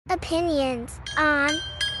opinions on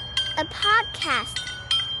a podcast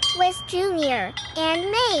with Junior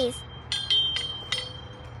and Mase.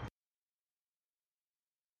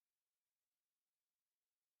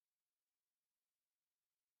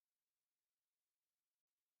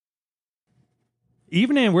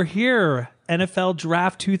 Evening, we're here. NFL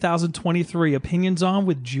Draft 2023. Opinions on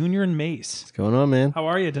with Junior and Mase. What's going on, man? How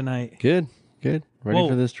are you tonight? Good. Ready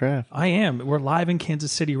for this draft. I am. We're live in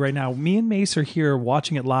Kansas City right now. Me and Mase are here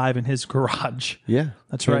watching it live in his garage. Yeah.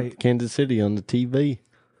 That's right. Kansas City on the TV.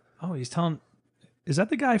 Oh, he's telling... Is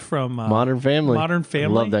that the guy from... Modern Family. Modern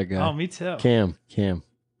Family? I love that guy. Oh, me too. Cam.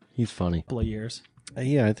 He's funny. Couple of years.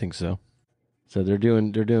 Yeah, I think so. So they're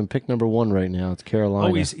doing pick number 1 right now. It's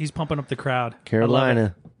Carolina. Oh, he's pumping up the crowd.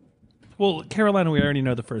 Carolina. Well, Carolina, we already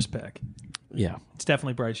know the first pick. Yeah. It's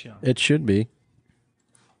definitely Bryce Young. It should be.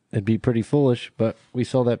 It'd be pretty foolish, but we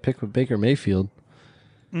saw that pick with Baker Mayfield.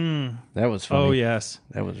 That was funny. Oh, yes.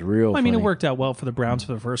 That was real I mean, funny. it worked out well for the Browns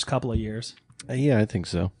for the first couple of years. Yeah, I think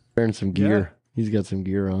so. Wearing some gear. He's got some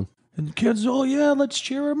gear on. And the kids, oh, yeah, let's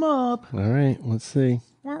cheer him up. All right, let's see.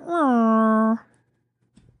 Look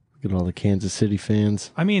at all the Kansas City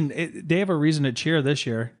fans. I mean, they have a reason to cheer this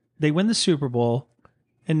year. They win the Super Bowl,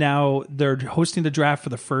 and now they're hosting the draft for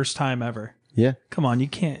the first time ever. Yeah. Come on, you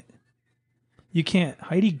can't.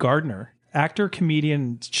 Heidi Gardner, actor,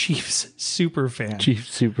 comedian, Chiefs super fan.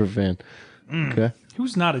 Chiefs super fan. Okay.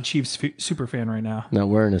 Who's not a Chiefs super fan right now? Not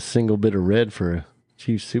wearing a single bit of red for a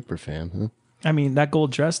Chiefs super fan, huh? I mean, that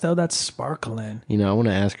gold dress, though, that's sparkling. You know, I want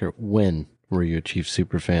to ask her, when were you a Chiefs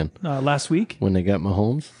super fan? Last week? When they got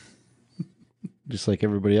Mahomes? Just like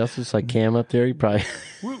everybody else, just like Cam up there, he probably...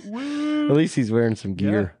 At least he's wearing some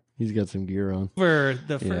gear. Yeah. He's got some gear on. For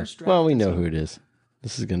the first draft. Well, we know who it is.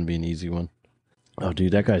 This is going to be an easy one. Oh,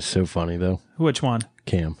 dude, that guy's so funny, though. Which one?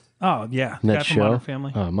 Cam. Oh, yeah. And that Guy from show? Modern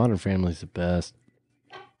Family. Modern Family's the best.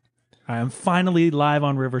 I am finally live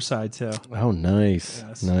on Riverside, too. Oh, nice.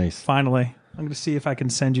 Yes. Nice. Finally. I'm going to see if I can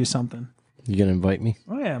send you something. You going to invite me?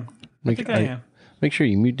 I am. I think I am. Make sure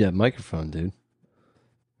you mute that microphone, dude.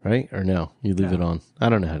 Right? Or no? You leave it on. I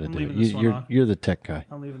don't know how to do it. You're the tech guy.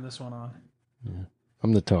 I'm leaving this one on. Yeah.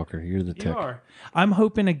 I'm the talker. You're the tech. You are. I'm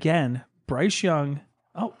hoping again, Bryce Young.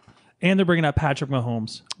 Oh, and they're bringing out Patrick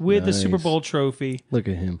Mahomes with the Super Bowl trophy. Look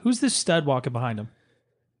at him. Who's this stud walking behind him?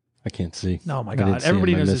 I can't see. Oh, my God.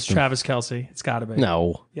 Everybody knows it's Travis Kelce. It's got to be.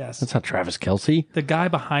 No. Yes. That's not Travis Kelce. The guy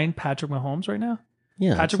behind Patrick Mahomes right now?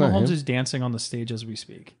 Yeah. Patrick Mahomes is dancing on the stage as we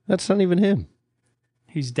speak. That's not even him.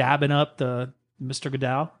 He's dabbing up the Mr.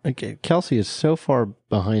 Goodell. Okay, Kelce is so far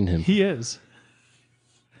behind him. He is.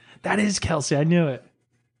 That is Kelce. I knew it.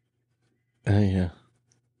 Yeah.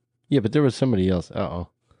 Yeah, but there was somebody else. Uh-oh.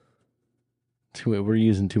 We're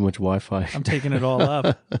using too much Wi-Fi. I'm taking it all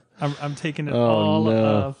up. I'm taking it all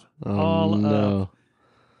up. No.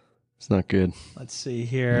 It's not good. Let's see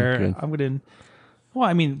here. I'm going to... Well,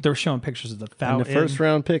 I mean, they're showing pictures of the fountain. And the first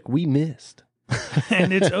round pick, we missed.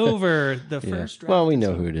 And it's over the first draft. Well, we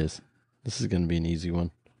know who it is. This is going to be an easy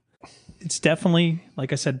one. It's definitely,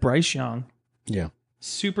 like I said, Bryce Young. Yeah.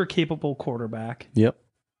 Super capable quarterback. Yep.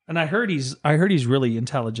 And I heard he's really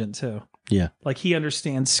intelligent too. Yeah. Like he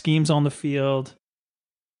understands schemes on the field.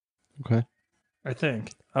 Okay. I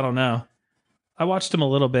think. I don't know. I watched him a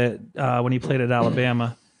little bit when he played at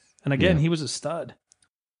Alabama. And again, he was a stud.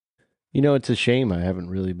 You know, it's a shame I haven't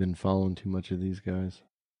really been following too much of these guys.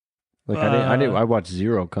 Like I watched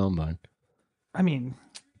zero combine. I mean,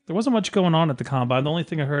 there wasn't much going on at the combine. The only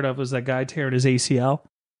thing I heard of was that guy tearing his ACL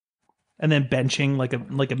and then benching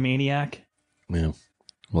like a maniac. Yeah.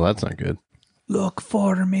 Well, that's not good. Look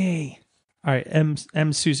for me. All right, M.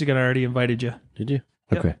 Susigan already invited you. Did you?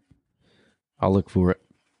 Yep. Okay. I'll look for it.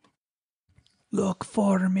 Look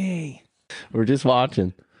for me. We're just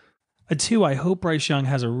watching. Two, I hope Bryce Young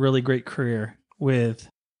has a really great career with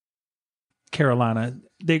Carolina.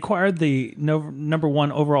 They acquired the number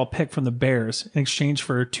 1 overall pick from the Bears in exchange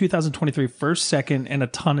for 2023 first, second, and a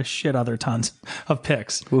ton of shit other tons of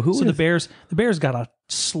picks. Well, the Bears got a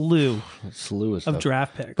slew of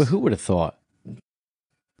draft picks. But who would have thought?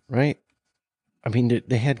 Right? I mean,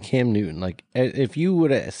 they had Cam Newton. Like, if you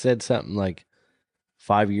would have said something like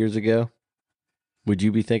 5 years ago, would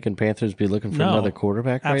you be thinking Panthers be looking for another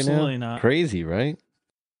quarterback right now? Absolutely not. Crazy, right?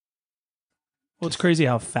 Well, it's crazy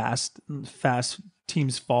how fast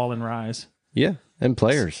teams fall and rise. Yeah, and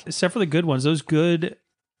players. Except for the good ones. Those good,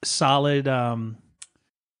 solid,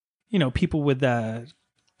 people with a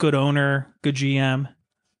good owner, good GM,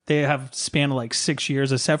 they have spanned like 6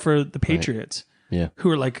 years, except for the Patriots. Right. Yeah. Who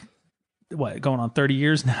are like, going on 30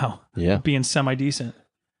 years now? Yeah. Being semi-decent.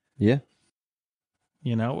 Yeah.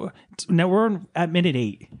 Now we're at minute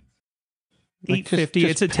 8. Like 8:50.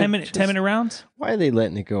 It's a 10-minute rounds? Why are they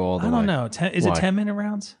letting it go all the way? I don't know. Is it 10-minute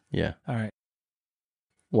rounds? Yeah. All right.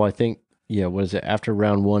 Well, I think, what is it? After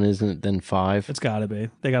round 1, isn't it then 5? It's got to be.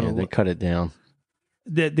 They cut it down.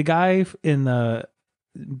 The guy in the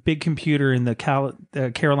big computer in the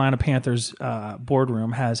Carolina Panthers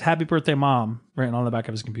boardroom has "Happy Birthday, Mom" written on the back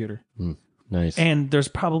of his computer. Nice. And there's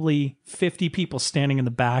probably 50 people standing in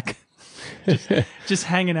the back, just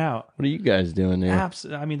hanging out. What are you guys doing there?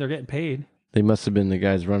 I mean, they're getting paid. They must have been the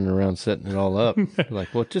guys running around setting it all up.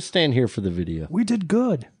 Like, well, just stand here for the video. We did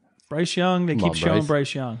good. Bryce Young. They keep showing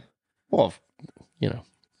Bryce Young. Well,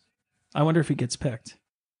 I wonder if he gets picked.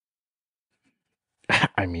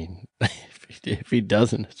 I mean, if he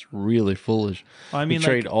doesn't, it's really foolish. I mean, you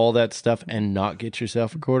trade all that stuff and not get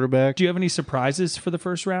yourself a quarterback. Do you have any surprises for the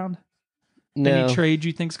first round? No. Any trade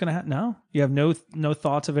you think's going to happen? No? You have no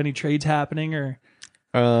thoughts of any trades happening? Or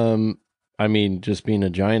I mean, just being a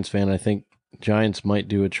Giants fan, I think Giants might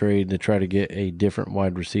do a trade to try to get a different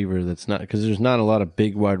wide receiver that's not, because there's not a lot of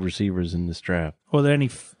big wide receivers in this draft. Are there any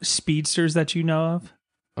speedsters that you know of?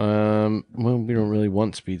 Well, we don't really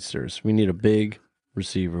want speedsters. We need a big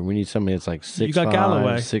receiver. We need somebody that's like 6'5", you got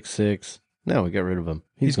Galloway. 6'6". No, we got rid of him.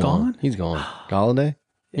 He's gone? He's gone. Galladay?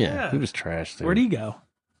 Yeah. He was trash there. Where'd he go?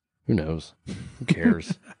 Who knows? Who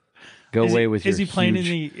cares? Go away with your Is he playing in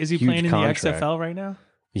the contract. XFL right now?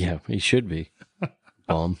 Yeah, he should be.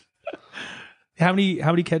 Bum. How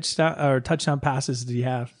many touchdown passes did he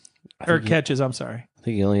have? Or catches, I'm sorry. I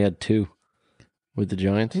think he only had 2 with the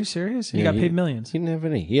Giants. Are you serious? He got paid millions. He didn't have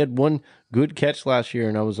any. He had 1 good catch last year,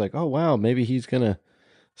 and I was like, oh, wow, maybe he's going to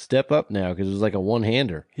step up now, because it was like a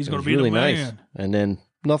one-hander. He's going to be really the man. nice. And then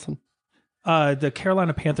nothing. The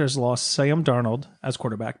Carolina Panthers lost Sam Darnold as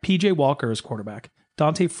quarterback, P.J. Walker as quarterback,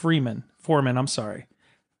 Dante Foreman, I'm sorry.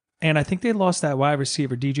 And I think they lost that wide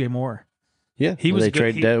receiver, DJ Moore. Yeah, he was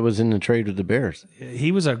that was in the trade with the Bears.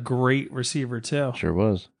 He was a great receiver too. Sure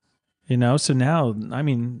was. So now, I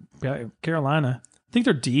mean, Carolina, I think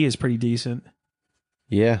their D is pretty decent.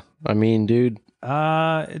 Yeah, I mean, dude.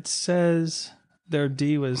 It says their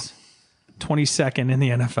D was 22nd in the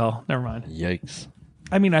NFL. Never mind. Yikes.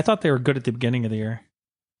 I mean, I thought they were good at the beginning of the year.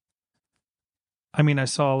 I mean, I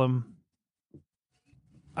saw them,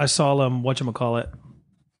 whatchamacallit,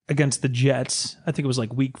 against the Jets. I think it was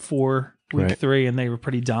like week 4, week 3, and they were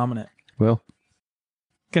pretty dominant. Well,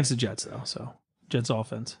 against the Jets, though, so Jets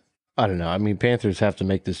offense. I don't know. I mean, Panthers have to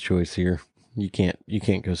make this choice here. You can't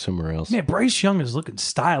go somewhere else. Man, Bryce Young is looking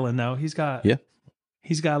styling, though. He's got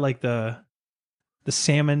like the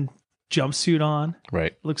salmon jumpsuit on.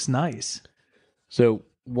 Right. Looks nice. So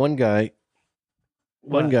one guy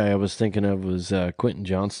I was thinking of was Quentin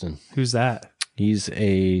Johnston. Who's that? He's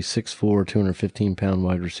a 6'4", 215-pound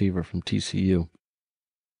wide receiver from TCU.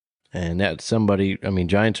 And that's somebody, I mean,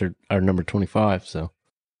 Giants are number 25, so.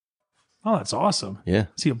 Oh, that's awesome. Yeah.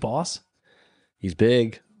 Is he a boss? He's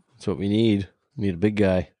big. That's what we need. We need a big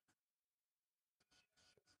guy.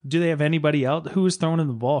 Do they have anybody else? Who is throwing in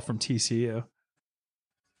the ball from TCU?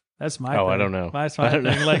 That's my thing. I don't know. That's my thing.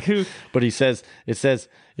 Like who? But it says,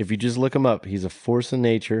 if you just look him up, he's a force of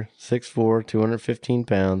nature, 6'4", 215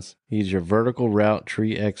 pounds. He's your vertical route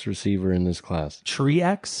tree X receiver in this class. Tree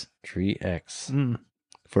X? Tree X.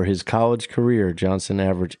 For his college career, Johnson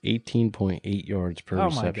averaged 18.8 yards per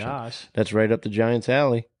reception. Oh, my gosh. That's right up the Giants'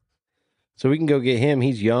 alley. So we can go get him.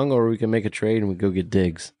 He's young, or we can make a trade and we go get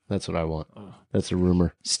Diggs. That's what I want. That's a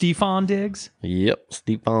rumor. Stephon Diggs? Yep,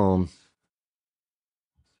 Stephon.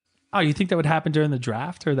 Oh, you think that would happen during the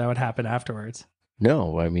draft, or that would happen afterwards?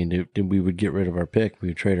 No, I mean, we would get rid of our pick. We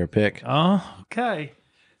would trade our pick. Oh, okay.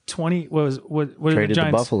 20. What are Traded the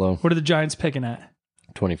Giants? to Buffalo. What are the Giants picking at?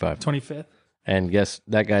 25. 25th? And guess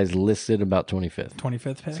that guy's listed about 25th.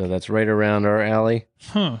 25th pick. So that's right around our alley.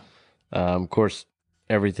 Huh. Of course,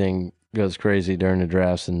 everything goes crazy during the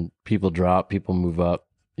drafts, and people drop, people move up.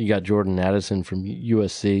 You got Jordan Addison from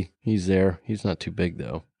USC. He's there. He's not too big,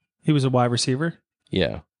 though. He was a wide receiver?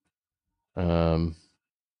 Yeah.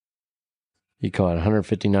 He caught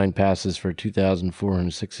 159 passes for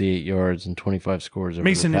 2,468 yards and 25 scores over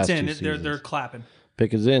Mason, the past it's in. 2 seasons. They're clapping.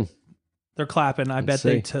 Pick is in. They're clapping. I Let's bet see.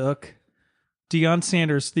 they took Deion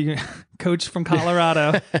Sanders, the coach from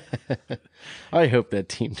Colorado. I hope that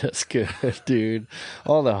team does good, dude.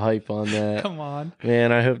 All the hype on that. Come on.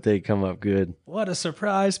 Man, I hope they come up good. What a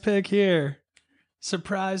surprise pick here.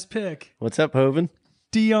 Surprise pick. What's up, Hoven?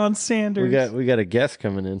 Deion Sanders. We got a guest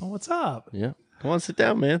coming in. Oh, what's up? Yeah. Come on, sit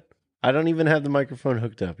down, man. I don't even have the microphone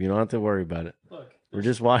hooked up. You don't have to worry about it. Look, We're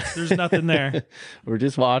just watching. there's nothing there. We're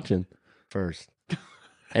just watching first.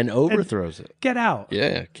 And overthrows it. Get out.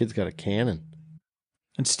 Yeah, kid's got a cannon.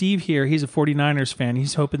 And Steve here, he's a 49ers fan.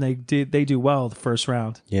 He's hoping they do well the first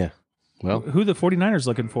round. Yeah. Well, Who the 49ers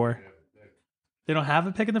looking for? They don't have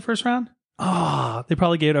a pick in the first round? Oh, they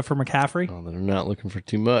probably gave it up for McCaffrey. well, they're not looking for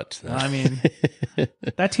too much. Though. I mean,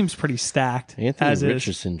 that team's pretty stacked. Anthony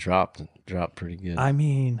Richardson dropped pretty good.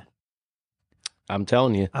 I'm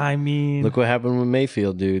telling you. Look what happened with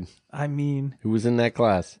Mayfield, dude. Who was in that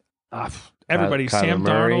class? Everybody. Sam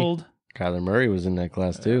Murray. Darnold. Kyler Murray was in that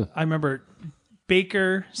class too. I remember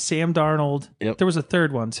Baker, Sam Darnold. Yep. There was a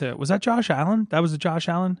third one too. Was that Josh Allen? That was the Josh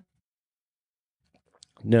Allen?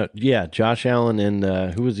 No, yeah, Josh Allen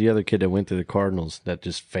and who was the other kid that went to the Cardinals that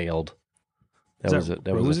just failed? That was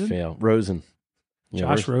a fail. Rosen. Yeah,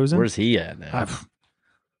 Josh Rosen? Where's he at now?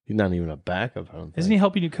 He's not even a backup. I don't think. Isn't he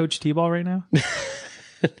helping you coach T-ball right now?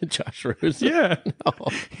 Josh Rosen? Yeah. No.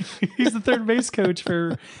 He's the third base coach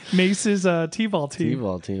for Mace's T-ball team.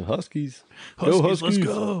 T-ball team. Huskies. Huskies, Go Huskies. let's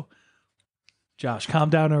go. Josh, calm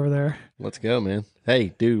down over there. Let's go, man.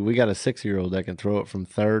 Hey, dude, we got a 6-year-old that can throw it from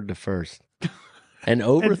third to first. And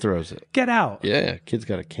overthrows it. Get out. Yeah, kid's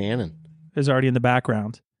got a cannon. Is already in the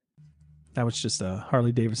background. That was just a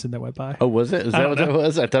Harley Davidson that went by. Oh, was it? Is that what that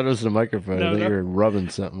was? I thought it was the microphone. I thought you were rubbing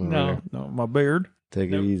something over there. No, my beard.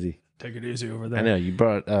 Take it easy. Take it easy over there. I know. You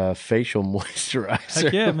brought facial moisturizer.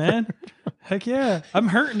 Heck yeah, man. Heck yeah. I'm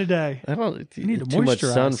hurting today. I don't. You need to too much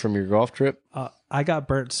moisturize. sun from your golf trip. I got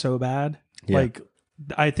burnt so bad. Yeah. Like,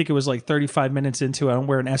 I think it was like 35 minutes into it. I'm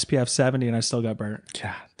wearing SPF 70 and I still got burnt.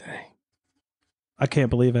 God dang. I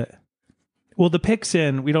can't believe it. Well, the pick's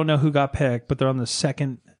in. We don't know who got picked, but they're on the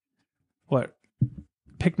second. What?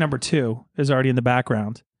 Pick number 2 is already in the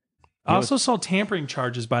background. I also saw tampering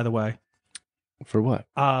charges, by the way. For what?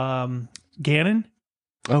 Gannon.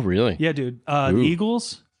 Oh, really? Yeah, dude. The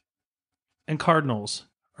Eagles and Cardinals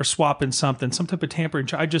are swapping some type of tampering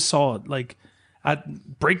charge. I just saw it. Like,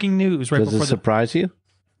 breaking news right Does before it surprise you?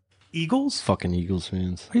 Eagles? Fucking Eagles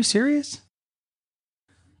fans. Are you serious?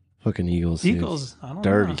 Fucking Eagles. Eagles. I don't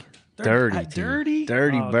Dirty. know. Dirty. Dirty?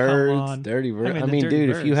 Dirty Oh, birds. come on. Dirty birds. I I mean, mean, the dirty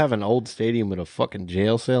dude, if you birds. have an old stadium with a fucking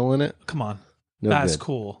jail cell in it, Come on. no That's good.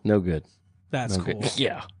 cool. No good. That's No cool. good.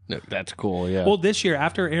 Yeah. No, that's cool. Yeah. Well, this year,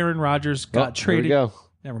 after Aaron Rodgers got traded. Here we go.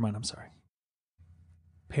 Never mind. I'm sorry.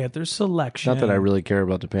 Panthers selection. Not that I really care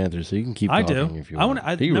about the Panthers, so you can keep I talking do. if you I want.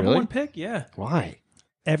 want Do you number really? one pick. Yeah. Why?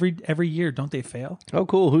 Every year, don't they fail? Oh,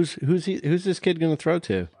 cool. Who's this kid going to throw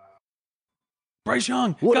to? Bryce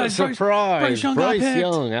Young. What Guys, a surprise! Bryce Young got picked.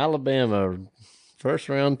 Young, Alabama, first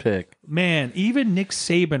round pick. Man, even Nick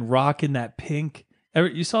Saban rocking that pink.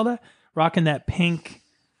 You saw that? Rocking that pink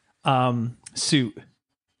suit.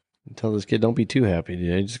 Tell this kid don't be too happy. Dude.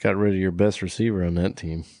 You just got rid of your best receiver on that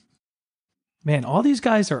team. Man, all these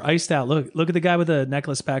guys are iced out. Look at the guy with the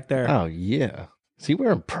necklace back there. Oh yeah, is he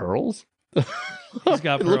wearing pearls? He's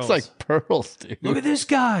got it pearls. looks like pearls, dude. Look at this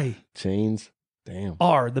guy. Chains. Damn.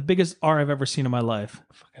 The biggest R I've ever seen in my life.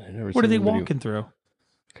 Fucking, I never What are seen they anybody- walking through?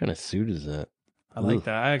 What kind of suit is that? I like Ugh.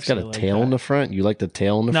 that. I It's got actually a like tail that. in the front. You like the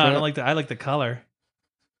tail in the No, front? I don't like that. I like the color.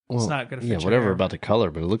 It's not gonna fit Yeah, your whatever hair. about the color,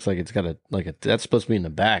 but it looks like it's got a that's supposed to be in the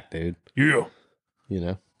back, dude. Yeah. You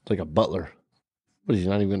know, it's like a butler. But he's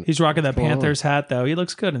not even. He's rocking that What's going on? Panthers hat though. He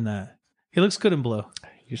looks good in that. He looks good in blue.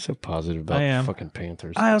 You're so positive about I am. the fucking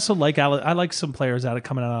Panthers. I also like I like some players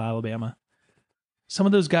coming out of Alabama. Some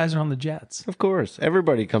of those guys are on the Jets. Of course,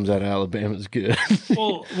 everybody comes out of Alabama's good.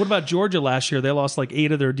 Well, what about Georgia last year? They lost like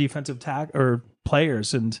 8 of their defensive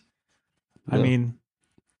players, and I Yeah. mean,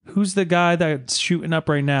 who's the guy that's shooting up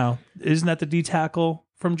right now? Isn't that the D tackle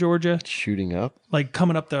from Georgia? Shooting up. Like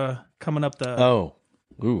coming up the. Oh,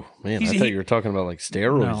 ooh, man! I thought you were talking about like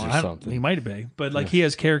steroids or He something. might be, but like he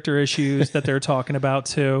has character issues that they're talking about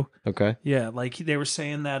too. Okay. Yeah, like they were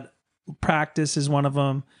saying that practice is one of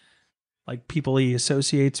them. Like people he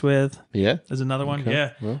associates with Yeah. is another one. Okay.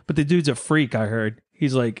 Yeah, Well. but the dude's a freak. I heard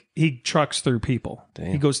he's like he trucks through people.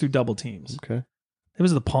 Damn. He goes through double teams. Okay. It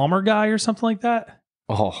was the Palmer guy or something like that.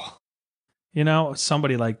 Oh, You know,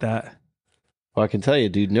 somebody like that. well, I can tell you,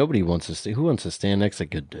 dude. Nobody wants to stay. Who wants to stand next to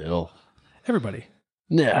Goodell? Everybody.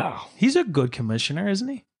 No. He's a good commissioner, isn't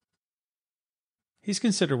he? He's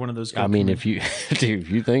considered one of those. Good I mean, if you, dude, if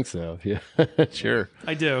you think so, yeah, sure.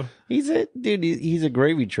 I do. He's a dude. He's a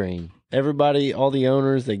gravy train. Everybody, all the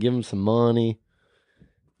owners, they give him some money.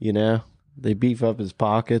 You know, they beef up his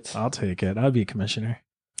pockets. I'll take it. I'd be a commissioner.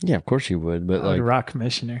 Yeah, of course you would. But I'd be like, a rock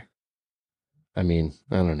commissioner. I mean,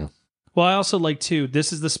 I don't know. Well, I also like too.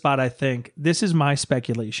 This is the spot. I think this is my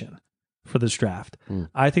speculation for this draft.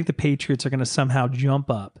 I think the Patriots are going to somehow jump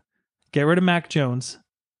up, get rid of Mac Jones,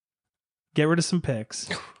 get rid of some picks.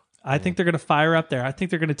 I think they're going to fire up there. I think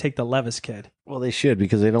they're going to take the Levis kid. Well, they should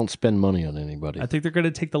because they don't spend money on anybody. I think they're going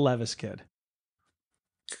to take the Levis kid.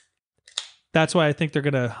 That's why I think they're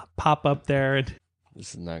gonna pop up there. And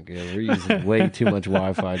This is not good. We're using way too much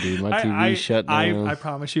Wi-Fi, dude. My TV's shut down. I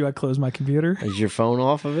promise you, I closed my computer. Is your phone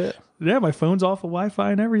off of it? Yeah, my phone's off of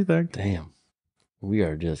Wi-Fi and everything. Damn. We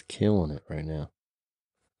are just killing it right now.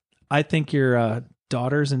 I think your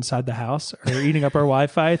daughters inside the house are eating up our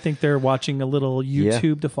Wi-Fi. I think they're watching a little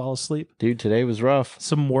YouTube to fall asleep. Dude, today was rough.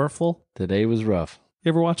 Some Morphle. Today was rough. You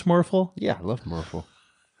ever watch Morphle? Yeah, I love Morphle.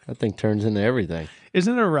 That thing turns into everything.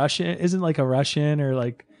 Isn't it a Russian? Isn't like a Russian or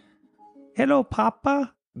like, hello,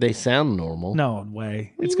 Papa? They sound normal. No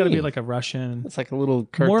way. What do It's you got to be mean? like a Russian. It's like a little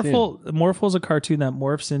cartoon. Morphle's a cartoon that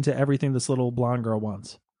morphs into everything this little blonde girl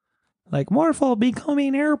wants. Like, Morphle, become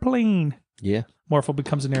an airplane. Yeah. Morphle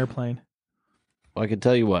becomes an airplane. Well, I can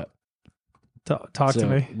tell you what. Talk to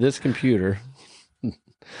me. This computer,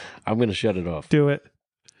 I'm going to shut it off. Do it.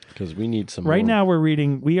 Because we need some Right more. now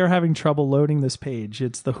we are having trouble loading this page.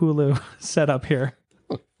 It's the Hulu setup here.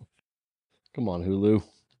 Come on, Hulu.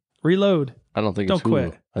 Reload. I don't think it's Don't Hulu.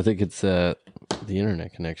 quit. I think it's the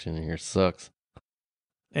internet connection in here sucks.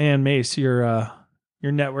 And Mase, your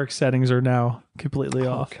network settings are now completely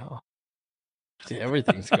off. God. See,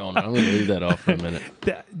 everything's going on. I'm going to leave that off for a minute.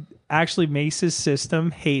 Actually, Mace's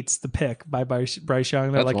system hates the pick by Bryce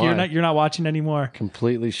Young. They're That's like, why. you're not watching anymore.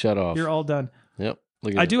 Completely shut off. You're all done. Yep.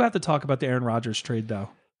 Look at I it. do have to talk about the Aaron Rodgers trade, though.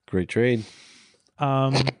 Great trade.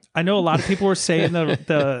 I know a lot of people were saying that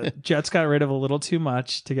the Jets got rid of a little too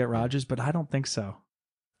much to get Rodgers, but I don't think so.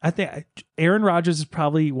 I think Aaron Rodgers is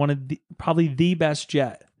probably probably the best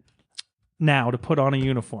Jet now to put on a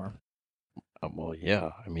uniform. Well,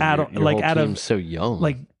 yeah. I mean, your like whole out of- team's so young.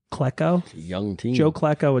 Like Klecko, It's a young team. Joe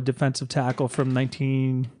Klecko, a defensive tackle from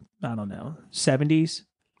 70s.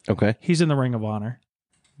 Okay. He's in the Ring of Honor.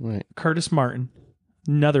 Right. Curtis Martin,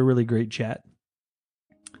 another really great Jet.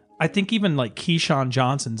 I think even like Keyshawn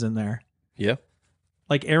Johnson's in there. Yeah.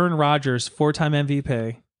 Like Aaron Rodgers, 4-time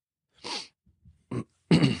MVP.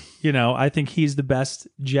 I think he's the best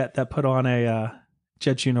Jet that put on a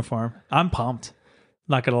Jets uniform. I'm pumped.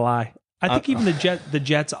 Not gonna lie. I think even the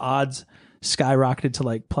Jets odds skyrocketed to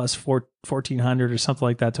like plus 1,400 or something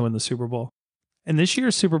like that to win the Super Bowl. And this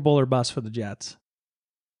year's Super Bowl or bust for the Jets.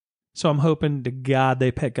 So I'm hoping to God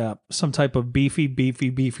they pick up some type of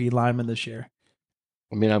beefy lineman this year.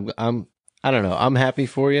 I mean, I don't know. I'm happy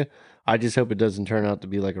for you. I just hope it doesn't turn out to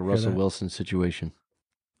be like a Russell that. Wilson situation.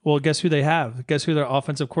 Well, guess who they have? Guess who their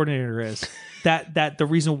offensive coordinator is? that the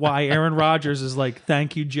reason why Aaron Rodgers is like,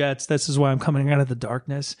 thank you, Jets. This is why I'm coming out of the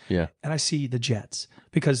darkness. Yeah. And I see the Jets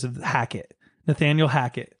because of Hackett, Nathaniel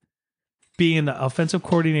Hackett, being the offensive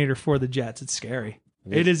coordinator for the Jets. It's scary.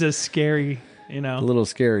 It is a scary, A little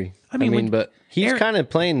scary. I mean, but he's Aaron- kind of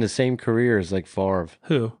playing the same career as like Favre.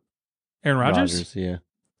 Who? Aaron Rodgers? Yeah.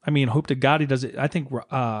 I mean, hope to God he does it. I think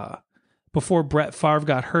before Brett Favre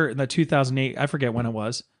got hurt in the 2008, I forget when it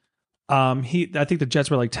was. I think the Jets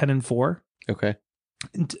were like 10-4. Okay.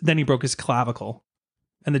 And then he broke his clavicle,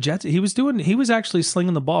 and the Jets. He was actually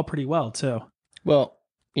slinging the ball pretty well too. Well,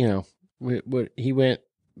 he went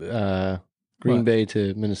Green What? Bay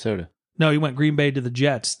to Minnesota. No, he went Green Bay to the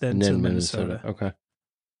Jets, then And to then Minnesota. Okay.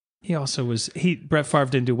 He also was. Brett Favre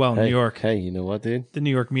didn't do well in Hey, New York. Hey, you know what, dude? The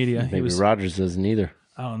New York media. Maybe Rodgers doesn't either.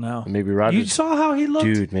 I don't know. Maybe Rodgers. You saw how he looked.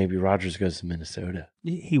 Dude, maybe Rodgers goes to Minnesota.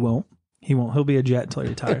 He won't. He won't. He'll be a Jet until he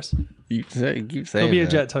retires. You keep saying He'll be a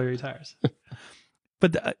that. Jet until he retires.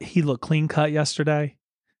 But he looked clean cut yesterday.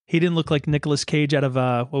 He didn't look like Nicolas Cage out of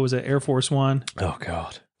what was it, Air Force One? Oh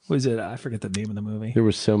God. What was it? I forget the name of the movie. There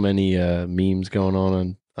were so many memes going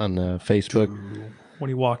on Facebook. When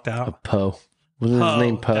he walked out. Poe. Wasn't his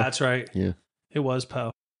name Poe? That's right. Yeah. It was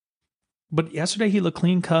Poe. But yesterday he looked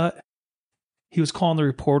clean cut. He was calling the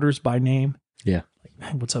reporters by name. Yeah.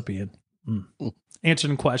 Like, hey, what's up, Ian?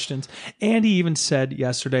 Answering questions. And he even said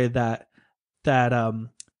yesterday that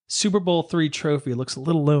Super Bowl III trophy looks a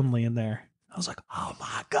little lonely in there. I was like, oh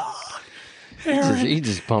my God. He's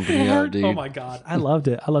just pumping you out, dude. Oh my God. I loved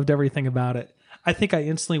it. I loved everything about it. I think I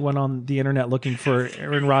instantly went on the internet looking for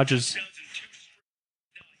Aaron Rodgers.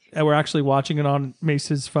 And we're actually watching it on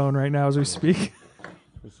Mace's phone right now as we speak.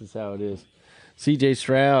 This is how it is. CJ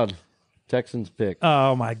Stroud, Texans pick.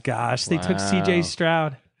 Oh my gosh. They took Wow. CJ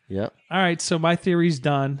Stroud. Yep. All right. So my theory's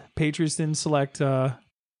done. Patriots didn't select, got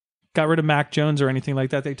rid of Mac Jones or anything like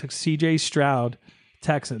that. They took CJ Stroud,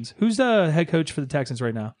 Texans. Who's the head coach for the Texans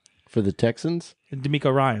right now? For the Texans? D'Amico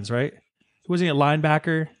Ryans, right? Wasn't he a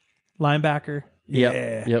linebacker?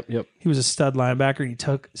 Yeah. Yep. He was a stud linebacker. He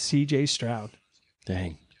took CJ Stroud.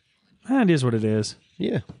 Dang. It is what it is.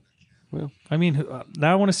 Yeah. I mean,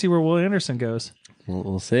 now I want to see where Will Anderson goes.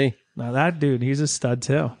 We'll see. Now that dude, he's a stud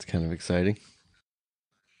too. It's kind of exciting.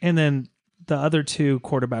 And then the other two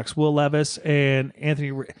quarterbacks, Will Levis and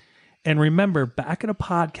Anthony. And remember, back in a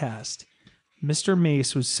podcast, Mr.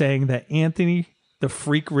 Mase was saying that Anthony the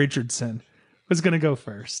Freak Richardson was going to go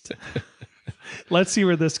first. Let's see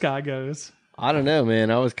where this guy goes. I don't know,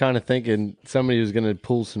 man. I was kind of thinking somebody was going to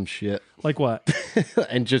pull some shit. Like what?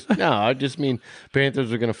 And I just mean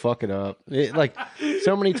Panthers are going to fuck it up. Like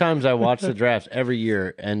so many times I watch the drafts every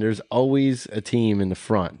year, and there's always a team in the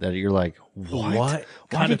front that you're like, what?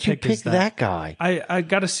 Why did you pick that guy? I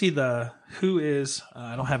got to see who is,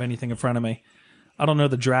 I don't have anything in front of me. I don't know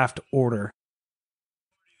the draft order.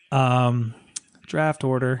 Draft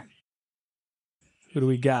order. Who do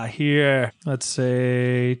we got here? Let's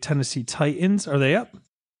say Tennessee Titans. Are they up?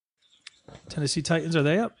 Tennessee Titans, are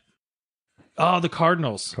they up? Oh, the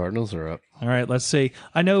Cardinals. Cardinals are up. All right, let's see.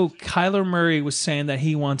 I know Kyler Murray was saying that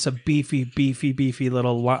he wants a beefy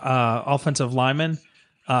little offensive lineman,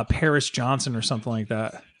 Paris Johnson or something like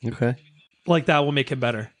that. Okay. Like that will make him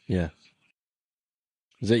better. Yeah.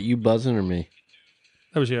 Is that you buzzing or me?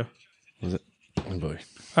 That was you. Was it? Oh, boy.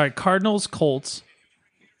 All right, Cardinals, Colts.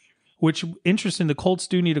 Which, interesting, the Colts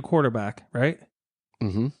do need a quarterback, right?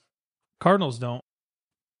 Mm-hmm. Cardinals don't.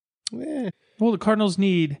 Well, the Cardinals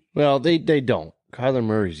need... Well, they don't. Kyler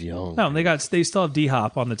Murray's young. No, they still have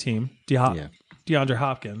D-Hop on the team. DeAndre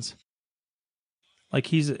Hopkins. Like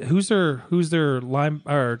who's their line,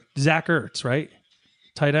 or Zach Ertz, right?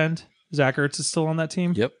 Tight end. Zach Ertz is still on that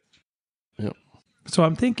team? Yep. So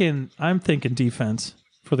I'm thinking defense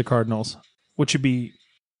for the Cardinals, which would be,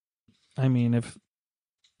 I mean, if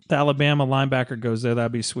the Alabama linebacker goes there,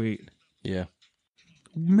 that'd be sweet. Yeah.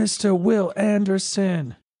 Mr. Will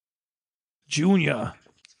Anderson Jr.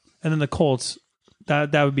 And then the Colts,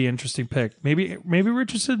 that would be an interesting pick. Maybe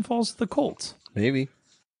Richardson falls to the Colts. Maybe.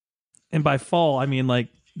 And by fall, I mean like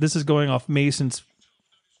this is going off Mason's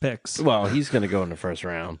picks. Well, he's going to go in the first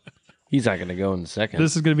round. He's not going to go in the second.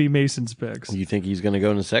 This is going to be Mason's picks. You think he's going to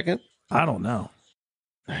go in the second? I don't know.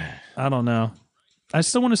 I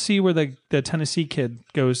still want to see where the Tennessee kid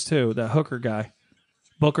goes too. The hooker guy,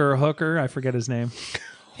 Booker or Hooker, I forget his name.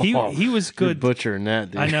 He was good. You're butchering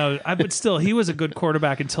that, dude. I know, but still, he was a good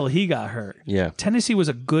quarterback until he got hurt. Yeah, Tennessee was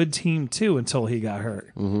a good team too until he got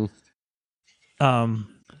hurt. Mm-hmm.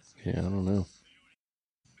 Yeah, I don't know.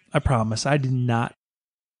 I promise, I did not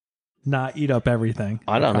eat up everything.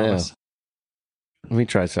 I don't know. Let me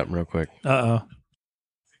try something real quick. What are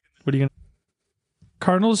you gonna?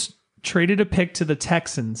 Cardinals traded a pick to the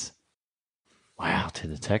Texans. Wow, to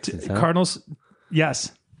the Texans, huh? Cardinals,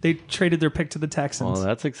 yes. They traded their pick to the Texans. Oh,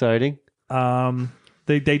 that's exciting.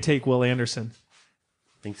 They take Will Anderson.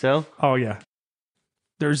 Think so? Oh, yeah.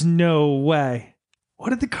 There's no way. What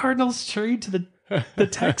did the Cardinals trade to the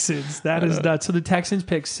Texans? That is nuts. So the Texans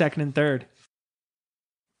pick second and third.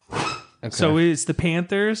 Okay. So it's the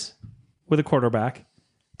Panthers with a quarterback,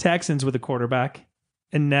 Texans with a quarterback,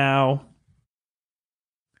 and now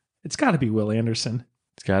it's got to be Will Anderson.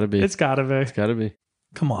 It's got to be. It's got to be. It's got to be.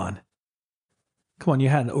 Come on, you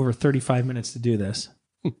had over 35 minutes to do this.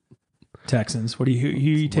 Texans, who are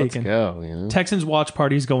you taking? Let's go. You know? Texans watch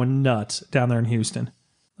parties going nuts down there in Houston.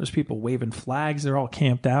 There's people waving flags. They're all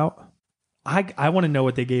camped out. I want to know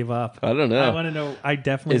what they gave up. I don't know. I want to know. I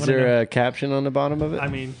definitely. Is there a caption on the bottom of it? I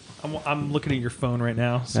mean, I'm looking at your phone right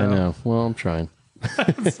now. So. I know. Well, I'm trying.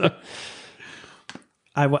 So,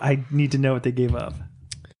 I need to know what they gave up.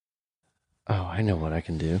 Oh, I know what I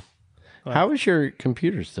can do. What? How is your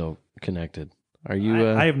computer still connected? Are you?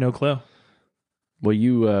 I have no clue. Well,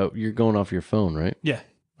 you're going off your phone, right? Yeah.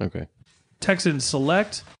 Okay. Texans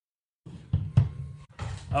select.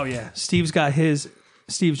 Oh yeah, Steve's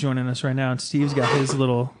joining us right now, and Steve's got his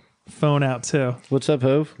little phone out too. What's up,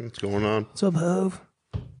 Hove? What's going on? What's up, Hove?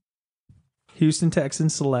 Houston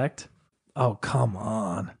Texans select. Oh, come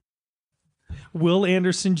on. Will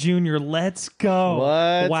Anderson Jr., let's go.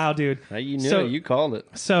 What? Wow, dude. How you knew it? You called it.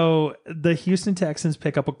 So the Houston Texans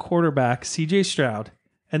pick up a quarterback, C.J. Stroud,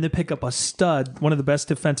 and they pick up a stud, one of the best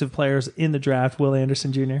defensive players in the draft, Will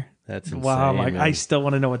Anderson Jr. That's insane, wow. man. I still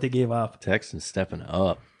want to know what they gave up. Texans stepping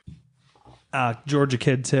up. Georgia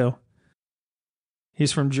kid, too.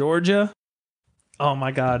 He's from Georgia. Oh,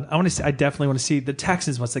 my God. I definitely want to see. The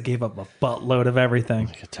Texans must have gave up a buttload of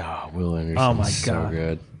everything. Will Anderson. Oh, my God. So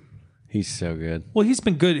good. He's so good. Well, he's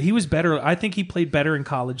been good. He was better. I think he played better in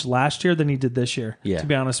college last year than he did this year. Yeah. To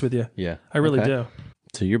be honest with you. Yeah. I really do.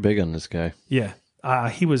 So you're big on this guy. Yeah.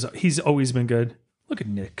 He's always been good. Look at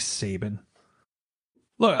Nick Saban.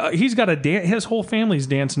 Look, he's got his whole family's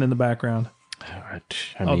dancing in the background.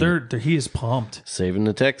 He is pumped. Saving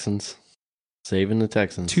the Texans.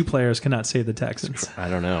 Two players cannot save the Texans. I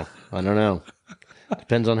don't know.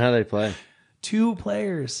 Depends on how they play. Two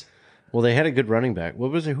players. Well, they had a good running back.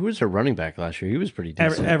 What was it? Who was their running back last year? He was pretty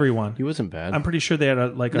decent. Everyone. He wasn't bad. I'm pretty sure they had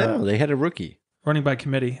no, they had a rookie. running back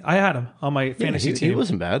committee. I had him on my fantasy team. He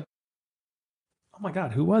wasn't bad. Oh my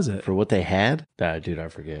God, who was it? For what they had? Dude, I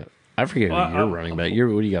forget. I forget who your running back.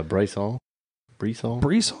 What do you got? Brees Hall?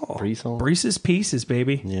 Brees's pieces,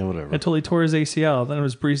 baby. Yeah, whatever. Until he tore his ACL. Then it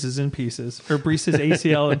was Brees's in pieces. Or Brees's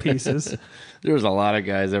ACL in pieces. There was a lot of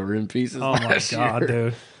guys that were in pieces last year. Oh my God,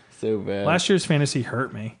 dude. So bad. Last year's fantasy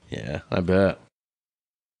hurt me. Yeah, I bet.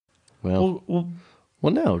 Well,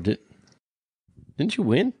 no. Didn't you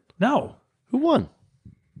win? No. Who won?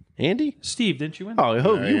 Andy? Steve, didn't you win? Oh, I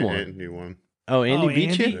hope you won. Andy won. Oh, Andy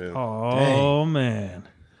beat you? Yeah. Oh, man.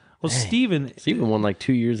 Well, Steven won like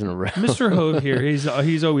 2 years in a row. Mr. Hovey here,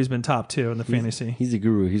 he's always been top 2 in the fantasy. He's a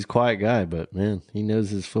guru. He's a quiet guy, but man, he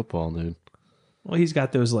knows his football, dude. Well, he's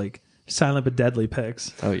got those like silent but deadly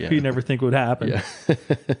picks. Oh yeah, you never think would happen. Yeah.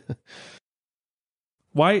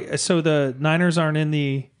 Why? So the Niners aren't in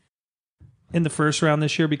the first round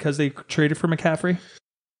this year because they traded for McCaffrey?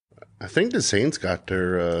 I think the Saints got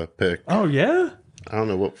their pick. Oh yeah. I don't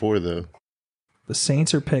know what for though. The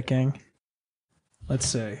Saints are picking. Let's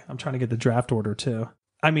see. I'm trying to get the draft order too.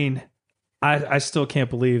 I mean, I still can't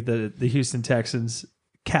believe that the Houston Texans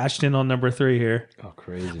cashed in on number 3 here. Oh,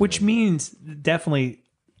 crazy. Which means definitely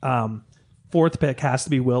 4th pick has to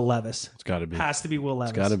be Will Levis. It's got to be. Has to be Will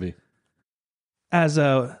Levis. It's got to be. As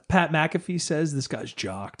Pat McAfee says, this guy's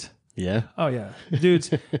jocked. Yeah. Oh yeah. Dude's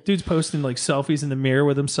posting like selfies in the mirror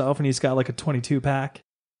with himself and he's got like a 22 pack.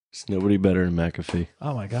 There's nobody better than McAfee.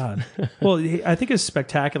 Oh my God. Well, I think his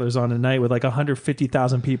Spectacular's on tonight with like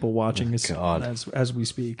 150,000 people watching as we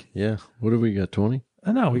speak. Yeah. What have we got? 20?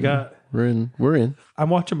 I know we got. We're in. I'm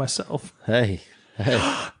watching myself. Hey.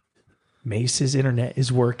 Mace's internet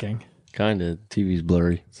is working. Kind of. TV's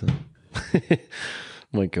blurry. So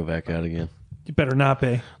might go back out again. You better not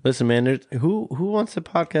be. Listen, man. Who wants to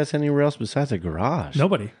podcast anywhere else besides a garage?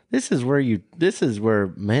 Nobody. This is where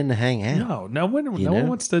men hang out. No one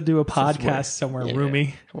wants to do a podcast somewhere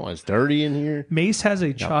roomy. Come on, it's dirty in here. Mace has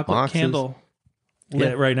a chocolate candle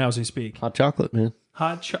lit right now as we speak. Hot chocolate, man.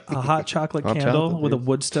 A hot chocolate candle with a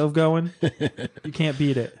wood stove going. You can't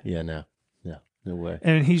beat it. Yeah, no way.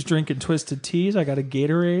 And he's drinking twisted teas. I got a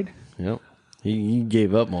Gatorade. Yep. He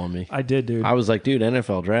gave up on me. I did, dude. I was like, dude,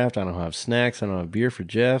 NFL draft. I don't have snacks. I don't have beer for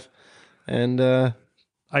Jeff. And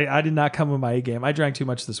I did not come with my A game. I drank too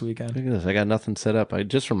much this weekend. look at this. I got nothing set up.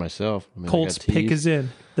 Just for myself. I mean, Colts pick is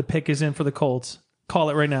in. The pick is in for the Colts.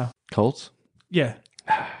 Call it right now. Colts? Yeah.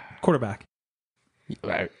 Quarterback.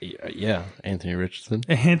 Yeah. Anthony Richardson.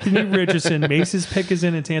 Anthony Richardson. Mace's pick is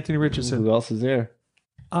in. It's Anthony Richardson. Who else is there?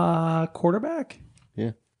 Quarterback?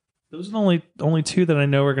 Yeah. Those are the only 2 that I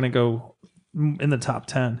know are going to go in the top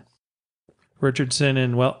 10. Richardson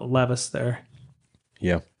and Levis there.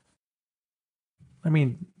 Yeah. I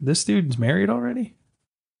mean, this dude's married already.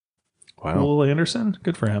 Wow. Will Anderson?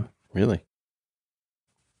 Good for him. Really?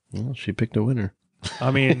 Well, she picked a winner.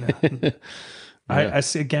 I mean, I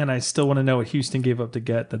still want to know what Houston gave up to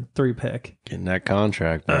get the 3 pick. Getting that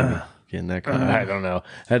contract, baby. I don't know.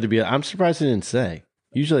 Had to be. I'm surprised they didn't say.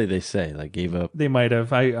 Usually they say like gave up. They might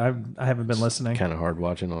have. I haven't been listening. Kind of hard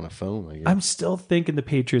watching on a phone. I guess. I'm still thinking the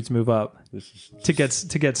Patriots move up to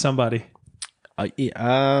get somebody. I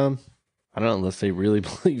don't know unless they really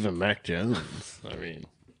believe in Mac Jones. I mean,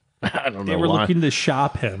 I don't know. They were looking to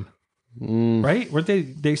shop him, right? Weren't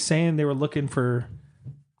they saying they were looking for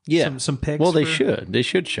some picks? Well, they should. They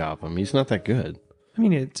should shop him. He's not that good. I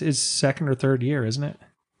mean, it's his 2nd or 3rd year, isn't it?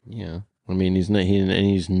 Yeah. I mean,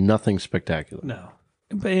 he's nothing spectacular. No.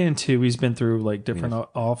 And 2, he's been through like different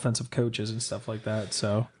offensive coaches and stuff like that.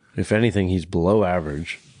 So, if anything, he's below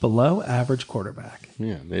average. Below average quarterback.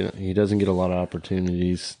 Yeah, he doesn't get a lot of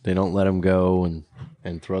opportunities. They don't let him go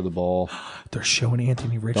and throw the ball. They're showing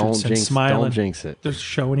Anthony Richardson smiling. Don't jinx it. They're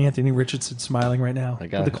showing Anthony Richardson smiling right now.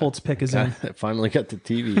 The Colts pick is in. I finally got the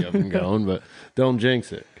TV up and going, but don't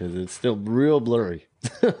jinx it because it's still real blurry.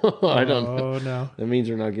 I don't know. Oh, no. That means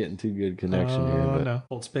we're not getting too good connection here. Oh, no.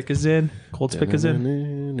 Colts pick is in.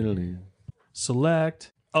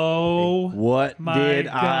 Select. Oh, what did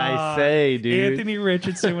God. I say, dude? Anthony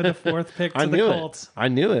Richardson with the 4th pick to the Colts. I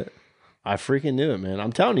knew it. I freaking knew it, man.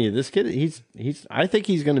 I'm telling you, this kid, I think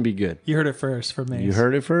he's going to be good. You heard it first from me. You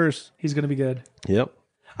heard it first. He's going to be good. Yep.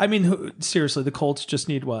 I mean, seriously, the Colts just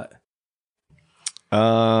need what?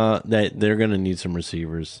 They're going to need some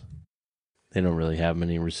receivers. They don't really have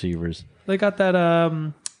many receivers. They got that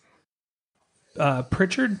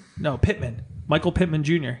Pittman. Michael Pittman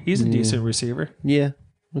Jr. He's a decent receiver. Yeah.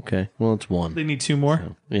 Okay. Well, it's one. They need 2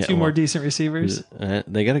 more. So, two more decent receivers.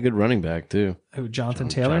 They got a good running back too. Who? Jonathan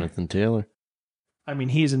Taylor. Jonathan Taylor. I mean,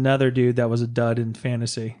 he's another dude that was a dud in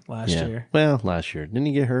fantasy last year. Well, last year. Didn't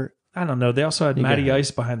he get hurt? I don't know. They also had He got Matty hurt.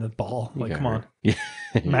 Ice behind the ball. Like, come on. Yeah.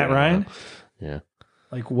 Matt Ryan? Yeah.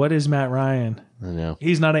 Like, what is Matt Ryan? I know.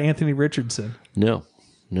 He's not an Anthony Richardson. No,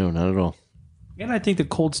 not at all. And I think the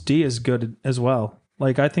Colts D is good as well.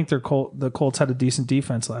 Like, I think the Colts had a decent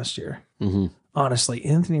defense last year. Mm-hmm. Honestly,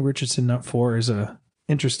 Anthony Richardson at 4 is a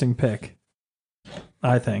interesting pick,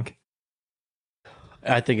 I think.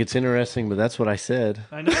 I think it's interesting, but that's what I said.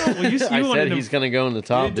 I know. Well, you I wanted said to, he's going to go in the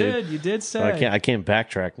top, dude. You did say. So I can't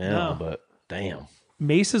backtrack now, No. but damn.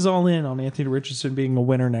 Mace is all in on Anthony Richardson being a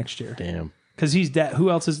winner next year. Damn. Because he's dead. Who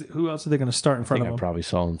else are they going to start in I front think of I him? probably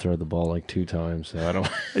saw him throw the ball like 2 times, so I don't.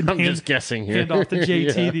 I'm Hand- just guessing here. Hand off to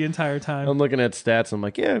JT Yeah. the entire time. I'm looking at stats. I'm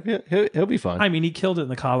like, yeah, he'll be fine. I mean, he killed it in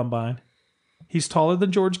the Columbine. He's taller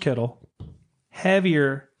than George Kittle,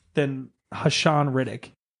 heavier than Hashan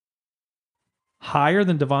Riddick, higher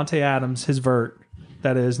than Devontae Adams, his vert,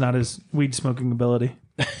 that is, not his weed smoking ability.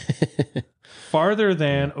 Farther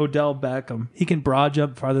than Odell Beckham. He can broad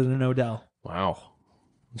jump farther than Odell. Wow,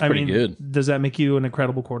 that's pretty good. Does that make you an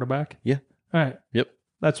incredible quarterback? Yeah. All right. Yep.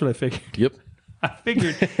 That's what I figured. Yep. I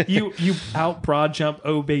figured you out broad jump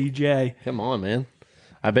OBJ. Come on, man.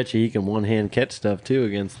 I bet you he can one hand catch stuff too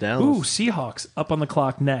against Dallas. Ooh, Seahawks up on the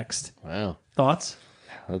clock next. Wow. Thoughts?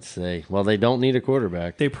 Let's see. Well, they don't need a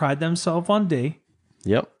quarterback. They pride themselves on D.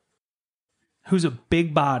 Yep. Who's a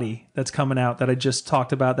big body that's coming out that I just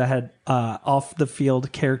talked about that had off the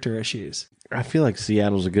field character issues. I feel like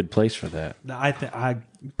Seattle's a good place for that.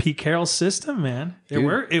 Pete Carroll's system, man.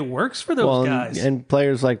 Dude. It works for those guys. And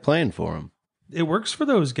players like playing for him. It works for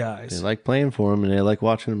those They guys. like playing for him, and they like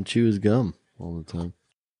watching him chew his gum all the time.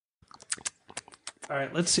 All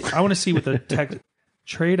right, let's see. I want to see what the tech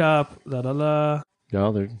trade up. No,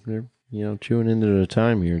 they're chewing into the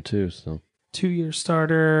time here too. So 2-year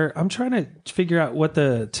starter. I'm trying to figure out what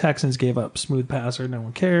the Texans gave up. Smooth passer. No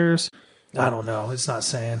one cares. I don't know. It's not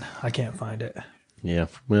saying. I can't find it. yeah,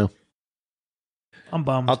 well, I'm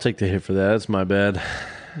bummed. I'll take the hit for that. That's my bad.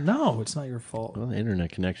 No, it's not your fault. Well, the internet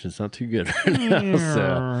connection's not too good right now.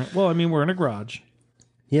 So Well, I mean, we're in a garage.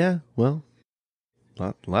 yeah, well,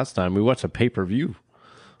 last time we watched a pay-per-view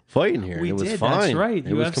fight in here. We It was did, fine. that's right,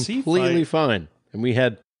 It was UFC completely fight. fine, and we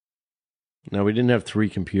didn't have 3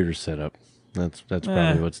 computers set up. That's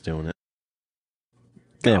probably what's doing it.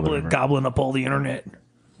 Yeah, whatever. Gobbling up all the internet.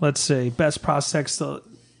 Let's see. Best prospects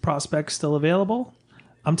still available.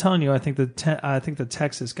 I'm telling you, I think the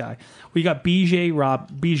Texas guy. We got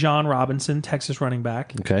Bijan Robinson, Texas running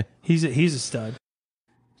back. Okay. He's a stud.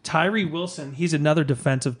 Tyree Wilson, he's another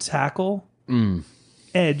defensive tackle.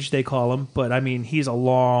 Edge, they call him, but I mean, he's a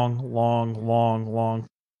long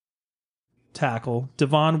tackle.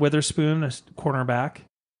 Devon Witherspoon, a cornerback.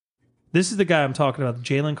 This is the guy I'm talking about,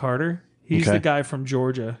 Jalen Carter. He's Okay. the guy from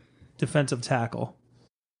Georgia, defensive tackle.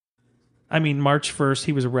 I mean, March 1st,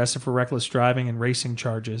 he was arrested for reckless driving and racing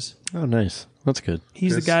charges. Oh, nice. That's good.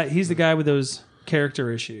 He's the guy with those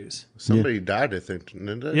character issues. Somebody died, I think,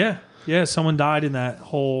 didn't it? Yeah. Someone died in that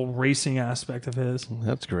whole racing aspect of his.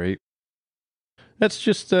 That's great. That's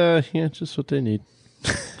just just what they need.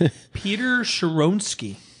 Peter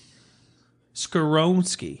Skoronsky.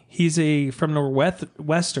 He's from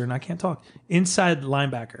Northwestern. I can't talk. Inside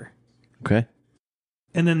linebacker. Okay.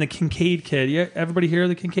 And then the Kincaid kid. Yeah, everybody hear of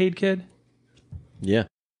the Kincaid kid? Yeah.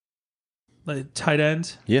 The tight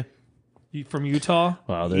end Yeah. from Utah.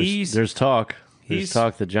 Wow. There's talk. There's he's-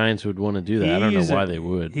 talk the Giants would want to do that. I don't know why they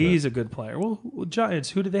would. He's a good player. Well,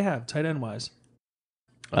 Giants. Who do they have tight end wise?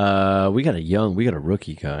 We got a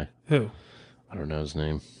rookie guy. Who? I don't know his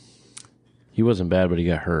name. He wasn't bad, but he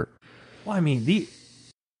got hurt. Well, I mean,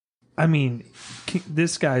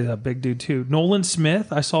 this guy's a big dude too. Nolan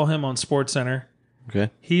Smith. I saw him on SportsCenter.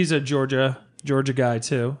 Okay. He's a Georgia guy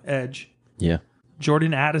too. Edge. Yeah.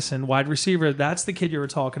 Jordan Addison, wide receiver. That's the kid you were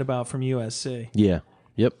talking about from USC. Yeah.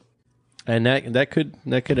 Yep. And that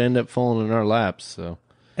could end up falling in our laps. So.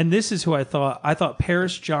 And this is who I thought. I thought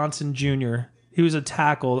Paris Johnson Jr. He was a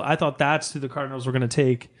tackle. I thought that's who the Cardinals were going to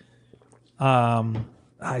take.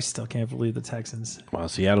 I still can't believe the Texans. Wow,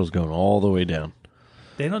 Seattle's going all the way down.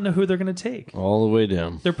 They don't know who they're going to take. All the way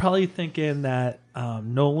down. They're probably thinking that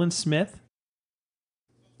Nolan Smith,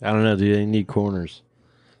 I don't know. Do they need corners?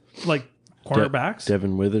 like cornerbacks.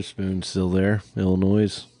 Devin Witherspoon's still there.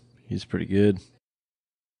 Illinois. He's pretty good.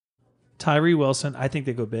 Tyree Wilson. I think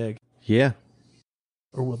they go big. Yeah.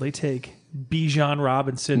 Or will they take Bijan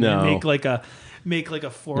Robinson No. and make like a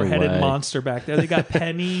four-headed way. monster back there? They got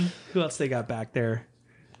Penny. Who else they got back there?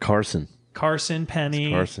 Carson. Carson,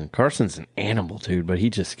 Penny. Carson's an animal, dude, but he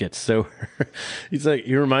just gets so he's like,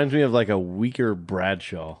 he reminds me of like a weaker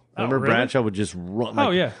Bradshaw. Remember really? Bradshaw would just run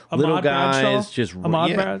like yeah. little Ahmad guys Bradshaw? just run. Ahmad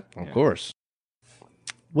Yeah, Brad? of course.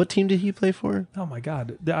 What team did he play for? Oh my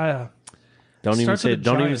God. Don't even Starts say with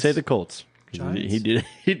the Giants. the Colts. Giants?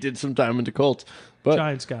 He did some time in the Colts. But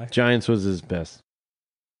Giants guy. Giants was his best.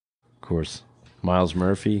 Of course. Miles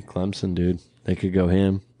Murphy, Clemson, dude. They could go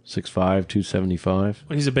him. 6'5", 275.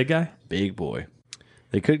 He's a big guy? Big boy.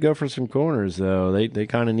 They could go for some corners, though. They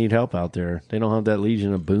kind of need help out there. They don't have that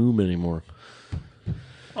Legion of Boom anymore.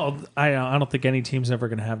 Oh, I don't think any team's ever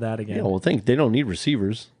going to have that again. Yeah, well, they don't need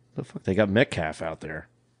receivers. The fuck, they got Metcalf out there.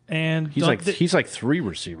 And He's like 3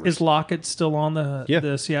 receivers. Is Lockett still on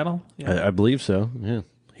the Seattle? Yeah. I believe so. Yeah,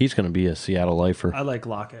 he's going to be a Seattle lifer. I like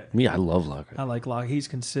Lockett. Me, I love Lockett. I like Lockett. He's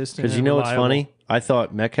consistent. Because you know what's funny? I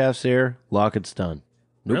thought Metcalf's there, Lockett's done.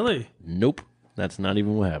 Nope. Really? Nope. That's not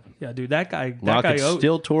even what happened. Yeah, dude, that guy. Lockett's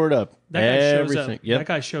still tore it up. That guy shows Everything. up. Yep. That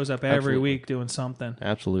guy shows up every Absolutely. week doing something.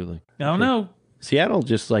 Absolutely. I don't know. Seattle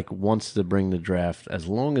just like wants to bring the draft as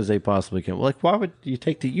long as they possibly can. Like, why would you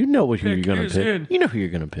take the? You know who you're going to who's pick. in. You know who you're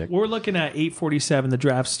going to pick. We're looking at 8:47. The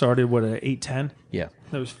draft started at 8:10. Yeah.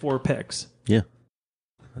 There was 4 picks Yeah.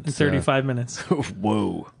 in 35 minutes,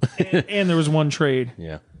 Whoa. and there was 1 trade.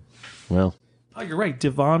 Yeah. Well, Oh, you're right.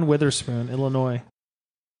 Devon Witherspoon, Illinois.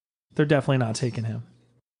 They're definitely not taking him.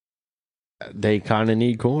 they kind of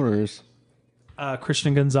need corners.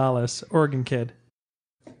 Christian Gonzalez, Oregon kid,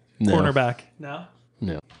 No. cornerback. No.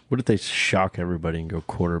 No. What if they shock everybody and go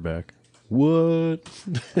quarterback? What?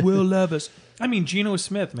 Will Levis. I mean, Geno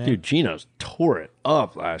Smith, man. Dude, Geno's tore it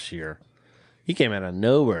up last year. He came out of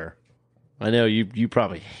nowhere. I know you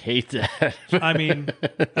probably hate that. I mean,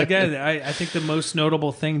 again, I think the most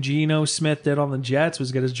notable thing Geno Smith did on the Jets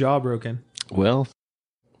was get his jaw broken Well,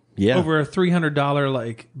 yeah. over a $300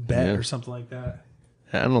 like bet Yeah. or something like that.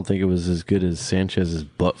 I don't think it was as good as Sanchez's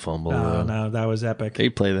butt fumble. Oh, no, that was epic. They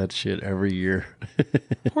play that shit every year.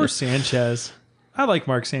 Poor Sanchez. I like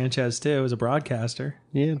Mark Sanchez too as a broadcaster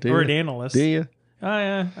Yeah, do or you? an analyst. Do you? Oh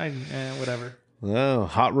yeah, whatever. Oh,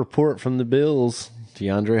 hot report from the Bills.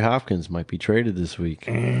 DeAndre Hopkins might be traded this week.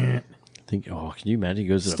 I think. Oh, can you imagine he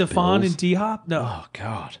goes to the Stephon Bills? and D Hop. No, Oh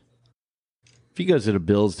God. If he goes to the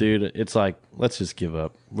Bills, dude, it's like, let's just give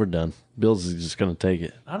up. We're done. Bills is just going to take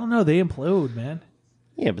it. I don't know. They implode, man.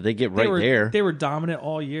 Yeah, but they get right they were, there. They were dominant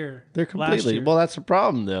all year. They're last completely. year. Well, that's the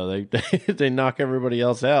problem, though. They knock everybody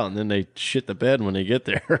else out, and then they shit the bed when they get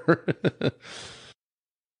there.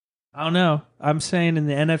 I don't know. I'm saying in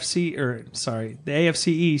the the AFC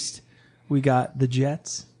East, we got the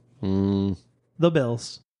Jets, the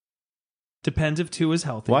Bills. Depends if Tua's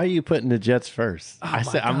healthy. Why are you putting the Jets first? Oh I'm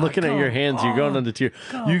God, looking at your come hands. You're going on the tier.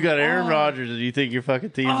 You got Aaron on. Rodgers, and you think your fucking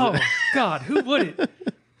team's. Oh God, who wouldn't?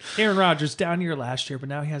 Aaron Rodgers down year last year, but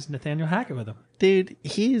now he has Nathaniel Hackett with him. Dude,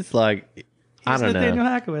 he's like, I don't Nathaniel know.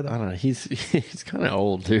 Hackett with him. I don't know. He's kind of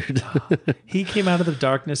old, dude. He came out of the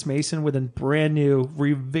darkness, Mason, with a brand new,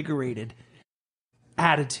 revigorated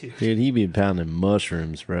attitude. Dude, he be pounding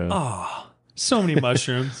mushrooms, bro. Oh, so many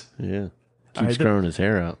mushrooms. Yeah. All Keeps right, growing his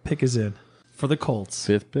hair out. Pick is in for the Colts.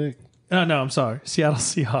 5th pick. Oh, no, I'm sorry. Seattle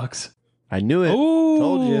Seahawks. I knew it.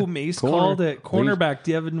 Told Oh, you. Mace Corner. called it. Cornerback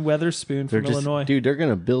Devin Weatherspoon They're from just, Illinois. dude, they're going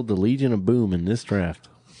to build the Legion of Boom in this draft.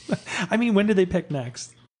 I mean, when do they pick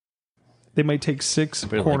next? They might take 6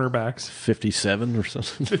 They're like cornerbacks. 57 or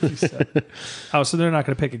something. 57. Oh, so they're not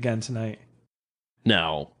going to pick again tonight.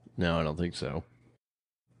 No, I don't think so.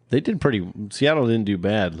 They did Seattle didn't do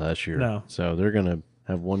bad last year. No. So they're going to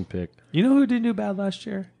have 1 pick. You know who didn't do bad last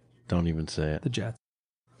year? Don't even say it. The Jets.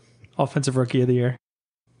 Offensive Rookie of the Year,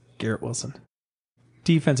 Garrett Wilson.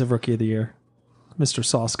 Defensive Rookie of the Year, Mr.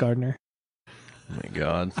 Sauce Gardner. Oh my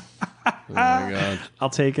God. Oh my God. I'll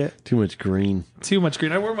take it. Too much green. Too much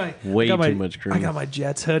green. I wore my Way I got too much green. I got my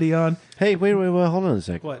Jets hoodie on. Hey, wait. Hold on a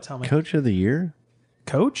sec. What? Tell me. Coach of the year?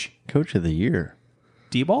 Coach? Coach of the year.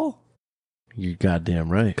 D-ball? You're goddamn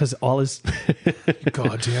right. Because all is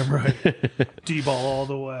goddamn right. D-ball all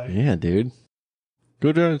the way. Yeah, dude.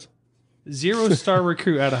 Go Giants. 0-star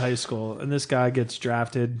recruit out of high school, and this guy gets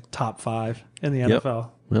drafted top 5 in the Yep.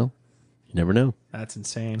 NFL. Well, you never know. That's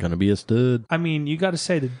insane. Gonna be a stud. I mean, you got to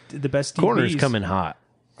say the best DBs, Corners coming hot.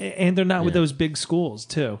 and they're not with those big schools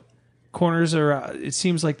too. Corners are. It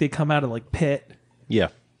seems like they come out of like Pitt, Yeah.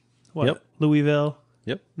 what, Yep. Louisville,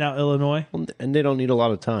 Yep. now Illinois. Well, and they don't need a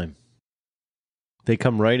lot of time. They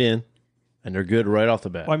come right in, and they're good right off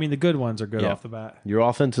the bat. Well, I mean, the good ones are good Yeah. off the bat. Your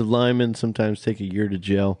offensive linemen sometimes take a year to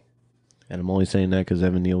gel. And I'm only saying that because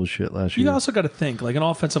Evan Neal was shit last You year. also got to think like an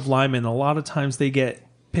offensive lineman. A lot of times they get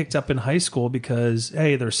picked up in high school because,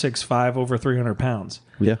 hey, they're 6'5", over 300 pounds.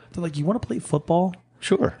 Yeah. They're like, you want to play football?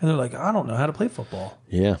 Sure. And they're like, I don't know how to play football.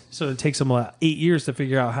 Yeah. So it takes them about 8 years to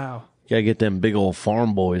figure out how. Gotta get them big old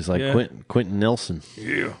farm boys like Yeah. Quentin Nelson.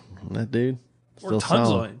 Yeah. That dude. Or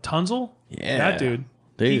Tunzel. Tunzel? Yeah. That dude.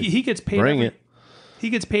 Dude. He gets paid. Bring it. He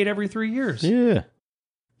gets paid every 3 years. Yeah.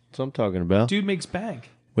 That's what I'm talking about. Dude makes bank.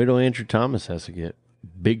 Wait till Andrew Thomas has to get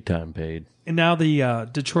big time paid. And now the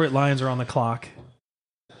Detroit Lions are on the clock.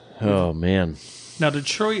 Oh, man. Now,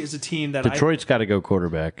 Detroit is a team that Detroit's got to go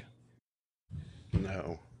quarterback.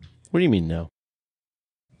 No. What do you mean, no?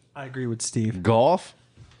 I agree with Steve. Golf?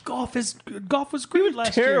 Golf was great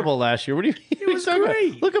last year. Terrible last year. What do you mean? It was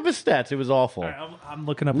great. Look up his stats. It was awful. All right, I'm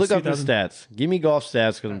looking up. Look his up his stats. Give me golf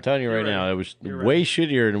stats because I'm telling you right You're now, right. it was You're way right.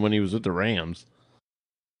 shittier than when he was with the Rams.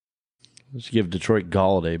 Let's give Detroit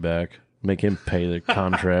Galladay back. Make him pay the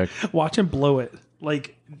contract. Watch him blow it.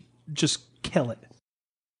 Like, just kill it.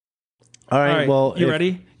 All right. Well, you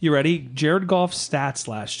ready? You ready? Jared Goff's stats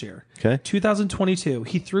last year. Okay. 2022,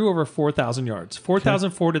 he threw over 4,000 yards,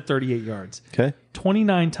 4,438 yards, Okay.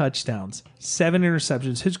 29 touchdowns, 7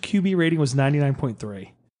 interceptions. His QB rating was 99.3.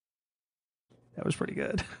 That was pretty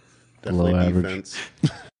good. Definitely Below average. defense.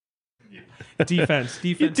 Defense.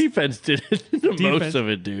 Defense did the most Defense. of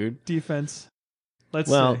it, dude. Defense. Let's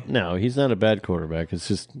Well, see. no, he's not a bad quarterback. It's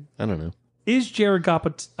just, I don't know. Is Jared Goff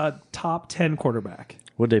a top 10 quarterback?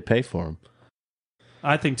 What'd they pay for him?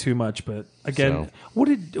 I think too much, but again, So. what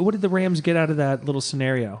did the Rams get out of that little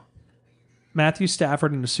scenario? Matthew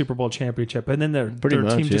Stafford in the Super Bowl championship, and then their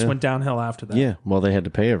much, team just yeah. went downhill after that. Yeah. Well, they had to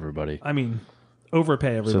pay everybody. I mean,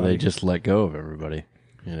 overpay everybody. So they just let go of everybody,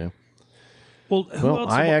 you know? well, who Well,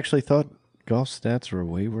 else? I actually thought golf stats were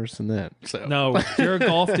way worse than that. So. No, Jared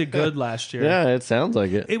Goff did good last year. Yeah, it sounds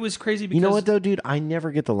like it. It was crazy because You know what, though, dude? I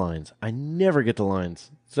never get the lines.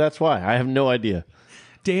 So that's why. I have no idea.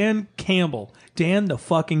 Dan the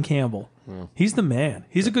fucking Campbell. He's the man.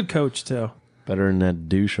 He's a good coach too. Better than that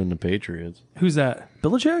douche on the Patriots. Who's that?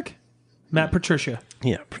 Belichick? Matt Patricia.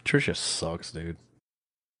 Yeah, Patricia sucks, dude.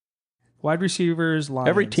 Wide receivers, Lions.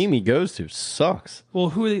 Every team he goes to sucks. Well,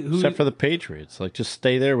 who Except for the Patriots. Like, just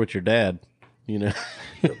stay there with your dad. You know?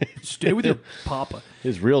 stay with your papa.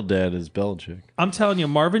 His real dad is Belichick. I'm telling you,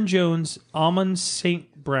 Marvin Jones, Amon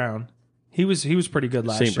St. Brown. He was pretty good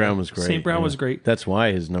last year. St. Brown was great. St. Brown yeah. was great. That's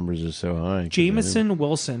why his numbers are so high. Jamison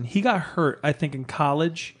Wilson, he got hurt, I think, in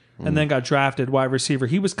college and then got drafted wide receiver.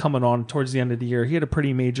 He was coming on towards the end of the year. He had a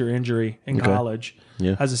pretty major injury in college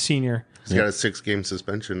as a senior. He's got a 6-game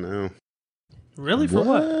suspension now. Really? For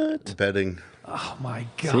what? Betting. Oh, my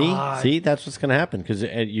God. See, that's what's going to happen because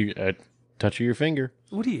you touch of your finger.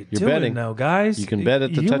 What are you You're doing, betting. though, guys? You can bet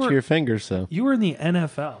at the touch of your finger. So You were in the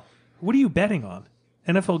NFL. What are you betting on?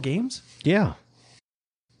 NFL games? yeah,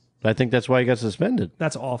 I think that's why he got suspended.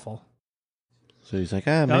 That's awful. So he's like,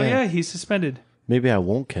 man, Oh, yeah, he's suspended. maybe I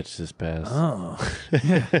won't catch this pass. Oh.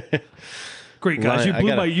 Great, guys.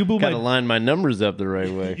 You blew gotta my line my numbers up the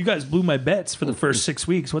right way. You guys blew my bets for the first 6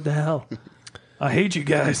 weeks. What the hell? I hate you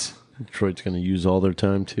guys. Detroit's going to use all their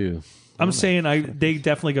time too. I'm saying they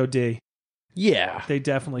definitely go D. Yeah, They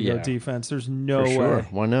definitely go Yeah. defense. There's no for way. sure.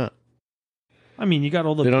 Why not? I mean, you got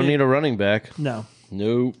all the. They don't big- need a running back. No.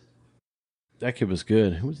 Nope. That kid was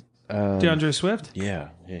good. Who was DeAndre Swift? Yeah,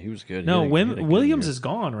 he was good. No, He had a good Williams year. is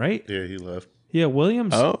gone, right? Yeah, he left. Yeah,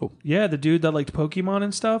 Williams. Oh, Yeah, the dude that liked Pokemon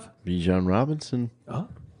and stuff. Bijan Robinson. Oh.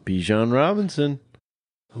 Bijan Robinson.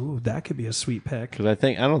 Ooh, that could be a sweet pick. Because I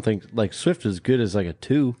don't think like Swift is good as like a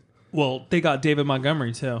 2. Well, they got David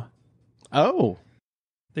Montgomery, too. Oh,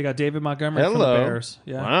 They got David Montgomery from the Hello. Bears.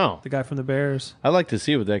 Yeah. Wow. The guy from the Bears. I'd like to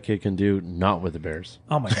see what that kid can do not with the Bears.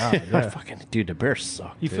 Oh, my God. Yeah. Fucking dude, the Bears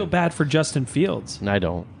suck. You dude. feel bad for Justin Fields. And I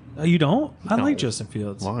don't. Oh, you don't? I No. like Justin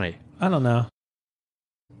Fields. Why? I don't know.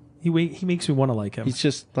 He makes me want to like him. He's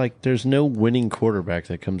just like there's no winning quarterback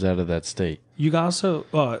that comes out of that state. You got also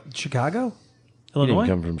Chicago, He Illinois, didn't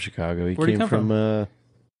come from Chicago. He Where'd he came come from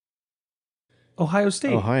Ohio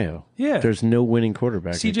State. Ohio. Yeah. There's no winning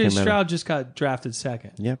quarterback. that C.J. came out of- Stroud just got drafted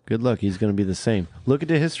second. Yep, good luck. He's going to be the same. Look at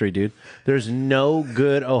the history, dude. There's no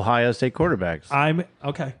good Ohio State quarterbacks. I'm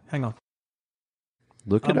okay. Hang on.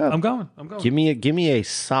 Look it up. I'm going. Give me a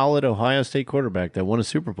solid Ohio State quarterback that won a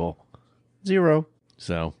Super Bowl. 0.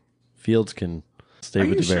 So Fields can stay Are with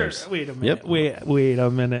you the sure? Bears. Wait a minute. Wait a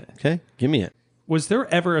minute. Okay, give me it. Was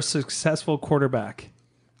there ever a successful quarterback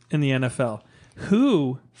in the NFL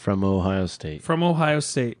who From Ohio State. from Ohio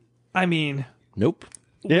State? I mean, Nope.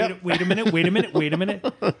 wait Yep. a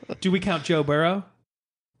minute. Do we count Joe Burrow?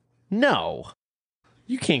 No.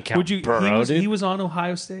 You can't count Would you? Burrow, he dude. was on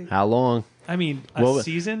Ohio State. How long? I mean, Well,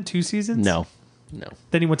 season, 2 seasons. No. No.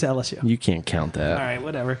 Then he went to LSU. You can't count that. All right,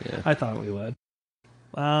 whatever. Yeah. I thought we would.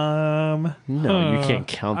 No, you can't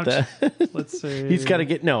count that. Let's see. He's got to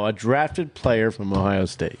get a drafted player from Ohio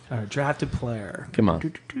State. All right, drafted player. Come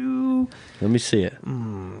on. Let me see it.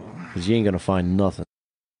 Because you ain't going to find nothing.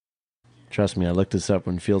 Trust me, I looked this up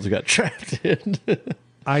when Fields got drafted.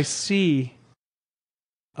 I see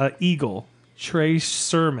a Eagle, Trey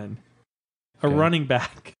Sermon, a running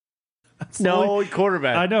back.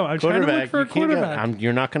 Quarterback. I know. I'm trying to look for a quarterback.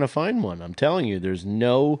 You're not going to find one. I'm telling you, there's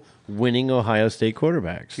no winning Ohio State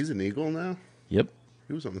quarterbacks. He's an Eagle now? Yep.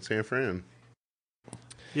 He was on the San Fran.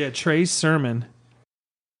 Yeah, Trey Sermon.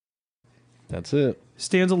 That's it.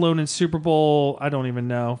 Stands alone in Super Bowl, I don't even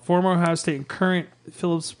know. Former Ohio State and current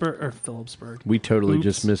Phillipsburg. We totally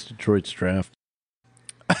just missed Detroit's draft.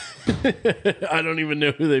 I don't even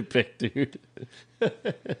know who they picked, dude.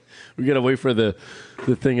 We got to wait for the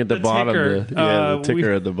thing at the bottom. Ticker. The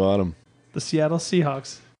ticker at the bottom. The Seattle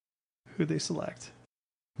Seahawks. Who they select?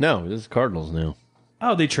 No, this is Cardinals now.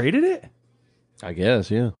 Oh, they traded it? I guess,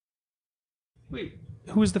 yeah. Wait,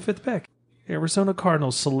 who was the 5th pick? Arizona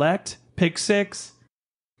Cardinals select, pick 6.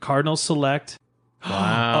 Cardinals select.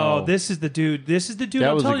 Wow. Oh, this is the dude. That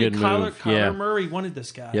I'm was telling a good you, Kyler, move. Yeah. Murray wanted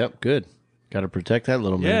this guy. Yep, good. Got to protect that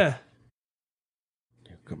little man.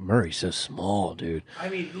 Yeah. Murray's so small, dude. I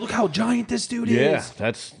mean, look how giant this dude Yeah,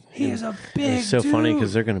 is. He is a big It's so dude. funny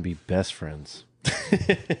because they're going to be best friends.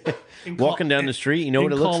 Walking down the street, you know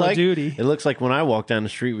what it looks Call of like? Duty. It looks like when I walk down the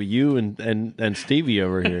street with you and Stevie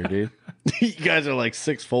over here, dude. You guys are like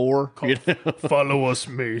 6'4". You know? Follow us,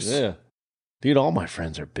 Mase. Yeah. Dude, all my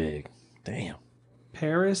friends are big. Damn.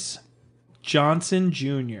 Paris Johnson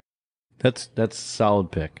Jr. That's a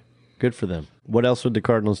solid pick. Good for them. What else would the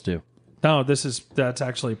Cardinals do? No, that's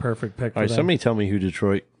actually a perfect pick for All right, them. somebody tell me who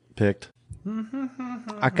Detroit picked.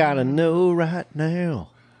 I gotta know right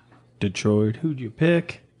now. Detroit. Who'd you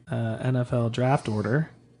pick? NFL draft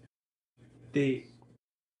order. The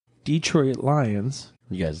Detroit Lions.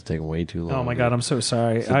 You guys are taking way too long. Oh my God, I'm so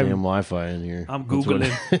sorry. It's the damn Wi-Fi in here. I'm That's what-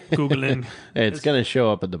 Googling. Hey, it's going to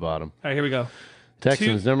show up at the bottom. All right, here we go.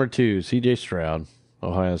 Texans, number 2, C.J. Stroud,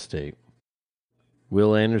 Ohio State.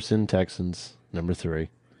 Will Anderson, Texans, number 3.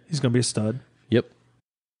 He's going to be a stud. Yep.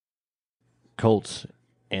 Colts,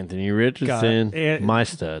 Anthony Richardson, my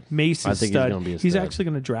stud. Mace I is think stud. he's going to be a stud. He's actually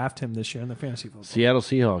going to draft him this year in the fantasy football. Seattle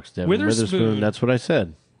Seahawks, Devin Witherspoon. That's what I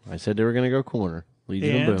said. I said they were going to go corner.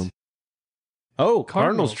 Legion of Boom. Oh,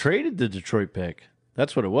 Cardinals traded the Detroit pick.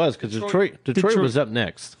 That's what it was, because Detroit was up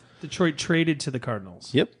next. Detroit traded to the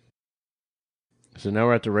Cardinals. Yep. So now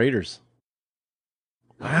we're at the Raiders.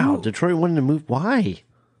 Wow, Detroit wanted to move. Why?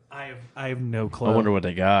 I have no clue. I wonder what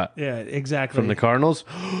they got. Yeah, exactly. From the Cardinals?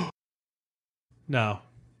 No,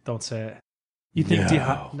 don't say it. You think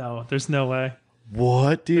no, there's no way.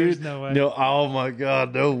 What, dude? There's no way. No, oh my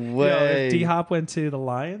God, no way. If D-Hop went to the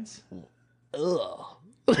Lions? Ugh.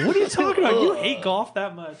 What are you talking about? You hate golf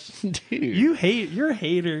that much. Dude. You're a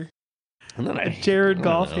hater. I'm not a Jared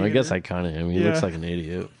Goff I guess hater. I kind of am. He looks like an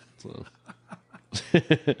idiot. So.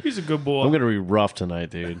 He's a good boy. I'm going to be rough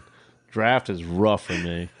tonight, dude. Draft is rough for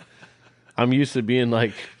me. I'm used to being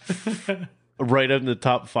like right up in the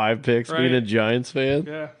top 5 picks, being a Giants fan.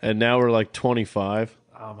 Yeah. And now we're like 25.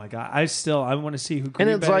 Oh my God. I want to see who And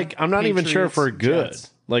it's Bay, like, I'm not even sure if we're Patriots, good. Jets.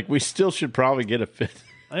 Like, we still should probably get a 5th.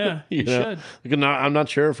 Yeah, you know? should. Like, I'm not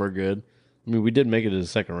sure if we're good. I mean, we did make it to the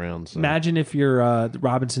second round. So. Imagine if your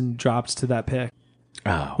Robinson drops to that pick.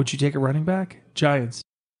 Oh. Would you take a running back? Giants.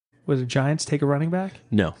 Would the Giants take a running back?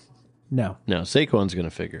 No. No. Saquon's going to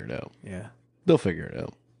figure it out. Yeah. They'll figure it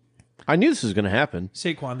out. I knew this was going to happen.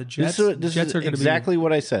 Saquon, the Jets. This Jets is are going to exactly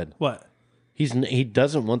what I said. What? He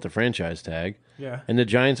doesn't want the franchise tag. Yeah. And the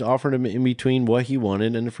Giants offered him in between what he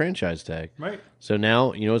wanted and the franchise tag. Right. So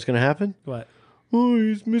now, you know what's going to happen? What? Oh,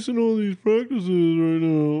 he's missing all these practices right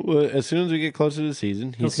now. Well, as soon as we get closer to the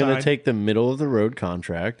season, he's going to take the middle of the road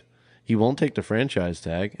contract. He won't take the franchise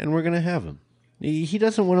tag, and we're going to have him. He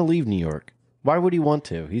doesn't want to leave New York. Why would he want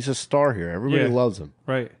to? He's a star here. Everybody loves him.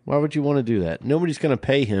 Right. Why would you want to do that? Nobody's going to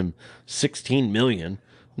pay him $16 million.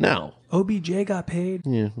 No. OBJ got paid.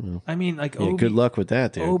 Yeah. Well, I mean, like, good luck with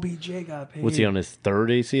that, dude. OBJ got paid. What's he on his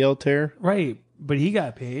 3rd ACL tear? Right, but he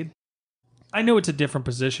got paid. I know it's a different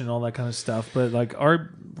position, all that kind of stuff, but like our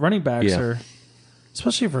running backs are,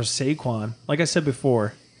 especially for Saquon, like I said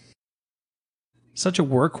before, such a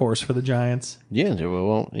workhorse for the Giants. Yeah,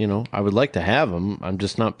 well, I would like to have him. I'm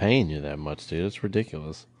just not paying you that much, dude. It's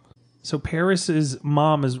ridiculous. So Paris's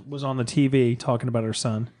mom was on the TV talking about her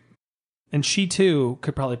son, and she too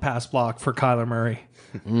could probably pass block for Kyler Murray.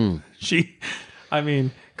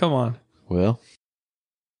 Come on. Well,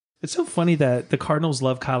 It's so funny that the Cardinals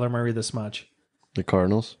love Kyler Murray this much. The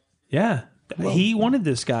Cardinals. Yeah. He wanted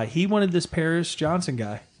this guy. He wanted this Paris Johnson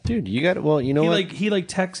guy. Dude, you got well. You know what? He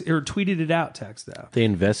text or tweeted it out. They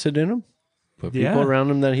invested in him. Put people Yeah,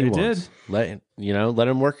 around him that he they wants. did. Let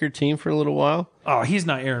him work your team for a little while. Oh, he's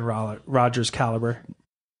not Aaron Rodgers caliber.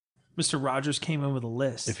 Mr. Rogers came in with a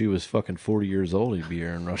list. If he was fucking 40 years old, he'd be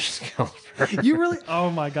Aaron Rodgers caliber. You really? Oh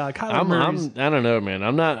my God, Kyler Murray's. I don't know, man.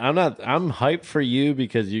 I'm hyped for you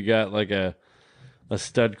because you got like a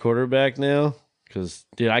stud quarterback now. Because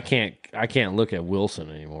dude, I can't look at Wilson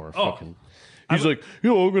anymore. Fucking. He's like, I'm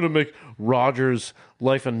going to make Rodgers'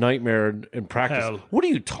 life a nightmare in practice. Hell. What are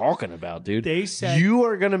you talking about, dude? They said you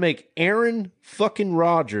are going to make Aaron fucking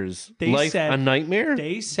Rodgers' life a nightmare?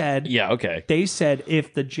 They said, yeah, okay. They said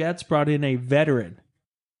if the Jets brought in a veteran,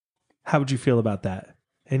 how would you feel about that?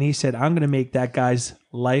 And he said, I'm going to make that guy's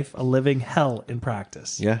life a living hell in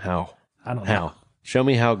practice. Yeah, how? I don't know. How? Show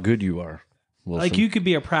me how good you are, Wilson. Like you could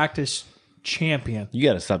be a practice champion. You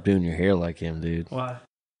got to stop doing your hair like him, dude. Why?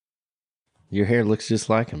 Your hair looks just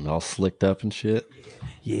like him, all slicked up and shit.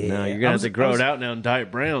 Yeah. No, you're going to have to grow it out now and dye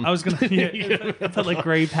it brown. I was going to put like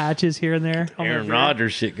gray patches here and there. Aaron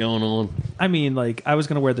Rodgers shit going on. I mean, like, I was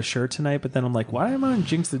going to wear the shirt tonight, but then I'm like, why am I on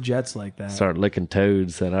Jinx the Jets like that? Start licking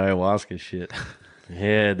toads, that ayahuasca shit.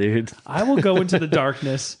 Yeah, dude. I will go into the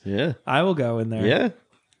darkness. Yeah. I will go in there. Yeah.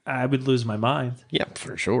 I would lose my mind. Yeah,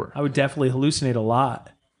 for sure. I would definitely hallucinate a lot.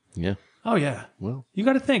 Yeah. Oh, yeah. Well, You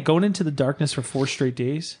got to think, going into the darkness for 4 straight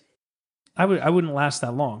days, I wouldn't last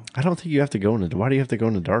that long. I don't think you have to go into. Why do you have to go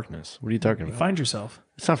into darkness? What are you talking about? Find yourself.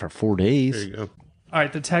 It's not for 4 days. There you go. All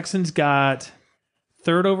right, the Texans got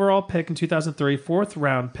 3rd overall pick in 2003, 4th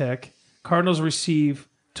round pick. Cardinals receive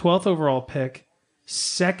 12th overall pick,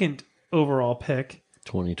 2nd overall pick.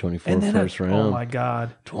 2024 And then first round. Oh, my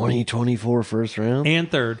God. 2024 first round. And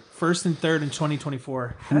 3rd. 1st and 3rd in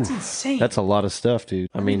 2024. That's insane. That's a lot of stuff, dude.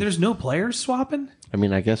 I mean, there's no players swapping?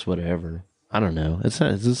 I guess whatever. I don't know. It's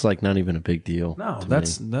just like not even a big deal. No, to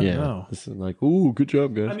that's me. no. This is like, ooh, good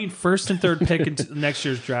job, guys. I mean, 1st and 3rd pick in next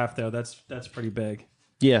year's draft, though. That's pretty big.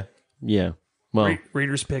 yeah. Well,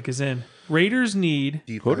 Raiders pick is in. Raiders need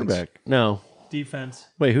Defense. quarterback. No. defense.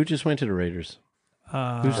 Wait, who just went to the Raiders?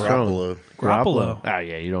 Who's throwing? Garoppolo. Ah,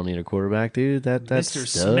 yeah, you don't need a quarterback, dude. That's Mr.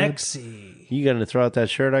 stud. Smexy. You gonna throw out that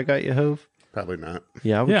shirt I got you, Hove? Probably not.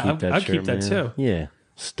 Yeah, I would Yeah, keep that I'd shirt, keep that man. too. Yeah,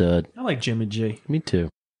 stud. I like Jimmy G. Me too.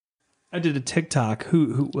 I did a TikTok.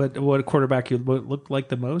 What quarterback you looked like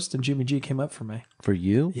the most, and Jimmy G came up for me. For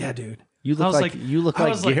you? Yeah, dude. You I look was like you look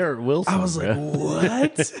like Garrett Wilson. I was like, bro. what?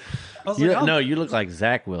 I was You like, no, you look like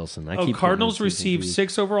Zach Wilson. Cardinals receive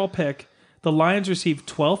 6th overall pick. The Lions receive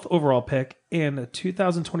 12th overall pick and a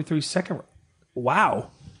 2023 second. Wow.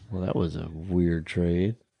 Well, that was a weird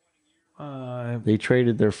trade. Uh, They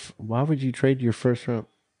traded their. Why would you trade your first round?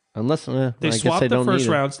 Unless they I guess swapped they the don't first need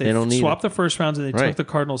it. rounds. They don't need swapped it. the first rounds and they Right. took the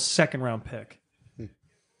Cardinals' 2nd round pick.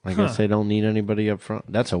 I guess they don't need anybody up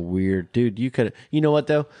front. That's a weird dude. You could. You know what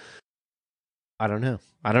though? I don't know.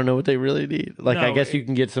 I don't know what they really need. Like, No, I guess you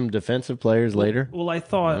can get some defensive players later. Well, I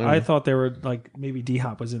thought they were like maybe D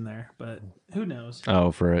Hop was in there, but who knows?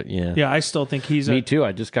 Oh, for it, yeah. Yeah, I still think he's Me too.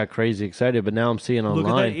 I just got crazy excited, but now I'm seeing Look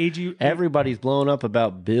online. at that AG. Everybody's blowing up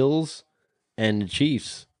about Bills and the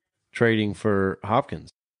Chiefs trading for Hopkins.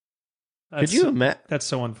 Could you imagine? That's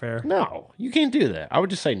so unfair. No, you can't do that. I would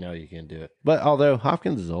just say no, you can't do it. But although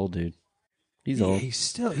Hopkins is old, dude. He's Yeah, old. he's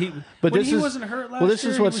still he. But when this he is wasn't hurt last well. This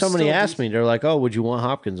year, is he what was somebody still asked me. They're like, "Oh, would you want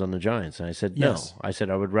Hopkins on the Giants?" And I said, "No." Yes. I said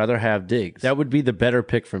I would rather have Diggs. That would be the better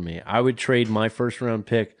pick for me. I would trade my first round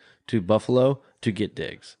pick to Buffalo to get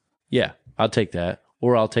Diggs. Yeah, I'll take that.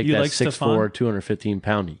 Or I'll take You that like 6'4", Stephon?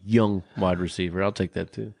 215-pound young wide receiver. I'll take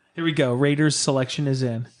that too. Here we go. Raiders selection is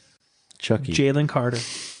in. Chucky. Jalen Carter.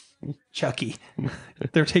 Chucky.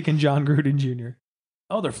 They're taking John Gruden Jr.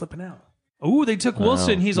 Oh, they're flipping out. Oh, they took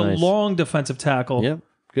Wilson. He's nice. a long defensive tackle Yep.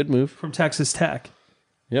 Good move. from Texas Tech.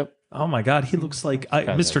 Yep. Oh my God, he looks like Guys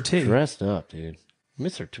Mr. are T. Dressed up, dude.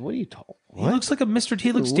 Mr. T. What are you talking? He looks like a Mr. T.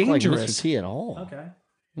 He looks Doesn't look dangerous. Like Mr. T at all. Okay.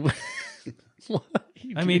 What are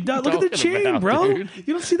you I mean, look at the talking chain, about, bro. dude?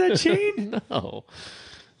 You don't see that chain? No.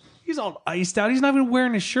 He's all iced out. He's not even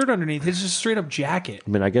wearing his shirt underneath. It's just a straight up jacket. I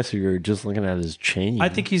mean, I guess if you're just looking at his chain. I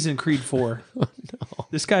think he's in Creed 4.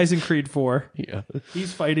 This guy's in Creed 4. Yeah.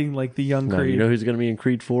 He's fighting like the young No, Creed. you know who's going to be in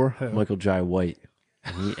Creed 4? Michael Jai White.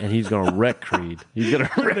 And he's going to wreck Creed. He's going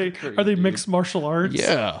to wreck Creed. Are they dude. mixed martial arts?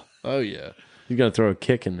 Yeah. Oh, yeah. He's going to throw a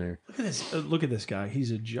kick in there. Look at this. Look at this guy.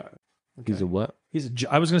 He's a giant. He's a what?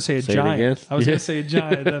 I was going to say a Say it giant. again? I was Yeah. going to say a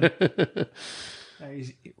giant. Then.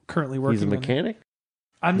 He's currently working. He's a on it. mechanic?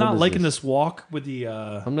 I'm What not is liking this? this walk with the.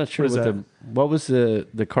 I'm not sure what is that? what was the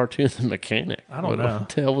cartoon The Mechanic? I don't know. What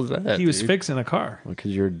the hell was that? He was fixing a car.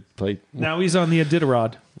 Because you're play. Now he's on the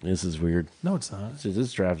Iditarod. This is weird. No, it's not.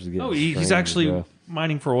 This draft is getting. Oh, he's strange, actually bro.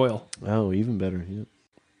 mining for oil. Oh, even better. Yeah.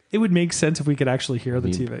 It would make sense if we could actually hear the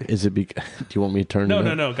I mean, TV. Is it? Do you want me to turn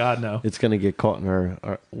it? No, God, no. It's gonna get caught in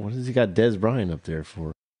our. What has he got Des Bryant up there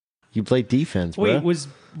for? You play defense, bro. Wait, was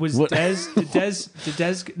What? Des?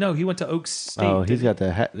 No, he went to Oak State. Oh, he's didn't got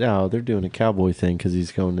the. No, they're doing a cowboy thing because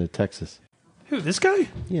he's going to Texas. he? Who? This guy?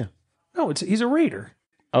 Yeah. No, he's a Raider.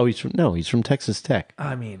 Oh, he's from Texas Tech.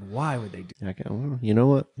 I mean, why would they do? Well, you know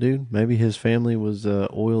what, dude? Maybe his family was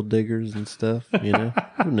oil diggers and stuff. You know,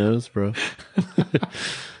 who knows, bro?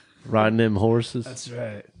 Riding them horses. That's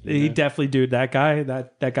right. He definitely, dude. That guy,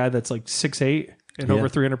 that guy that's like 6'8" and Yeah. over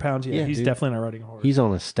 300 pounds. Yeah, Yeah, he's dude. definitely not riding a horse. He's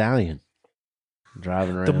on a stallion,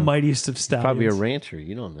 driving around. the mightiest of stallions. Probably a rancher.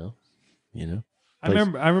 You don't know. You know, I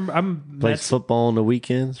remember. I'm plays Mets, football on the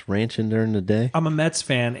weekends, ranching during the day. I'm a Mets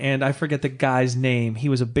fan, and I forget the guy's name. He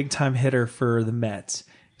was a big time hitter for the Mets,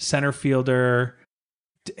 center fielder.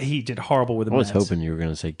 He did horrible with the I was Mets. hoping you were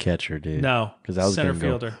going to say catcher, dude. No, because I was center gonna go,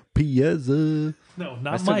 fielder. Piazza. No,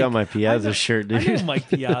 not I still Mike. got my I Piazza know- shirt, dude. I know Mike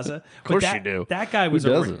Piazza. Of course you do. That guy was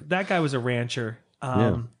Who a doesn't? that guy was a rancher.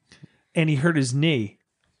 Yeah. And he hurt his knee,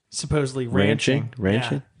 supposedly ranching.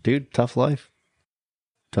 ranching, Yeah. dude. Tough life,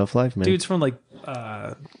 man. Dude's from like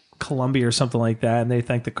Colombia or something like that, and they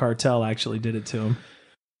think the cartel actually did it to him.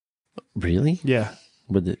 Really? Yeah,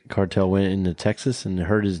 But the cartel went into Texas and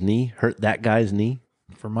hurt his knee, hurt that guy's knee.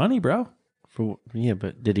 for money, bro.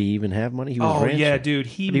 But did he even have money? He was Oh ranching. yeah, dude.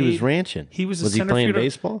 He was ranching. He was a Was he center playing fielder.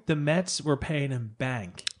 baseball? The Mets were paying him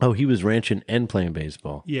bank. Oh, he was ranching and playing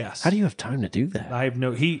baseball. Yes. How do you have time to do that? I have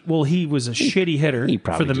no. He was a shitty hitter He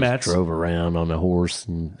probably for the just Mets. drove around on a horse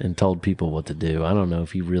and told people what to do. I don't know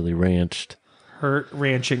if he really ranched. Hurt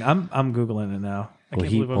ranching. I'm googling it now. I Well, can't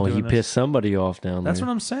he believe I'm doing this. pissed somebody off down That's there.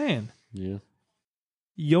 what I'm saying. Yeah.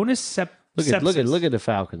 Jonas Look at the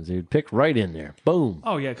Falcons, dude. Pick right in there. Boom.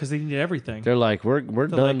 Oh yeah, because they need everything. They're like, we're They're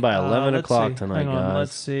done like, by 11 let's o'clock see. tonight, Hang on, guys.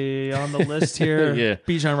 let's see on the list here. Yeah.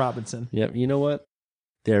 Bijan Robinson. Yep. You know what?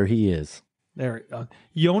 There he is. There.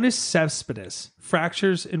 Jonas Cespedes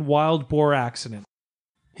fractures in wild boar accident.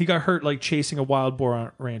 He got hurt like chasing a wild boar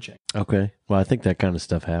on ranching. Okay. Well, I think that kind of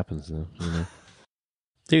stuff happens, though. You know,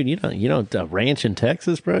 dude. You don't ranch in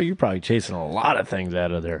Texas, bro. You're probably chasing a lot of things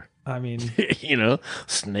out of there. I mean, You know,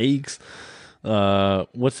 snakes.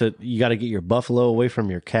 What's it? You got to get your buffalo away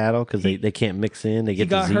from your cattle because they can't mix in. They he get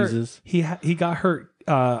got diseases. hurt. He got hurt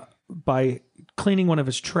by cleaning one of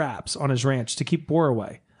his traps on his ranch to keep boar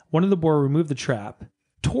away. One of the boar removed the trap,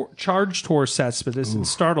 charged towards Cespedes, and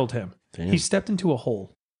startled him. Damn. He stepped into a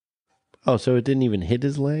hole. Oh, so it didn't even hit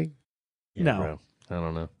his leg? Yeah, No. bro. I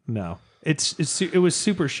don't know. No, it was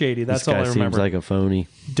super shady. That's This guy all I remember. seems like a phony.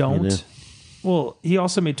 Don't. You know? Well, he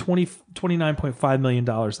also made $29.5 million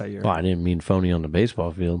that year. Well, I didn't mean phony on the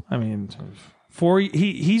baseball field. I mean,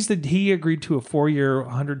 he agreed to a 4-year,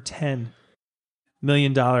 $110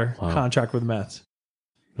 million contract with Mets.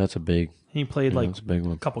 That's a big. He played That's a big a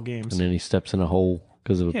one. couple games. And then he steps in a hole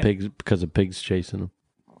because of Yeah. pigs chasing him.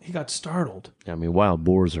 He got startled. I mean, wild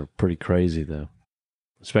boars are pretty crazy though,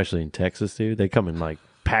 especially in Texas, dude. They come in like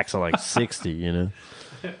packs of like 60. You know.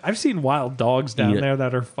 I've seen wild dogs down Yeah. there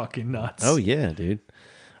that are fucking nuts. Oh yeah, dude.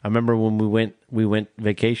 I remember when we went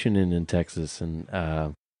vacationing in Texas, and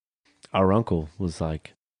our uncle was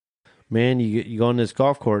like, "Man, you go on this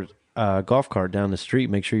golf cart down the street.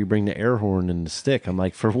 Make sure you bring the air horn and the stick." I'm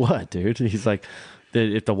like, "For what, dude?" He's like,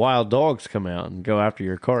 "If the wild dogs come out and go after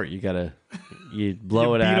your cart, you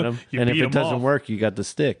blow You it beat at 'em- them, you and if beat it 'em doesn't off. work, you got the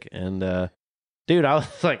stick." And dude, I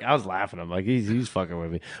was laughing. I'm like, he's fucking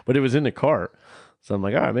with me, but it was in the cart. So I'm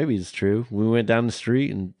like, all right, maybe it's true. We went down the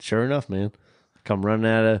street, and sure enough, man, come running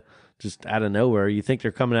out of nowhere. You think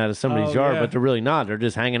they're coming out of somebody's Oh, yard, yeah. but they're really not. They're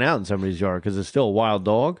just hanging out in somebody's yard because it's still a wild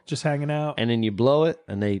dog. Just hanging out. And then you blow it,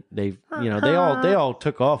 and they all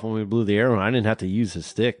took off when we blew the air horn. I didn't have to use the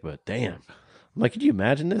stick, but damn. I'm like, could you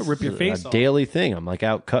imagine this? Rip your This is face a off. daily thing. I'm like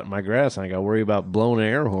out cutting my grass, and I got to worry about blowing an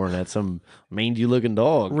air horn at some mangy looking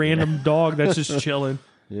dog. Random dog that's just chilling.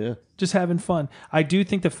 Yeah. Just having fun. I do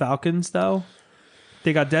think the Falcons, though,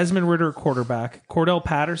 they got Desmond Ritter, quarterback. Cordell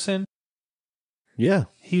Patterson. Yeah.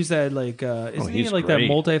 He's that isn't he he's like great.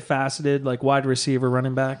 that multifaceted wide receiver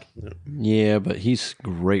running back? Yeah, but he's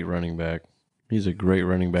great running back. He's a great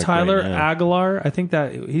running back. Tyler right now. Aguilar. I think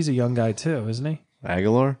that he's a young guy too, isn't he?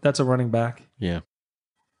 Aguilar? That's a running back. Yeah.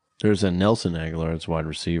 There's a Nelson Aguilar, that's wide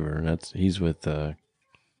receiver, and he's with I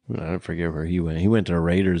don't forget where he went. He went to the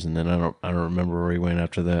Raiders, and then I don't remember where he went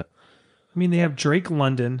after that. I mean, they have Drake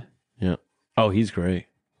London. Yeah. Oh, he's great.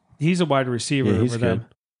 He's a wide receiver Yeah, over he's them. good.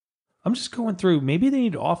 I'm just going through. Maybe they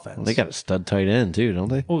need offense. Well, they got a stud tight end too, don't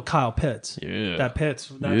they? Well, Kyle Pitts. Yeah.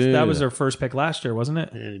 That was their first pick last year, wasn't it?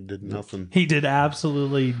 Yeah, he did nothing. He did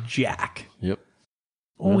absolutely jack. Yep.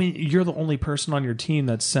 You're the only person on your team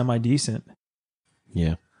that's semi-decent.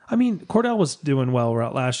 Yeah. I mean, Cordell was doing well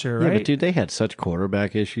last year, right? Yeah, but dude, they had such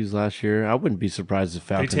quarterback issues last year. I wouldn't be surprised if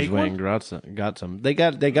Falcons take went and got some. They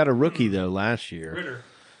got a rookie though last year.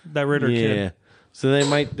 Ritter Yeah. kid. So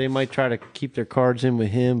they might try to keep their cards in with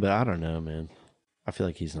him, but I don't know, man. I feel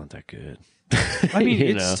like he's not that good. I mean, You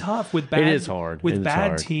it's know? tough with bad. It is hard. With It's bad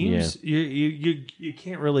hard. teams. You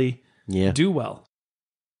can't really Yeah. do well.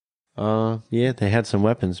 Yeah, they had some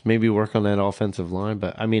weapons. Maybe work on that offensive line,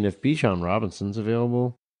 but I mean, if Bijan Robinson's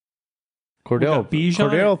available,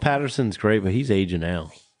 Cordell Patterson's great, but he's aging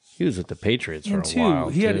out. He was at the Patriots for a while.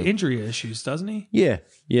 He had injury issues, doesn't he?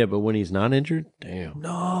 Yeah, but when he's not injured, damn,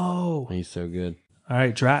 No. he's so good. All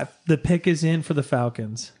right, draft. The pick is in for the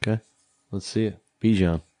Falcons. Okay, let's see it.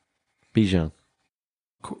 Bijan.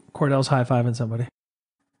 Cordell's high-fiving somebody.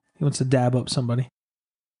 He wants to dab up somebody.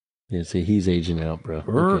 Yeah, see, he's aging out, bro.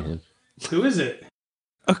 Look at him. Who is it?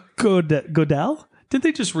 Godell? Didn't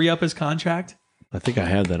they just re-up his contract? I think I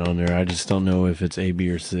have that on there. I just don't know if it's A, B,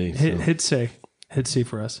 or C. So. Hit C. Hit C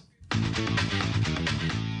for us.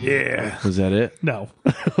 Yeah. Was that it? No.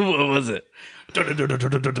 What was it?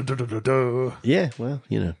 Yeah, well,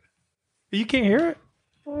 you know. You can't hear it?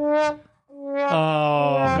 Oh,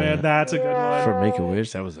 man, that's a good one. For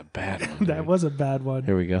Make-A-Wish, that was a bad one. That was a bad one.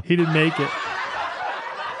 Here we go. He didn't make it.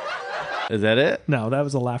 Is that it? No, that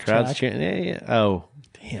was a laugh Crowd's track. chanting. Yeah. Oh,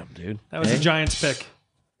 damn, dude. That was a Giants pick.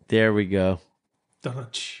 There we go.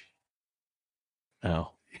 Dun-dun-ch.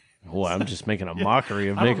 Oh. Well, I'm just making a mockery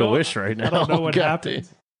of I don't Make-A-Wish right now. I don't know what God happened.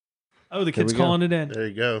 damn. Oh, the kid's we go. calling it in. There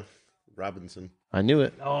you go. Robinson. I knew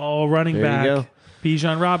it. Oh, running There back. you go.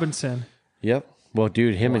 Bijan Robinson. Yep. Well,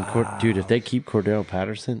 dude, dude, if they keep Cordell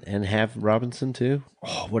Patterson and have Robinson too,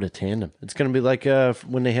 oh, what a tandem! It's gonna be like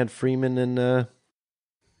when they had Freeman and.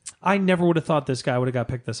 I never would have thought this guy would have got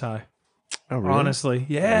picked this high. Oh, really? Honestly.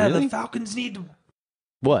 Yeah, Really? the Falcons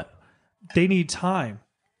What? they need time.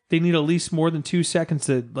 They need at least more than 2 seconds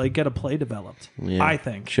to get a play developed. Yeah. I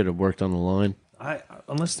think. Should have worked on the line.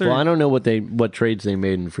 Unless they're Well, I don't know what trades they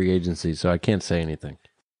made in free agency, so I can't say anything.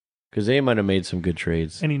 Because they might have made some good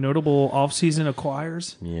trades. any notable offseason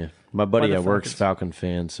acquires. Yeah. My By buddy the at work's Falcons. Falcon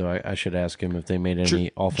fan, so I should ask him if they made any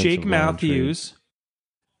offensive Jake line Matthews,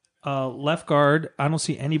 left guard. I don't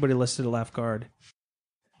see anybody listed at left guard.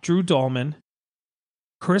 Drew Dahlman,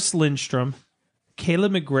 Chris Lindstrom,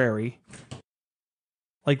 Caleb McGrary.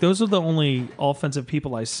 Those are the only offensive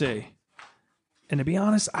people I see. And to be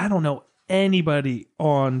honest, I don't know anybody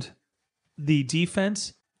on the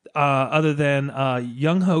defense other than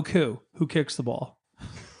Young Ho Koo, who kicks the ball.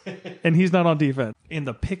 And he's not on defense. And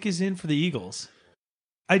the pick is in for the Eagles.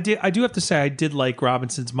 I do have to say I did like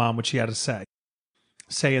Robinson's mom, what she had to say.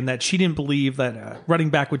 Saying that she didn't believe that running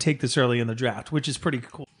back would take this early in the draft, which is pretty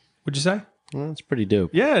cool. Would you say? Well, that's pretty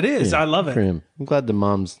dope. Yeah, it is. Yeah, I love good for it. him. I'm glad the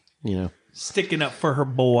mom's, Sticking up for her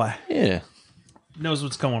boy. Yeah. Knows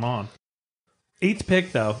what's going on. 8th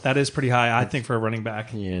pick, though. That is pretty high, I think, for a running back.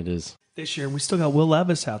 Yeah, it is. This year, we still got Will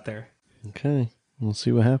Levis out there. Okay. We'll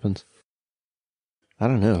see what happens. I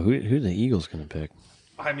don't know. Who the Eagles going to pick?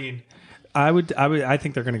 I mean, I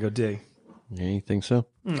think they're going to go D. Yeah, you think so?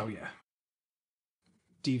 Oh, yeah.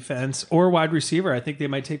 Defense or wide receiver. I think they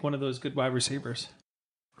might take one of those good wide receivers.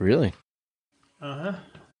 Really? Uh-huh.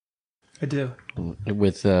 I do.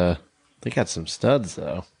 With, they got some studs,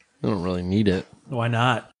 though. They don't really need it. Why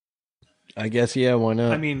not? I guess, yeah, why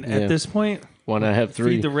not? I mean, Yeah. at this point, Why not have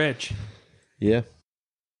three? feed the rich. Yeah.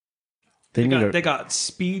 They got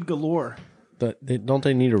speed galore. Don't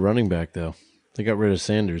they need a running back, though? They got rid of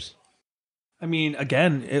Sanders. I mean,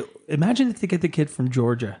 again, imagine if they get the kid from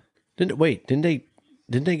Georgia. Didn't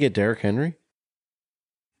they get Derrick Henry?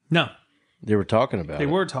 No. They were talking about it. They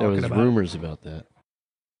were talking There was about it. rumors about that.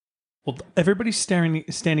 Well, everybody's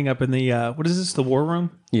standing up in the, what is this, the war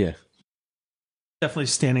room? Yeah. Definitely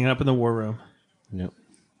standing up in the war room. Yep.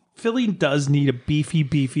 Philly does need a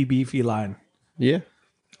beefy line, Yeah.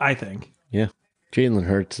 I think. Yeah. Jalen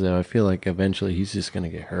Hurts, though, I feel like eventually he's just going to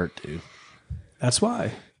get hurt, dude. That's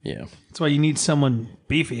why. Yeah. That's why you need someone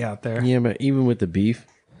beefy out there. Yeah, but even with the beef,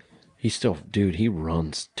 he's still, dude, he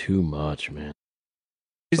runs too much, man.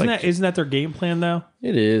 Isn't that their game plan, though?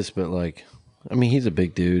 It is, but I mean, he's a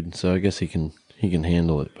big dude, so I guess he can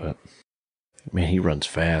handle it, but man, he runs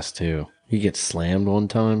fast, too. He gets slammed one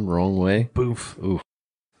time, wrong way. Boof. Ooh.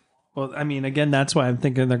 Well, I mean, again, that's why I'm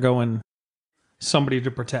thinking they're going somebody to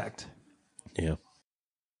protect. Yeah.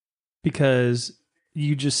 Because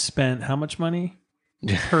you just spent how much money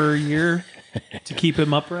per year to keep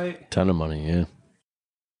him upright? Ton of money, yeah.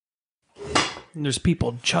 And there's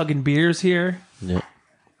people chugging beers here. Yep.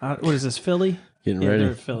 What is this, Philly? Getting Yeah, ready.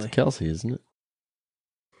 they're Philly. It's Kelsey, isn't it?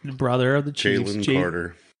 The brother of the Chiefs. Jalen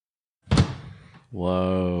Carter.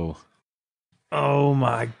 Whoa. Oh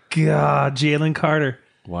my God, Jalen Carter.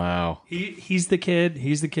 Wow. He's the kid.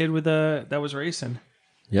 He's the kid with that was racing.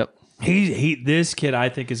 Yep. This kid I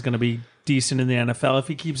think is going to be decent in the NFL if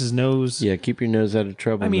he keeps his nose. Yeah, keep your nose out of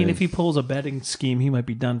trouble. I mean, man. if he pulls a betting scheme, he might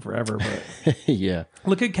be done forever. But yeah.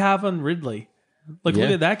 look at Calvin Ridley. Look Yeah.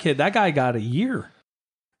 at that kid. That guy got a year.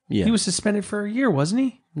 Yeah. He was suspended for a year, wasn't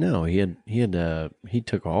he? No, he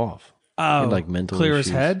took off. Oh, He had, like, mental clear issues.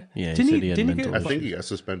 his head. Yeah, he didn't said he had Didn't mental get? I think he got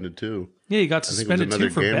suspended too. Yeah, he got I think it was suspended another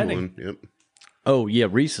too for gambling. betting Yep. Oh, yeah,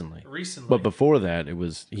 recently. recently. But before that,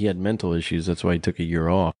 he had mental issues. That's why he took a year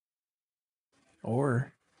off.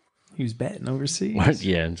 Or he was betting overseas. What?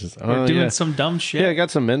 Yeah, and just Or doing yeah. some dumb shit. Yeah, I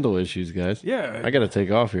got some mental issues, guys. Yeah. I got to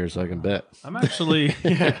take off here so I can bet. I'm actually.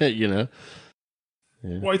 Yeah. you know.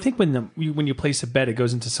 Well, I think when you place a bet, it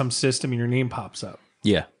goes into some system and your name pops up,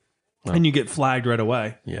 Yeah. Oh. and you get flagged right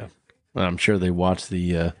away. Yeah. I'm sure they watch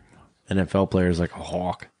the NFL players like a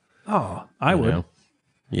hawk. Oh, I you would. know?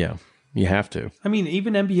 Yeah. You have to. I mean,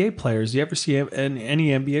 even NBA players. You ever see any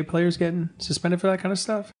NBA players getting suspended for that kind of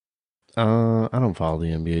stuff? I don't follow the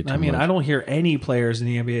NBA too I mean, much. I don't hear any players in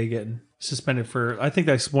the NBA getting suspended for. I think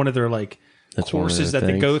that's one of their That's one of courses their that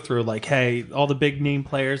they things. go through. Like, hey, all the big name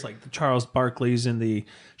players, like the Charles Barkleys and the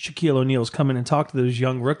Shaquille O'Neals, come in and talk to those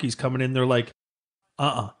young rookies coming in. They're like,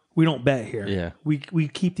 we don't bet here. Yeah. we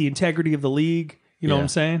keep the integrity of the league. You know what Yeah. I'm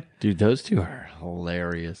saying? Dude, those two are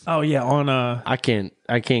hilarious. Oh yeah, on I can't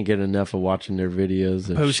get enough of watching their videos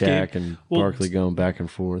of Post-game. Shaq and Well, Barkley going back and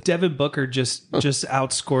forth. Devin Booker just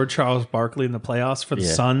outscored Charles Barkley in the playoffs for the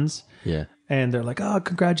Yeah. Suns. Yeah. And they're like, "Oh,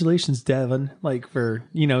 congratulations, Devin! Like for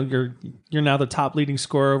you're now the top leading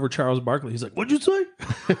scorer over Charles Barkley." He's like, "What'd you say?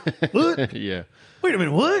 What? yeah. Wait a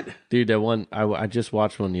minute, what?" Dude, that one I just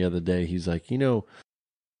watched one the other day. He's like,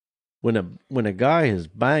 when a guy is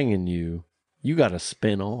banging you, you got to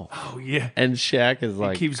spin off. Oh yeah, And Shaq is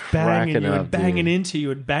like he keeps banging cracking you up, and banging dude. into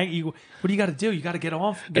you and bang you. What do you got to do? You got to get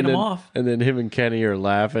off, get And him then- off. And then him and Kenny are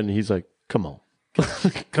laughing. He's like, "Come on,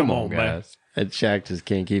 come on, on, man." guys!" And Shaq just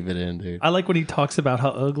can't keep it in, dude. I like when he talks about how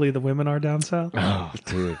ugly the women are down south. Oh,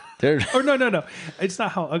 dude, they're. Or no, it's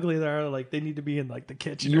not how ugly they are. Like they need to be in like the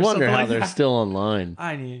kitchen. You or wonder something how like they're that. still online,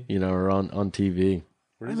 I need. or on TV.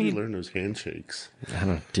 Where does I mean- he learn those handshakes? I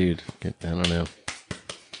don't know.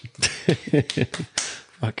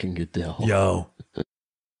 Fucking Goodell. Yo.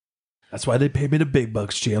 That's why they pay me the big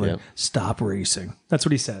bucks, Jalen. Yep. Stop racing. That's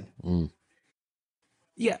what he said. Mm.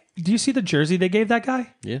 Yeah. Do you see the jersey they gave that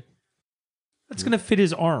guy? Yeah. That's going to fit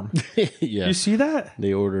his arm. Yeah. You see that?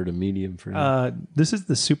 They ordered a medium for him. This is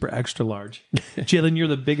the super extra large. Jalen, you're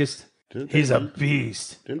the biggest. Didn't they He's a lose-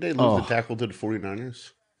 beast. Didn't they lose Oh. the tackle to the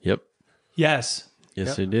 49ers? Yep. Yes. Yes,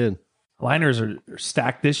 Yep. they did. Liners are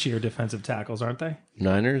stacked this year, defensive tackles, aren't they?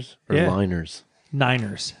 Niners or Yeah. Liners?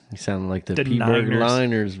 Niners. You sound like the The P-Bird Niners.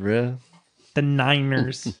 Liners, bruh. The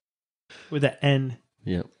Niners with an N.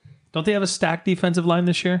 Yep. Don't they have a stacked defensive line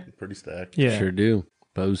this year? Pretty stacked. Yeah. Sure do.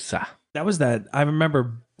 Bosa. That was that. I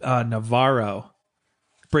remember Navarro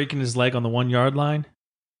breaking his leg on the 1 yard line.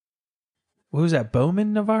 What was that?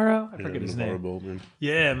 Bowman Navarro? I forget his Navarro name. Bowman.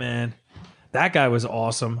 Yeah, man. That guy was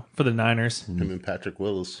awesome for the Niners. Him and Patrick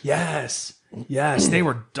Willis. Yes. Yes. They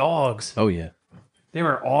were dogs. Oh, yeah. They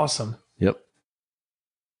were awesome. Yep.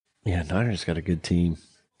 Yeah, Niners got a good team.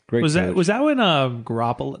 Great Was coach. that when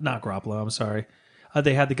Garoppolo, not Garoppolo, I'm sorry.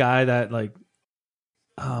 They had the guy that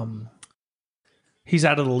he's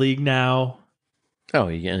out of the league now. Oh,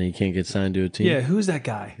 and he can't get signed to a team? Yeah, who's that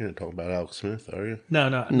guy? You're not talking about Alex Smith, are you? No,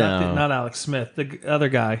 not Alex Smith. The other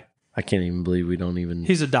guy. I can't even believe we don't even...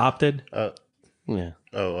 He's adopted. yeah.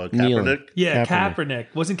 Kaepernick. Kneeling. Yeah, Kaepernick.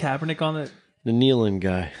 Kaepernick. Wasn't Kaepernick on it? The kneeling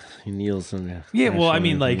guy. He kneels on the... Yeah, well, I national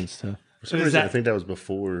mean, anthem like- and stuff. For some Is reason, that- I think that was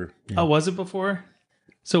before. Oh, was it before?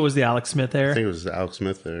 So it was the Alex Smith I era? think it was Alex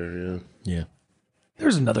Smith there, yeah. Yeah.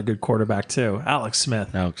 There's another good quarterback too, Alex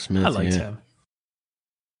Smith. Alex Smith, I liked yeah.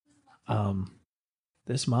 him.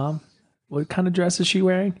 This mom, what kind of dress is she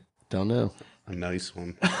wearing? Don't know. A nice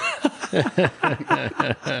one.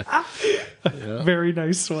 Very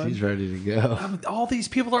nice one. He's ready to go. All these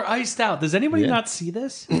people are iced out. Does anybody Yeah. not see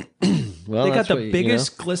this? Well, They got that's the what, you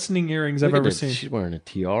biggest glistening earrings I've look at ever this. seen. She's wearing a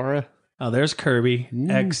tiara. Oh, there's Kirby,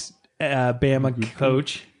 ex Bama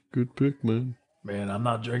coach. Good pick, man. Man, I'm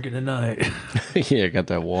not drinking tonight. Yeah, got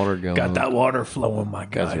that water going. Got that water flowing, my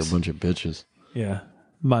Guys are a guys. bunch of bitches. Yeah.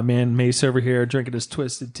 My man Mase over here drinking his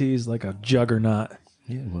twisted teas like a juggernaut.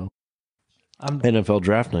 Yeah, well. I'm NFL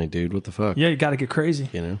draft night, dude. What the fuck? Yeah, you got to get crazy.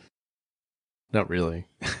 You know? Not really.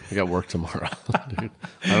 I got work tomorrow, dude.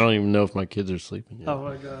 I don't even know if my kids are sleeping yet. Oh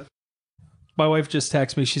my god. My wife just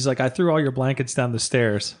texted me. She's like, I threw all your blankets down the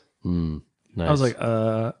stairs. Nice. I was like,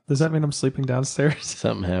 does that mean I'm sleeping downstairs?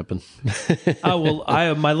 Something happened. Oh,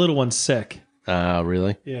 well, my little one's sick.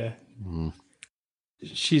 Really? Yeah.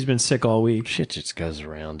 She's been sick all week. Shit just goes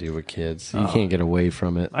around, dude, with kids. You can't get away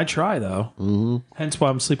from it. I try, though. Mm-hmm. Hence why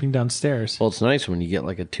I'm sleeping downstairs. Well, it's nice when you get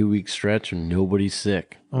like a 2-week stretch and nobody's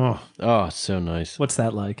sick. Oh, it's so nice. what's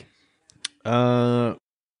that like? I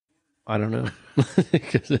don't know.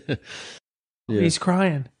 Yeah. He's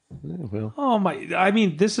crying. Yeah, well, Oh, my. I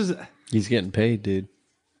mean, he's getting paid, dude.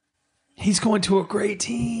 he's going to a great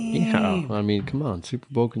team. Yeah. I mean, come on. Super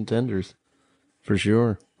Bowl contenders. For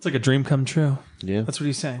sure. It's like a dream come true. Yeah. That's what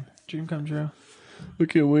he's saying. Dream come true. I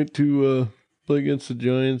can't wait to play against the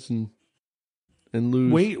Giants and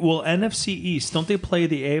lose. Wait, well, NFC East, don't they play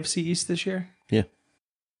the AFC East this year? Yeah.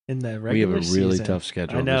 In the We have regular a really season. tough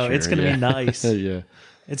schedule. I know. this year. It's going to be nice. Yeah.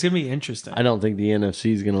 It's going to be interesting. I don't think the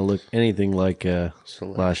NFC is going to look anything like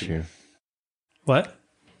last year. What?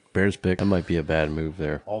 Bears pick. That might be a bad move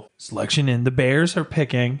there. Selection in. The Bears are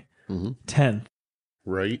picking 10th.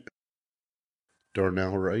 Right.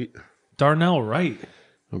 Darnell Wright. Darnell Wright.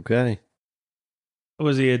 Okay.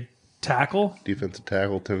 Was he a tackle? Defensive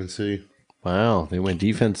tackle, Tennessee. Wow. They went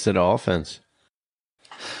defense instead of offense.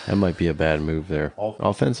 That might be a bad move there.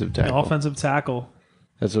 Offensive tackle. Offensive tackle.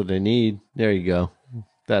 That's what they need. There you go.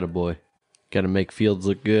 That a boy. Got to make Fields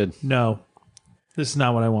look good. No. This is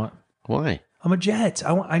not what I want. Why? I'm a Jet.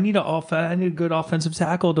 I need I need a good offensive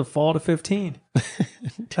tackle to fall to 15.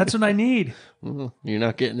 That's what I need. You're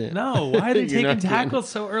not getting it. No, why are they You're taking not getting tackles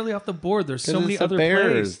so early off the board? There's so many it's the other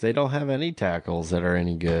Bears. plays. They don't have any tackles that are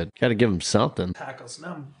any good. Got to give them something. Tackles.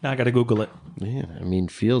 Now I got to Google it. Yeah, I mean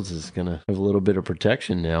Fields is gonna have a little bit of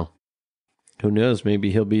protection now. Who knows?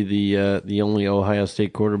 Maybe he'll be the only Ohio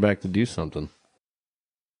State quarterback to do something.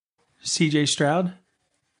 CJ Stroud.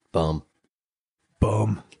 Bum.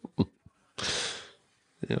 Boom.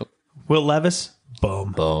 Yep. Will Levis.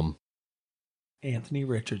 Boom. Bum. Anthony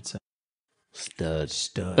Richardson. Stud.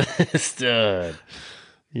 Stud.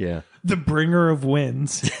 Yeah. The bringer of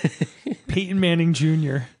wins. Peyton Manning Jr.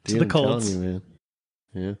 to Dude, the I'm Colts. telling you, man.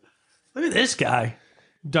 Yeah. Look at this guy.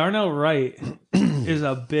 Darnell Wright is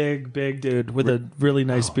a big dude with a really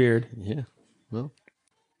nice beard. Yeah. Well,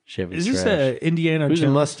 Chevy Is this trash. a Indiana Who's a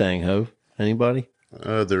Jones? Mustang, Hove? Anybody?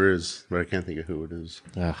 There is, but I can't think of who it is.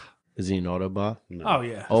 Is he an Autobot? No. Oh,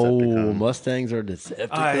 yeah. Oh, Decepticon. Mustangs are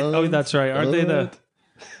Decepticons. Oh, that's right. Aren't they the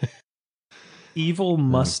evil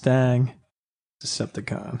Mustang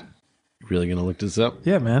Decepticon? Really gonna look this up?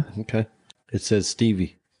 Yeah, man. Okay. It says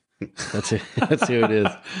Stevie. That's it. That's who it is.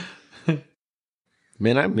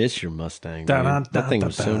 Man, I miss your Mustang. Man. That thing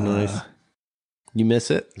was so nice. You miss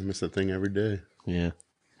it? I miss that thing every day. Yeah.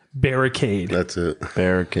 Barricade. That's it.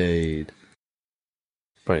 Barricade.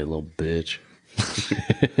 Probably a little bitch.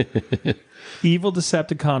 Evil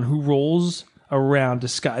Decepticon who rolls around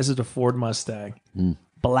disguised as a Ford Mustang.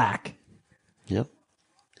 Black. Yep.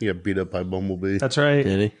 He got beat up by Bumblebee. That's right.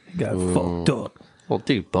 Did he? He got fucked up. Well,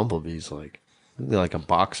 dude, Bumblebee's like a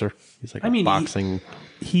boxer. He's like boxing.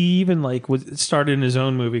 He even started in his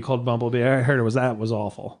own movie called Bumblebee. I heard that was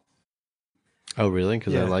awful. Oh, really?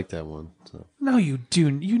 Because Yeah. I like that one. So. No, you do.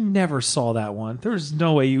 You never saw that one. There's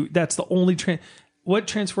no way you. That's the only. What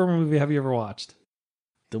Transformer movie have you ever watched?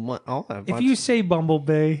 The one. Oh, I If watched, you say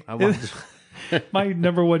Bumblebee, I watched. my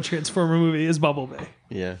number one Transformer movie is Bumblebee.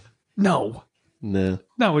 Yeah. No,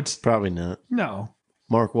 it's Probably not. no.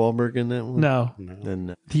 Mark Wahlberg in that one. No. Then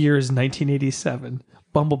no. The year is 1987.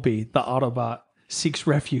 Bumblebee, the Autobot, seeks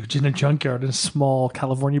refuge in a junkyard in a small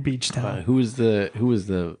California beach town. Who was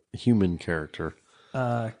the human character?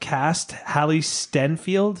 Cast Hallie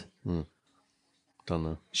Stenfield. Don't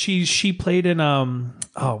know. She played in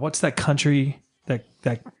what's that country that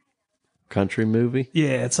Country movie.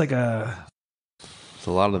 yeah, it's like It's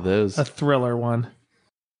a lot of those. a thriller one.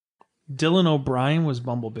 Dylan O'Brien was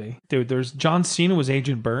Bumblebee. Dude, there's John Cena was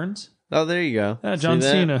Agent Burns. Oh, there you go. Yeah, See John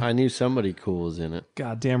that? Cena. I knew somebody cool was in it.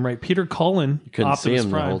 God damn right. Peter Cullen. You couldn't see Optimus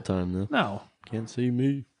him Prime. the whole time though. No. Can't see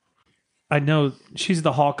me. I know she's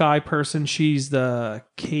the Hawkeye person. She's the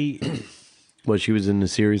Kate. Well, she was in the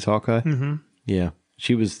series Hawkeye. Mm-hmm. Yeah,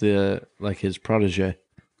 she was his protege,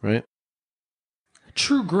 right?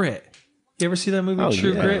 True Grit. You ever see that movie, Oh,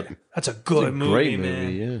 True yeah. Grit? That's a good It's a movie, great man.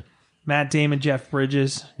 movie. Yeah. Matt Damon, Jeff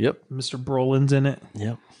Bridges, Yep. Mr. Brolin's in it.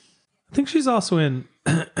 Yep. I think she's also in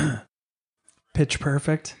Pitch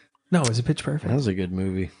Perfect. No, is it Pitch Perfect? That was a good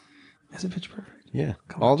movie. Is it Pitch Perfect? Yeah.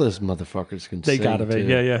 All those motherfuckers can They sing, gotta be. too.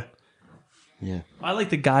 Yeah. Yeah. I like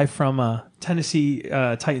the guy from Tennessee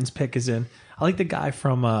Titans pick is in. I like the guy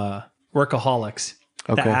from Workaholics.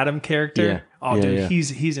 Okay. The Adam character. Yeah. Oh, Yeah, dude, yeah.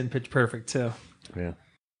 he's in Pitch Perfect too. Yeah.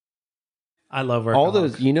 I love Workaholics. All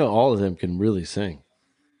those, all of them can really sing.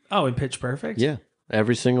 Oh, in Pitch Perfect? Yeah.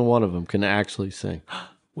 Every single one of them can actually sing.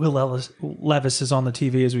 Will Levis is on the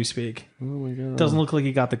TV as we speak. Oh my God. Doesn't look like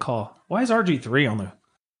he got the call. Why is RG3 on the...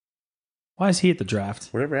 Why is he at the draft?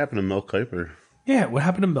 Whatever happened to Mel Kiper? Yeah, what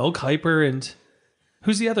happened to Mel Kiper and...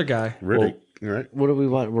 Who's the other guy? Riddick, right? What do we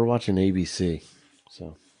watch? We're watching ABC.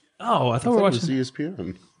 So Oh, I thought we were It was watching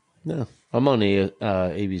ESPN. no, I'm on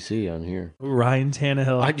ABC on here. Ryan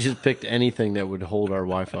Tannehill. I just picked anything that would hold our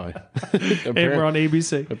Wi-Fi. And we're on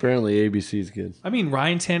ABC. Apparently, ABC is good. I mean,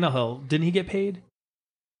 Ryan Tannehill, didn't he get paid?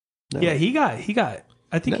 No. Yeah, he got.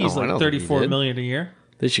 I think No, he's I like don't think he 34 did. million a year.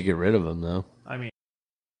 They should get rid of him though. I mean,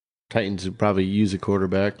 Titans would probably use a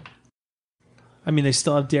quarterback they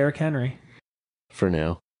still have Derrick Henry. for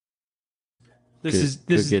now. This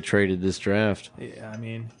Could is get traded this draft. yeah,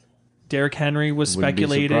 Derrick Henry was Wouldn't be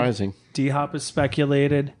speculated. surprising. D Hop is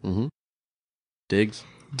speculated. Mm-hmm. Diggs.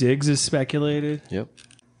 Diggs is speculated. Yep.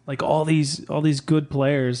 Like all these good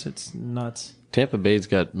players, it's nuts. Tampa Bay's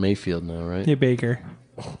got Mayfield now, right? Yeah, Baker.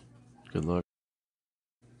 Good luck.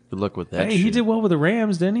 Good luck with that. Hey, he shit. did well with the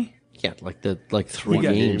Rams, didn't he? Yeah, like 3 He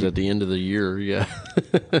got- games at the end of the year. Yeah.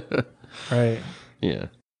 Right. Yeah.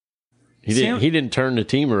 He Sam- didn't turn the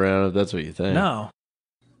team around, if that's what you think. No.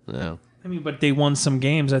 No. But they won some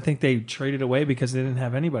games. I think they traded away because they didn't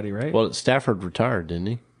have anybody, right? Well, Stafford retired, didn't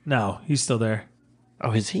he? No, he's still there.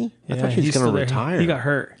 Oh, is he? I Yeah, thought he was he's going still to there. retire. He got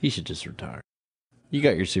hurt. He should just retire. You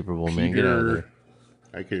got your Super Bowl, man. Get out of there.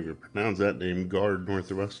 I can't even pronounce that name. Guard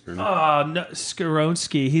Northwestern. Oh, no,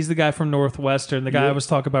 Skoronsky. He's the guy from Northwestern, the guy I was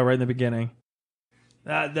talking about right in the beginning.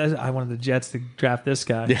 I wanted the Jets to draft this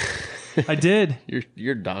guy. I did.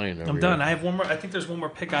 You're dying over I'm here. done. I have one more. I think there's one more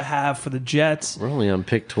pick I have for the Jets. We're only on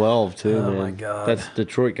pick 12, too, Oh, man. my God. That's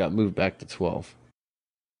Detroit got moved back to 12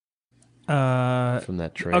 from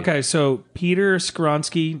that trade. Okay, so Peter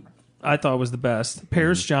Skoronsky, I thought was the best.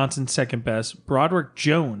 Paris Johnson, second best. Broderick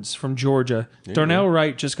Jones from Georgia. Darnell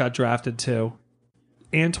Wright just got drafted too.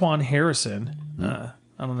 Antoine Harrison. I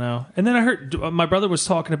don't know. And then I heard my brother was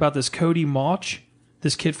talking about this Cody Mauch,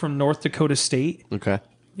 this kid from North Dakota State. Okay.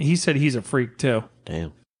 He said he's a freak too.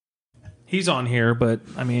 Damn. He's on here, but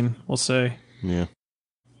we'll see. Yeah.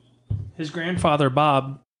 His grandfather,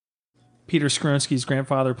 Bob, Peter Skoronsky's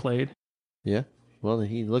grandfather, played Yeah. Well,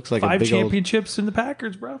 he looks like 5 a big championships in the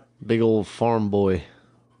Packers, bro. old farm boy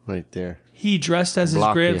right there. He dressed as his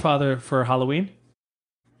Block you. grandfather for Halloween.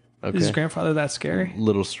 Okay. Is his grandfather that scary?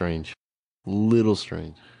 Little strange. Little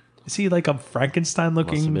strange. Is he like a Frankenstein Must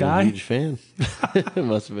have looking been guy? a huge fan.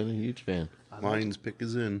 Must have been a huge fan. Lions pick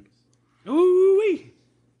is in. Ooh-wee.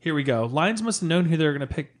 Here we go. Lions must have known who they were going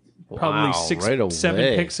to pick probably Wow, 6, right 7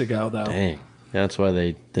 away. picks ago, though. Dang. That's why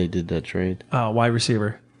they did that trade. Wide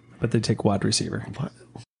receiver. But they take wide receiver. What?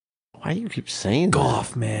 Why do you keep saying that?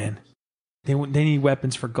 Goff, man. They need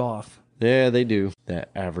weapons for Goff. Yeah, they do.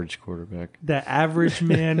 That average quarterback. That average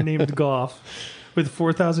man named Goff with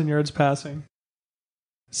 4,000 yards passing.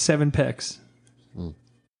 7 picks.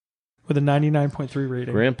 With a 99.3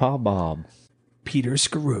 rating. Grandpa Bob. Peter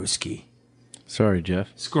Skoronsky. Sorry,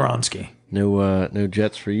 Jeff. Skoronsky. No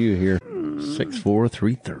Jets for you here. 6'4",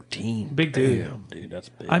 313. Big dude. Damn, dude, that's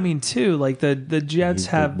big. Too, like the Jets He's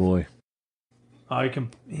a have. big boy. Oh,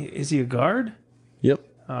 is he a guard? Yep.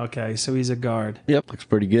 Okay, so he's a guard. Yep. Looks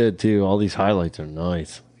pretty good too. All these highlights are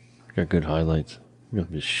nice. Got good highlights. I'm gonna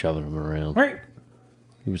be shoving them around. Right.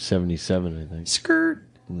 He was 77, I think. Skirt.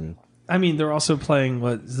 Yeah. They're also playing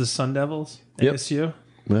the Sun Devils. Yep. ASU.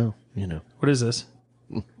 Well, What is this?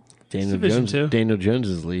 Daniel Division Jones. two. Daniel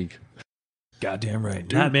Jones's league. Goddamn right.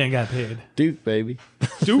 That man got paid. Duke, baby.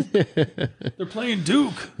 Duke. They're playing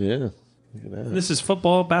Duke. Yeah. Look at that. This is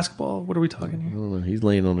football, basketball. What are we talking I here? don't know. He's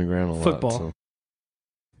laying on the ground a lot. Football.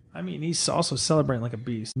 So. He's also celebrating like a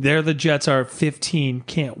beast. There, the Jets are 15.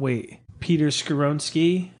 Can't wait. Peter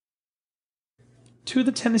Skoronsky to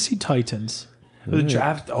the Tennessee Titans. The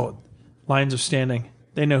draft. Oh, Lions are standing.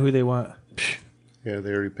 They know who they want. Yeah,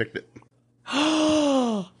 they already picked it.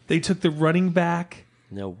 They took the running back,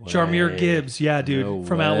 No way. Jarmir Gibbs. Yeah, dude, No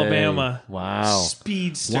from way. Alabama. Wow.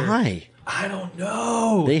 Speedster. Why? I don't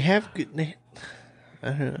know. They have good.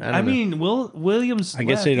 I don't know. Williams. I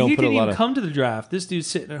guess left. they don't He put a didn't lot even of- come to the draft. This dude's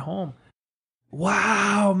sitting at home.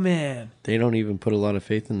 Wow, man. They don't even put a lot of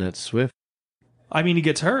faith in that Swift. He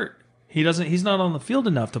gets hurt. He doesn't. He's not on the field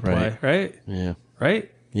enough to play. Right. Yeah.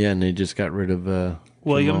 Right. Yeah, and they just got rid of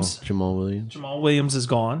Williams. Jamal Williams. Jamal Williams is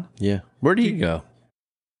gone. Yeah. Where did he go?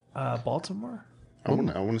 Baltimore. I want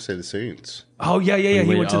to say the Saints. Oh yeah.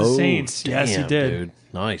 He went to the Saints. Damn, yes, he did. Dude.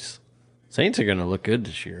 Nice. Saints are going to look good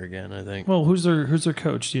this year again, I think. Well, who's their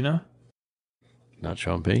coach? Do you know? Not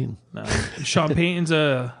Sean Payton. No. Sean Payton's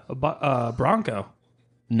a Bronco.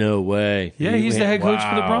 No way. Yeah, he's the head coach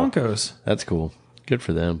for the Broncos. That's cool. Good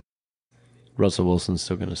for them. Russell Wilson's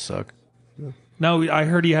still going to suck. No, I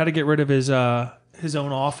heard he had to get rid of his own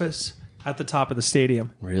office at the top of the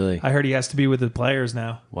stadium. Really? I heard he has to be with the players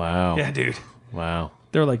now. Wow. Yeah, dude. Wow.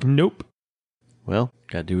 They're like, nope. Well,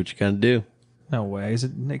 got to do what you got to do. No way.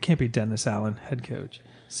 It can't be Dennis Allen, head coach.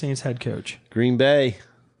 Saints head coach. Green Bay,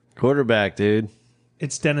 quarterback, dude.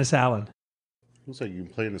 It's Dennis Allen. Looks like you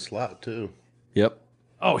can play in the slot too. Yep.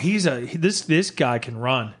 Oh, this guy can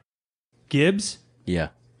run. Gibbs, Yeah.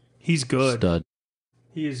 he's good. Stud.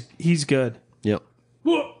 He's good. Yep.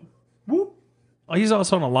 Whoop, whoop. Oh, he's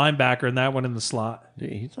also on a linebacker, and that one in the slot.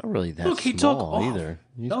 Dude, he's not really that Look, he took small off. either.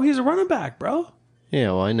 No, he's a running back, bro. Yeah,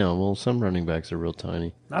 well, I know. Well, some running backs are real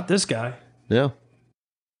tiny. Not this guy. Yeah.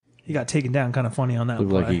 He got taken down kind of funny on that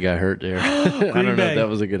Looked play. like he got hurt there. I don't know if that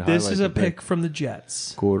was a good highlight. This is a to pick. pick from the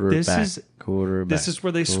Jets. Quarterback. Quarterback. This is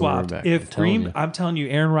where they swapped. Quarterback. I'm telling you,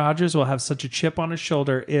 Aaron Rodgers will have such a chip on his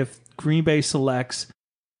shoulder if Green Bay selects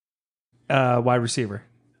wide receiver.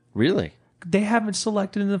 Really? They haven't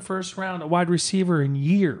selected in the first round a wide receiver in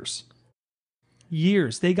years.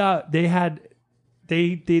 They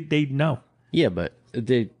know. Yeah, but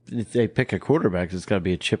if they pick a quarterback, it's got to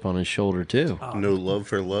be a chip on his shoulder too. No love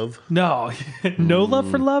for love. No. No love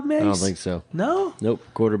for love, Mace? I don't think so. No? Nope.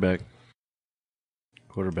 Quarterback.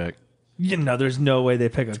 You know, there's no way they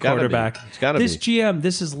pick a quarterback. It's got to be. This GM,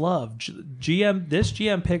 this is love. This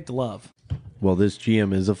GM picked Love. Well, this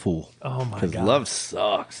GM is a fool. Oh my Because god. Love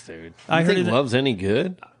sucks, dude. I You heard think it- Love's any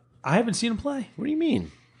good? I haven't seen him play. What do you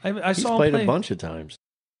mean? I He's saw him played play a bunch of times.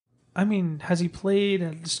 I mean, has he played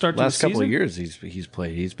at the start Last of the couple season? of years, he's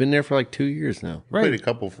played. He's been there for like 2 years now. Right. Played a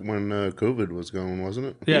couple when COVID was going, wasn't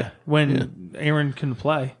it? Yeah, when Aaron couldn't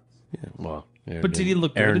play. Yeah, well, Aaron But did he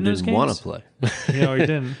look good Aaron in those didn't want games? to play. No, he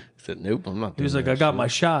didn't. He said, "Nope, I'm not." He was doing like, that I got shit. my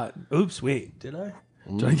shot. Oops, wait, did I?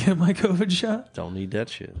 Did I get my COVID shot? Don't need that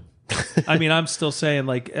shit. I mean, I'm still saying,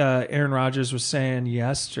 like Aaron Rodgers was saying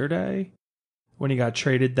yesterday when he got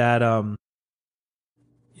traded that, the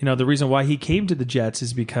reason why he came to the Jets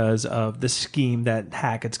is because of the scheme that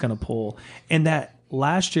Hackett's going to pull. And that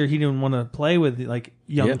last year he didn't want to play with like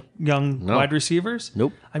young No. wide receivers.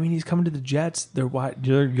 Nope. I mean, he's coming to the Jets. They're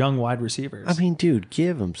young wide receivers. I mean, dude,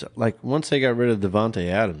 give him like once they got rid of Devontae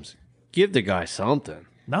Adams, give the guy something.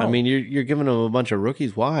 No. I mean, you're giving him a bunch of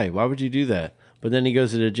rookies. Why? Why would you do that? But then he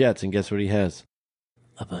goes to the Jets, and guess what he has?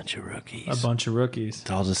 A bunch of rookies. a bunch of rookies. It's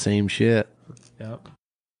all the same shit. Yep.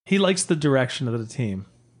 He likes the direction of the team.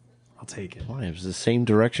 I'll take it. Why? It was the same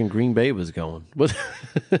direction Green Bay was going. What?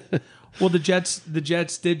 Well, the Jets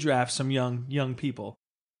did draft some young people.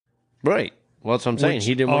 Right. Well, that's what I'm saying. Which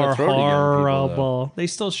He didn't want to throw to young people, though. horrible. They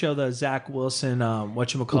still show the Zach Wilson,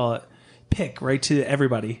 whatchamacallit, pick right to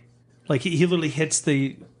everybody. Like he literally hits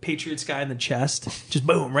the Patriots guy in the chest, just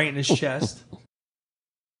boom, right in his chest.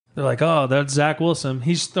 They're like, oh, that's Zach Wilson.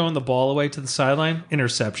 He's throwing the ball away to the sideline.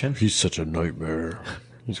 Interception. He's such a nightmare.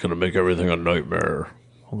 He's going to make everything a nightmare.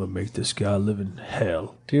 I'm going to make this guy live in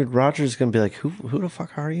hell. Dude, Roger's going to be like, who the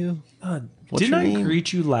fuck are you? What's Didn't your I name?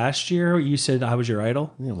 greet you last year? You said I was your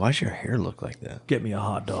idol? Yeah, why's your hair look like that? Get me a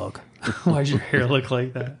hot dog. Why does your hair look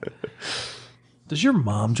like that? Does your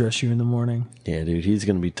mom dress you in the morning? Yeah, dude, he's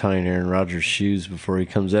going to be tying Aaron Rodgers' shoes before he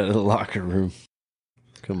comes out of the locker room.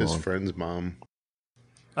 Come His on. friend's mom.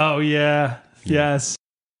 Oh, yeah. Yes.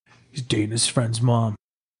 He's dating his friend's mom.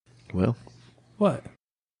 Well, What?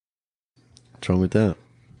 what's wrong with that?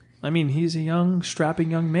 I mean, he's a young, strapping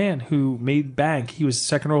young man who made bank. He was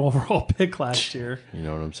second overall pick last year. You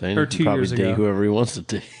know what I'm saying? Or He can 2 probably years date ago. whoever he wants to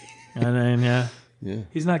date. And then, Yeah.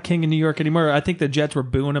 he's not king in New York anymore. I think the Jets were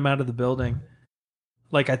booing him out of the building.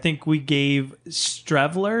 Like, I think we gave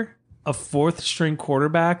Strevler, a fourth-string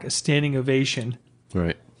quarterback, a standing ovation,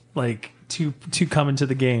 Right. like, to come into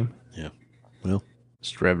the game. Yeah. Well,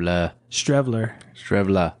 Strevler. Strevler.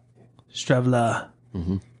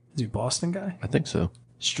 Mm-hmm. Is he a Boston guy? I think so.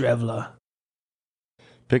 Strevler.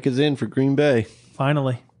 Pick is in for Green Bay.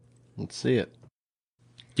 Finally. Let's see it.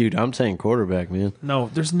 Dude, I'm saying quarterback, man. No,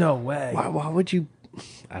 there's no way. Why would you?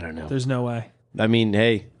 I don't know. There's no way. I mean,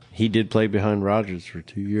 hey, he did play behind Rodgers for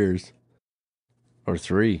 2 years. Or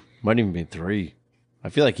 3. Might even be 3. I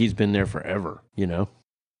feel like he's been there forever, you know?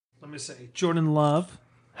 Let me say, Jordan Love.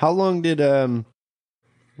 How long did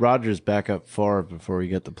Rodgers back up Favre before he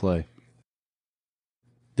got to play?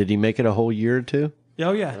 Did he make it a whole year or two?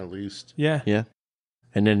 Oh, yeah. At least. Yeah. Yeah.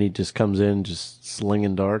 And then he just comes in just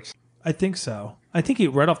slinging darts. I think so. I think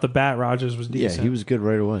right off the bat, Rodgers was decent. Yeah, he was good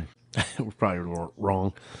right away. We're probably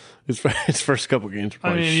wrong. His first couple games were I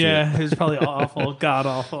probably mean, shit. yeah, it was probably awful. God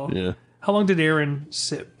awful. Yeah. How long did Aaron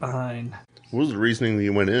sit behind? What was the reasoning that he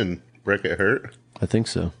went in? Brett get hurt? I think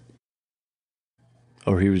so.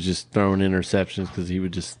 Or he was just throwing interceptions because he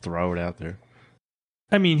would just throw it out there.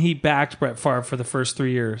 I mean, he backed Brett Favre for the first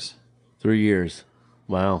 3 years. 3 years.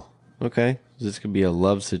 Wow. Okay. This could be a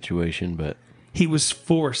love situation, but He was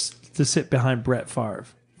forced to sit behind Brett Favre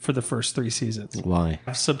for the first 3 seasons. why?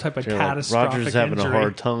 Some type of They're like, catastrophic Rodgers having injury. a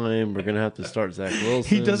hard time. We're going to have to start Zach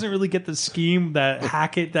Wilson. He doesn't really get the scheme that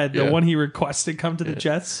Hackett, that the one he requested come to the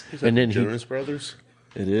Jets. And then Jonas Brothers?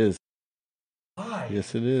 It is. Why?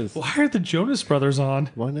 Yes, it is. Why are the Jonas Brothers on?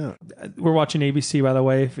 Why not? We're watching ABC, by the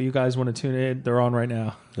way. If you guys want to tune in, they're on right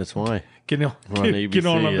now. That's why. Get on, We're on ABC. get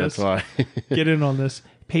on That's this. why. Get in on this.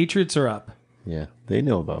 Patriots are up. Yeah. They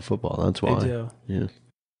know about football. That's why. They do. Yeah.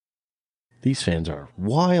 These fans are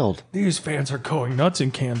wild. These fans are going nuts in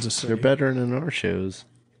Kansas City. They're better than our shows.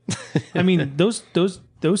 I mean, those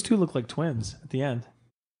two look like twins at the end.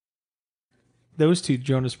 Those two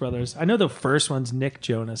Jonas Brothers. I know the first one's Nick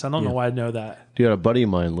Jonas. I don't know why I know that. Dude, a buddy of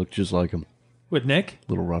mine looked just like him. With Nick?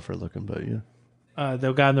 A little rougher looking, but yeah.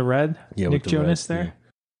 The guy in the red? Yeah, Nick with the Jonas red, there? yeah.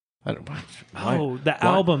 I don't. Oh, the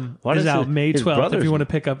album why is does out May his 12th if brothers- you want to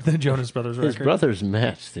pick up the Jonas Brothers record. His brothers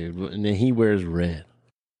match, dude, and then he wears red.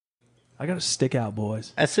 I got to stick out,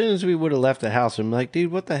 boys. As soon as we would have left the house, I'm like,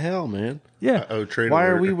 dude, what the hell, man? Yeah. Oh, trade Why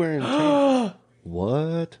are alert. we wearing?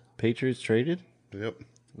 What? Patriots traded? Yep.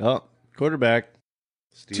 Oh, quarterback.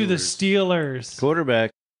 To the Steelers.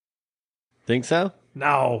 Quarterback. Think so?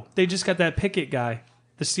 No. They just got that Pickett guy.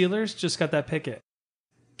 The Steelers just got that Pickett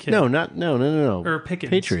kid. No, no. Or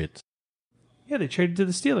Pickens. Patriots. Yeah, they traded to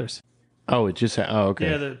the Steelers. Oh, it just. Oh,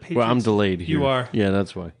 okay. Yeah, the Patriots. Well, I'm delayed here. You are. Yeah,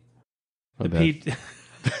 that's why. My bad.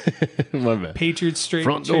 My bad. Patriots straight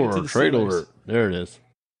Front traded door, to the trade Steelers. alert. There it is.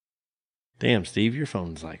 Damn, Steve, your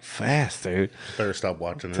phone's like fast, dude. Better stop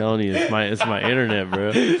watching I'm it. telling you, it's my internet,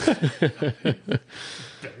 bro.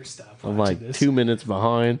 Better stop I'm watching like this. 2 minutes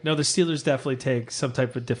behind. No, the Steelers definitely take some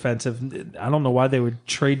type of defensive. I don't know why they would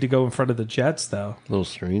trade to go in front of the Jets, though. A little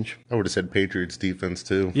strange. I would have said Patriots defense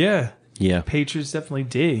too. Yeah, Yeah. Patriots definitely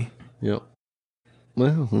D. Yep.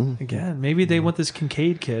 Well, Again, maybe they want this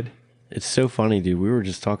Kincaid kid. it's so funny, dude. We were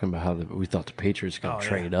just talking about how we thought the Patriots were going to Oh,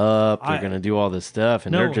 trade up. They're going to do all this stuff,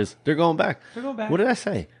 and No. they're going back. They're going back. What did I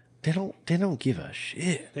say? They don't give a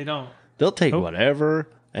shit. They don't. They'll take Nope. whatever,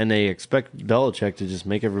 and they expect Belichick to just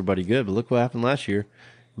make everybody good. But look what happened last year.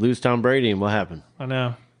 Lose Tom Brady, and what happened? I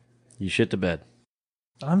know. You shit the bed.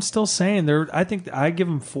 I'm still saying they're. I think I give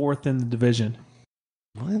them fourth in the division.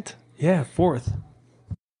 What? Yeah, fourth.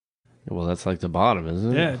 Well, that's like the bottom,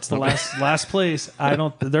 isn't it? Yeah, it's the last place. I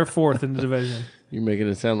don't. They're fourth in the division. You're making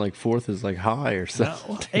it sound like fourth is like high or No,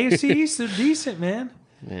 something. AFC East is decent, man.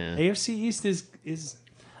 Yeah. AFC East is.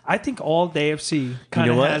 I think all the AFC kind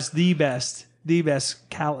know of what? has the best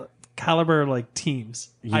caliber like teams.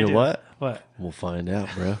 You I know do. what? What? We'll find out,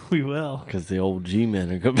 bro. We will. Because the old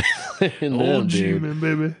G-men are going to be playing them, Old G dude. man,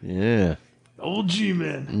 baby. Yeah. Old G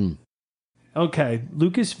man. Mm. Okay,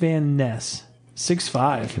 Lucas Van Ness, 6'5".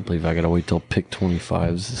 I can't believe I got to wait till pick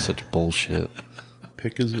 25. This is such bullshit.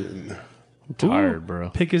 Pick is in. I'm tired, bro.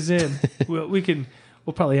 Pick is in.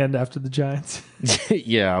 We'll probably end after the Giants.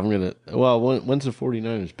 Yeah, I'm going to. Well, when's the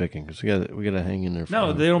 49ers picking? Because we got to hang in there for No,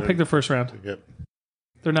 them. they don't pick the first round. Yep.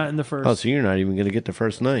 They're not in the first. Oh, so you're not even going to get the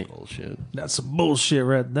first night? Bullshit. That's some bullshit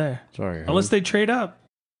right there. Sorry. Unless they trade up.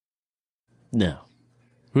 No.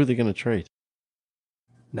 Who are they going to trade?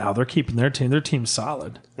 Now they're keeping their team. Their team's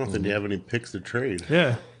solid. I don't think they have any picks to trade.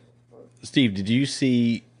 Yeah. Steve, did you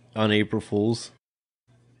see on April Fool's?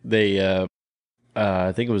 They,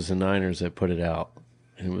 I think it was the Niners that put it out.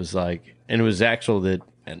 And it was like, and it was actual the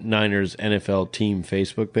Niners NFL team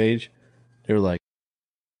Facebook page. They were like,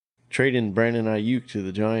 trading Brandon Ayuk to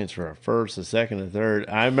the Giants for a first, a second, a third.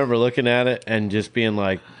 I remember looking at it and just being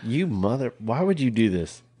like, why would you do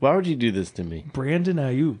this? Why would you do this to me? Brandon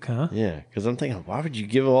Ayuk, huh? Yeah, because I'm thinking, why would you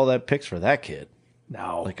give all that picks for that kid?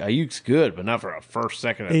 No. Like, Ayuk's good, but not for a first,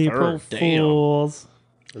 second, or April third. Damn. Fools.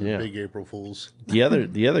 Those Yeah. Big April Fools. The other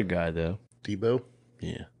guy, though. Debo.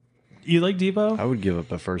 Yeah. You like Debo? I would give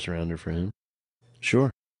up a first rounder for him. Sure.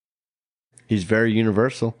 He's very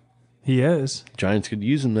universal. He is. Giants could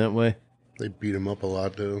use him that way. They beat him up a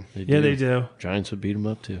lot though. They do. Giants would beat him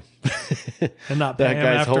up too. And not pay That him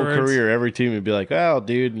guy's whole afterwards. career, every team would be like, "Oh,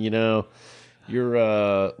 dude,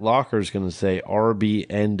 your locker's going to say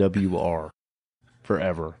RBNWR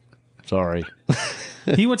forever." It's Sorry.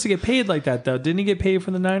 He wants to get paid like that, though. Didn't he get paid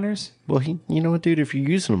for the Niners? Well, you know what, dude? If you're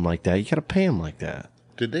using him like that, you got to pay him like that.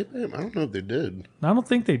 Did they pay him? I don't know if they did. I don't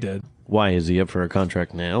think they did. Why? Is he up for a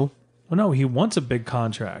contract now? Well, no, he wants a big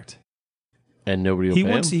contract. And nobody will pay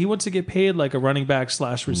him? He wants to get paid like a running back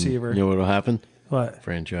 / receiver. You know what will happen? What?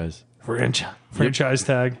 Franchise. Franchise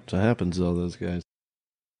tag. That's what happens to all those guys.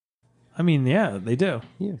 I mean, yeah, they do.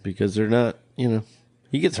 Yeah, because they're not,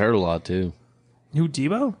 he gets hurt a lot too. Who,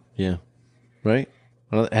 Debo? Yeah. Right?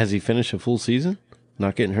 Has he finished a full season?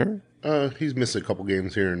 Not getting hurt? He's missed a couple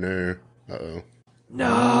games here and there. Uh-oh.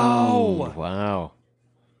 No! Wow.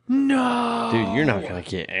 No! Dude, you're not going to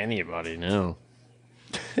get anybody now.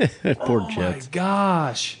 Poor Jets. My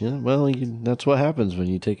gosh. Yeah, well, that's what happens when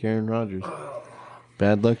you take Aaron Rodgers.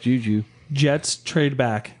 Bad luck, Juju. Jets trade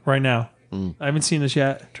back right now. I haven't seen this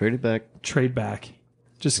yet. Trade it back. Trade back.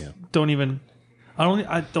 Just don't even.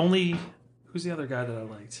 Who's the other guy that I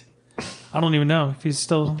liked? I don't even know if he's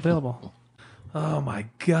still available. Oh my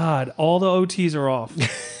God. All the OTs are off.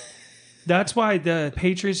 That's why the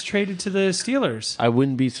Patriots traded to the Steelers. I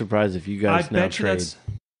wouldn't be surprised if you guys now trade.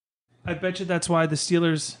 I bet you that's why the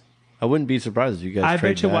Steelers. I wouldn't be surprised if you guys trade.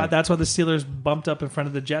 I bet you that's why the Steelers bumped up in front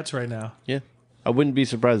of the Jets right now. Yeah. I wouldn't be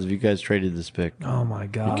surprised if you guys traded this pick. Oh my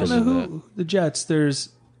God. Because I don't know of who the Jets.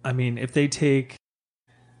 If they take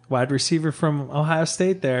wide receiver from Ohio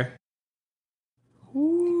State there.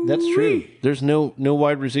 That's true. There's no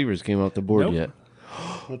wide receivers came off the board Nope. yet.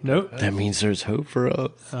 Nope. That means there's hope for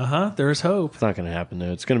us. There's hope. It's not going to happen,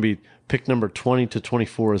 though. It's going to be pick number 20 to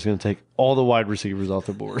 24 is going to take all the wide receivers off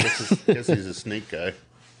the board. Guess he's a snake guy.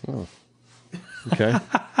 Oh. Okay.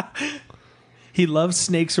 He loves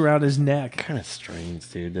snakes around his neck. Kind of strange,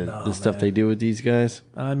 dude. The stuff they do with these guys.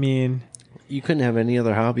 I mean, you couldn't have any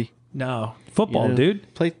other hobby. No. Football,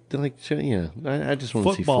 dude. Play, I just want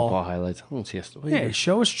to see football highlights. I want to see us. Yeah,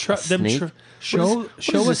 show us them. What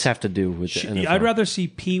does this have to do with the NFL? I'd rather see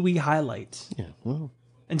Pee Wee highlights. Yeah, well.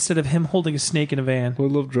 Instead of him holding a snake in a van. I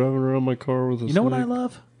love driving around my car with a snake. You know what I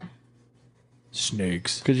love?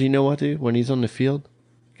 Snakes. Because you know what, dude? When he's on the field,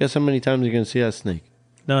 guess how many times you're going to see that snake?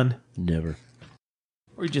 None. Never.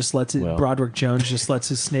 Or he just lets it. Broderick Jones just lets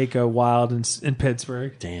his snake go wild in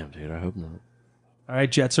Pittsburgh. Damn, dude. I hope not. All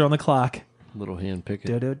right, Jets are on the clock. Little hand picket.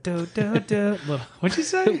 What'd you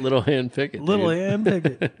say? Little hand picket. Little hand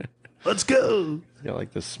picket. Let's go. He's got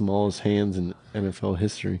like the smallest hands in NFL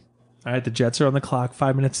history. All right, the Jets are on the clock.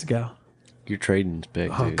 5 minutes to go. You're trading this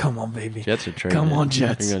pick, Oh, dude. come on, baby. Jets are trading. Come on, it.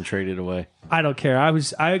 Jets. You're going to trade it away. I don't care. I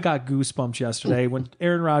got goosebumps yesterday when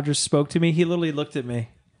Aaron Rodgers spoke to me. He literally looked at me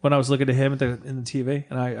when I was looking at him in the TV,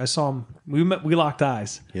 and I saw him. We locked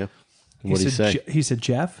eyes. Yeah. What did he say? He said,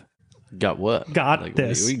 Jeff, got what? Got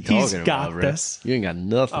this. What are you He's talking got about, this. Bro? You ain't got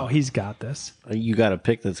nothing. Oh, he's got this. You got a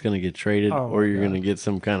pick that's going to get traded, or you're going to get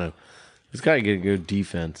some kind of. It's got to get a good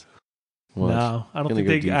defense. Watch. No, I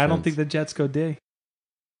don't think the Jets go D.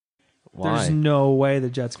 Why? There's no way the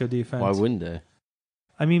Jets go defense. Why wouldn't they?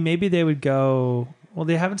 I mean, maybe they would go. Well,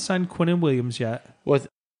 they haven't signed Quinnen Williams yet. What?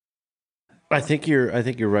 I think you're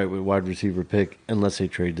right with wide receiver pick unless they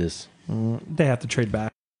trade this. They have to trade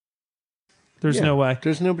back. There's no way.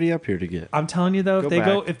 There's nobody up here to get. I'm telling you though,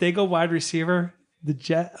 if they go wide receiver, the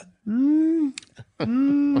Jet. Would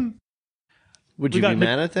you be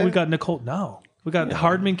mad at that? We got Nicole. No, we got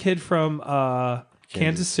Hardman kid from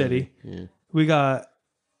Kansas City. Yeah. We got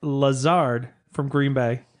Lazard from Green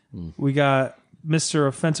Bay. We got Mr.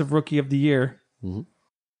 Offensive Rookie of the Year,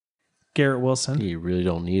 Garrett Wilson. You really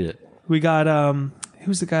don't need it. We got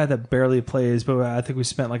who's the guy that barely plays, but I think we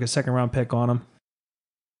spent like a second round pick on him.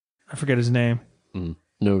 I forget his name.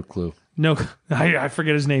 No clue. No, I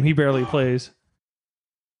forget his name. He barely plays.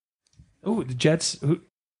 Ooh, the Jets.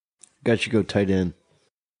 Got you go tight end.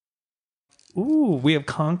 Ooh, we have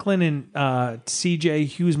Conklin and C.J.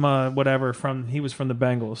 Hughesma, whatever. He was from the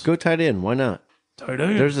Bengals. Go tight end. Why not? Tight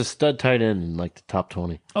end. There's a stud tight end in like the top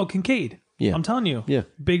 20. Oh, Kincaid. Yeah. I'm telling you. Yeah.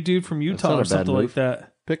 Big dude from Utah not or a bad something like move.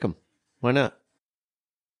 that. Pick him. Why not?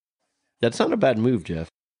 That's not a bad move, Jeff.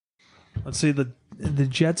 Let's see. The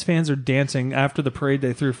Jets fans are dancing after the parade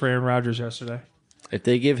they threw for Aaron Rodgers yesterday. If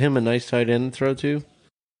they give him a nice tight end to throw to.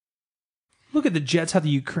 Look at the Jets have the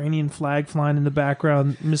Ukrainian flag flying in the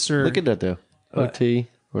background. Look at that, though. OT,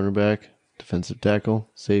 runner back, defensive tackle,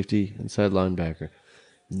 safety, inside linebacker.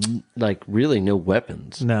 Like, really no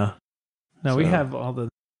weapons. No, we have all the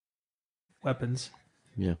weapons.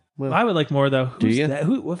 Yeah. Well, I would like more, though. Do you? That?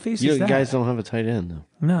 What face you is that? guys don't have a tight end, though.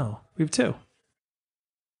 No, we have two.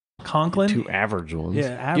 Conklin. 2 average ones. Yeah,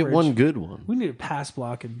 average. Get one good one. We need a pass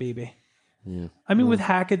blocking, baby. Yeah. I mean, with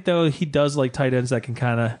Hackett, though, he does like tight ends that can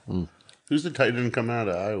kind of... Who's the tight end coming out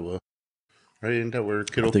of Iowa? Right? Isn't that where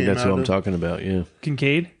Kittle I think came that's out what I'm of? talking about. Yeah,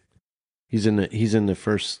 Kincaid? he's in the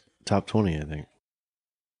first top 20, I think.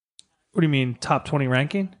 What do you mean, top 20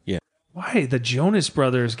 ranking? Yeah. Why? The Jonas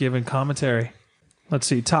Brothers giving commentary. Let's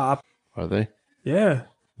see, top. Are they? Yeah.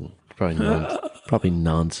 Probably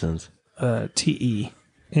nonsense. TE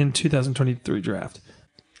in 2023 draft.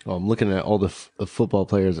 Oh, I'm looking at all the football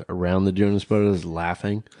players around the Jonas Brothers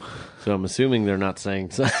laughing, so I'm assuming they're not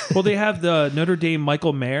saying so. Well, they have the Notre Dame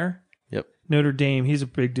Michael Mayer. Yep, Notre Dame, he's a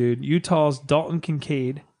big dude. Utah's Dalton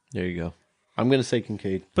Kincaid. there you go. I'm gonna say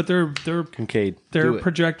Kincaid. But they're Kincaid. they're Do it.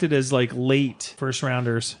 projected as like late first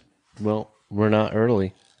rounders. Well, we're not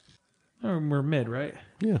early. Or we're mid, right?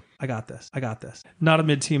 Yeah. I got this. Not a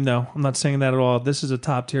mid team though. I'm not saying that at all. This is a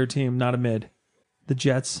top tier team, not a mid. The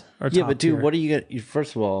Jets are top Yeah, but dude, tier. what do you get?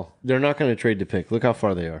 First of all, they're not going to trade the pick. Look how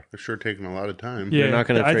far they are. They're sure taking a lot of time. Yeah, They're not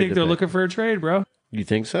gonna I trade think the they're pick. looking for a trade, bro. You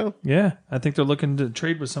think so? Yeah, I think they're looking to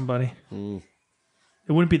trade with somebody.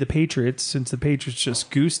 It wouldn't be the Patriots since the Patriots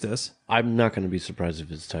just goosed us. I'm not going to be surprised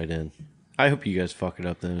if it's tight end. I hope you guys fuck it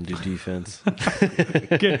up then and do defense.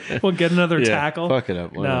 Get another tackle. Fuck it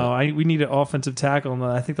up. Why not? We need an offensive tackle, and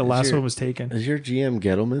I think the last one was taken. Is your GM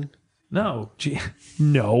Gettleman? No,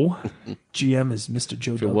 no. GM is Mr.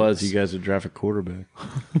 Joe If it Douglas. was, you guys would draft a quarterback.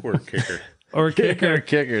 Or a kicker. Or a kicker.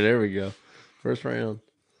 Kicker. There we go. First round.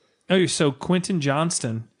 Oh, so Quentin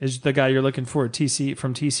Johnston is the guy you're looking for at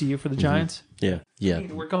from TCU for the Giants? Yeah. Yeah.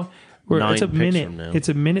 We're going. 9 It's a picks minute. from now. It's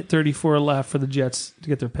a minute 34 left for the Jets to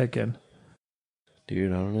get their pick in.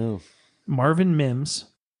 Dude, I don't know. Marvin Mims,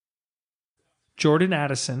 Jordan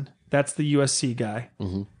Addison, that's the USC guy.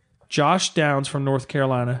 Mhm. Josh Downs from North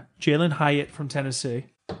Carolina, Jalen Hyatt from Tennessee,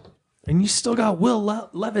 and you still got Will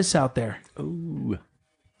Levis out there. Ooh.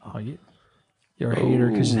 Oh, you're a hater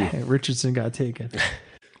because Richardson got taken.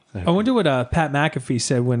 I wonder what Pat McAfee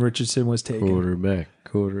said when Richardson was taken. Quarterback.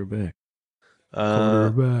 Quarterback. I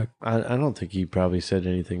don't think he probably said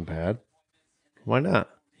anything bad. Why not?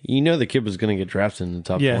 You know the kid was going to get drafted in the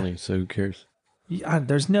top 20, so who cares? Yeah,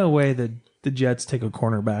 there's no way that the Jets take a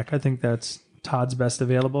cornerback. I think that's Todd's best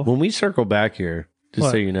available. When we circle back here, just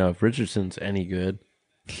What? so you know, if Richardson's any good,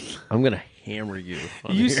 I'm going to hammer you.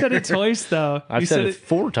 on You here. said it twice, though. I've You said it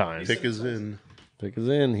 4 times. Pick is in. Pick is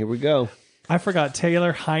in. Here we go. I forgot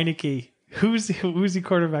Taylor Heineke. Who's he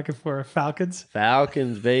quarterbacking for? Falcons?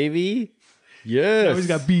 Falcons, baby. Yes. Oh, he's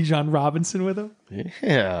got Bijan Robinson with him.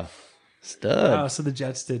 Yeah. Stud. Oh, so the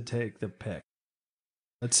Jets did take the pick.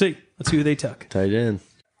 Let's see who they took. Tight end.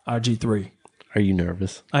 RG3. Are you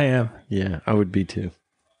nervous? I am. Yeah, I would be too.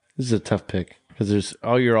 This is a tough pick because there's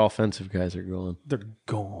all your offensive guys are going. They're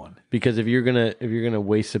gone. Because if you're gonna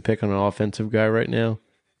waste a pick on an offensive guy right now,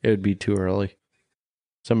 it would be too early.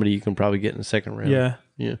 Somebody you can probably get in the second round. Yeah.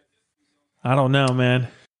 Yeah. I don't know, man.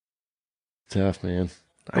 Tough, man.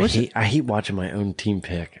 I hate watching my own team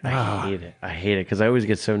pick. Ah. I hate it because I always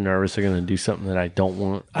get so nervous they're going to do something that I don't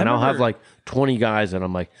want. And I'll have remember- like 20 guys and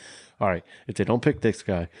I'm like, all right, if they don't pick this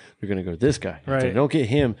guy, they're going to go this guy. If they Right. don't get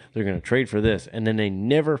him, they're going to trade for this. And then they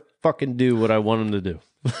never fucking do what I want them to do.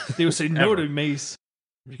 They would say no to Mase.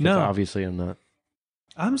 Because No. obviously I'm not.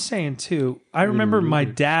 I'm saying, too, I remember my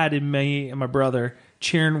dad and me and my brother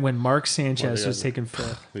cheering when Mark Sanchez was taken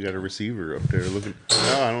fifth. We got a receiver up there looking.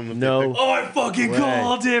 No, I don't know. If No. they picked- Oh, I fucking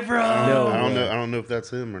called it, bro. No. I don't know. I don't know if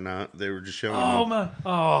that's him or not. They were just showing. Oh, him. my.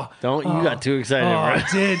 Oh. Don't you got too excited, Oh, right?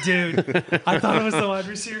 I did, dude. I thought it was the wide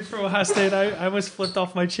receiver for Ohio State. I almost flipped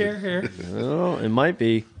off my chair here. No, it might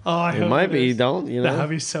be. Oh, I It hope might be. is. Don't, you know. That'd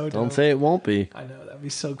be so dope. Don't say it won't be. I know, that'd be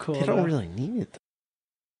so cool. They don't though. really need it.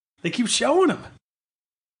 They keep showing him.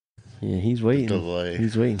 Yeah, he's waiting. Delay.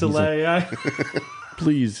 He's waiting. He's like, Delay.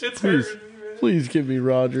 please, It's please, hurting me, man. please give me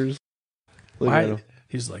Rodgers. Look at him.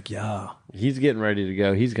 He's like, yeah. He's getting ready to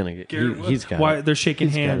go. He's gonna get. He's got. Why it. they're shaking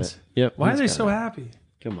He's got hands? it. Yep. Why are he's they got so it. happy?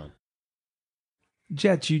 Come on.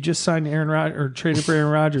 Jets, you just signed Aaron Rodgers or traded for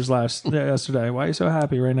Aaron Rodgers yesterday. Why are you so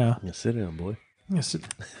happy right now? Yeah, sit down, boy. Yeah, sit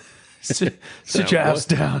your ass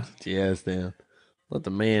down. Yes, down. Let the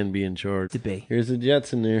man be in charge. Debate. Here's the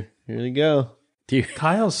Jets in there. Here they go. Dude,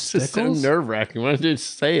 Kyle it's just so Stickles? nerve wracking. Why don't you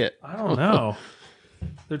just say it? I don't know.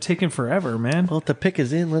 They're taking forever, man. Well, if the pick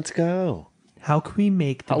is in, let's go. How can we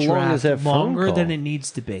make the How long draft is that phone longer call? than it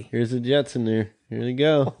needs to be? Here's the Jets in there. Here they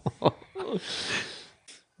go.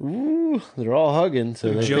 Ooh, they're all hugging,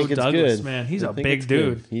 so they Joe think it's Douglas, good. man, he's They a think big it's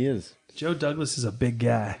good. dude. He is. Joe Douglas is a big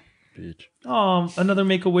guy. Bitch. Another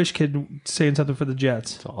Make-A-Wish kid saying something for the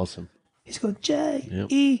Jets. It's awesome. He's going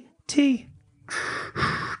J-E-T.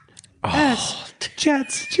 S.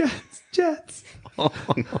 Jets.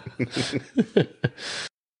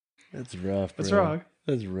 That's rough, bro. What's wrong?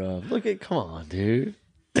 That's rough. Look at, come on, dude.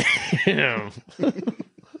 Damn.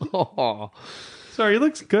 Oh, Sorry, he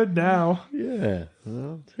looks good now. yeah.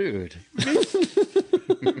 Well, dude.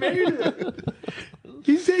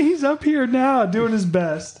 He's up here now doing his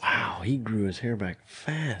best. Wow, he grew his hair back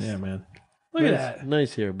fast. Yeah, man. Look nice, at that.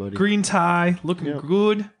 Nice hair, buddy. Green tie, looking Yep.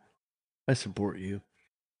 good. I support you.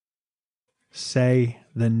 Say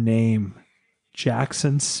the name.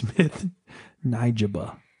 Jackson Smith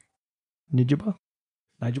Nijaba. Nijaba?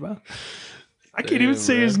 I can't even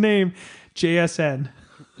say his name. JSN.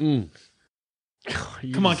 Mm.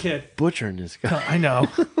 Come on, kid. Butchering this guy. I know.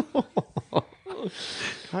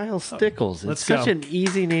 Kyle Stickles. Let's It's such go. an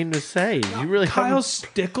easy name to say. You really Kyle haven't-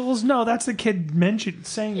 Stickles? No, that's the kid mentioned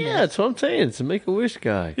saying Yeah, that. that's what I'm saying. It's a Make-A-Wish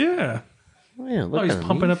guy. Yeah. Yeah, look Oh, he's at him.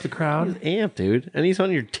 pumping He's- up the crowd. He's amped, dude. And he's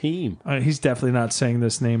on your team. He's definitely not saying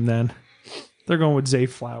this name then. They're going with Zay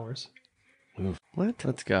Flowers. What?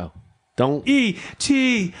 Let's go. Don't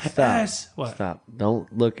E-T-S. What? Stop.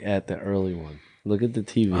 Don't look at the early one. Look at the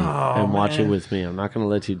TV Oh, and watch man. it with me. I'm not going to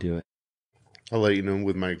let you do it. I'll let you know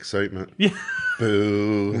with my excitement. Yeah.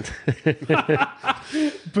 Boo.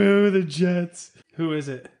 Boo the Jets. Who is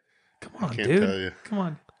it? Come on, Can't dude. tell you. Come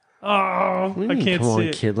on. Oh, What do you I mean, can't come see on,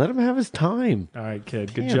 it. kid. Let him have his time. All right,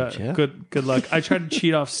 kid. Good Damn, job. Jeff. Good luck. I tried to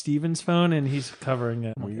cheat off Steven's phone, and he's covering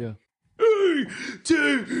it. There you go.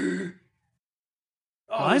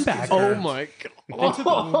 Linebacker. Oh, my God. They took a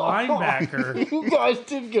linebacker. You guys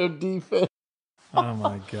did go defense. Oh,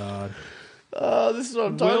 my God. Oh, this is what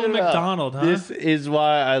I'm Will talking about. McDonald, huh? This is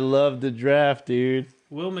why I love the draft, dude.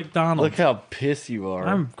 Will McDonald. Look how pissed you are.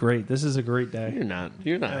 I'm great. This is a great day. You're not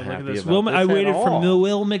Look happy at this. about this I at waited for all.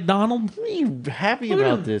 Will McDonald. What are you happy Look at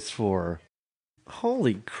about him. this for?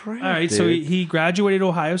 Holy crap! All right, dude. so he graduated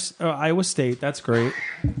Iowa State. That's great.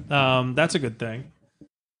 That's a good thing.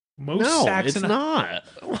 Most no, sacks it's in not.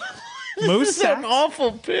 Most This is sacks. an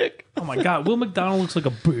awful pick. Oh my God, Will McDonald looks like a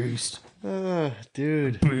beast.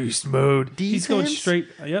 Dude, Beast mode. He's going Defense? straight.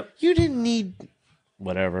 Yep, you didn't need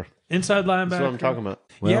whatever. inside linebacker. That's what I'm talking about.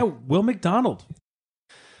 Yeah, Will McDonald.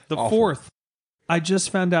 The Awful. fourth. I just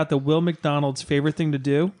found out that Will McDonald's favorite thing to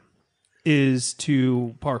do is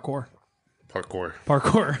to parkour. Parkour.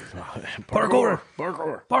 Parkour.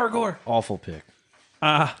 Awful pick.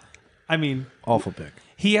 I mean, Awful pick.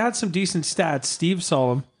 he had some decent stats. Steve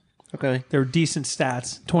saw them. Okay. They were decent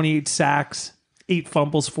stats. 28 sacks, 8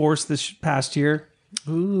 fumbles forced this past year.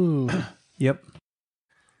 Ooh. Yep.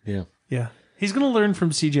 Yeah. Yeah. He's going to learn from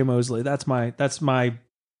CJ Mosley. That's my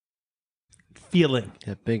feeling.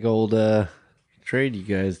 That big old trade you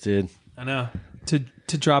guys did. I know.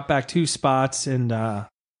 To drop back 2 spots and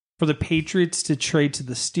for the Patriots to trade to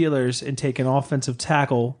the Steelers and take an offensive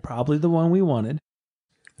tackle, probably the one we wanted.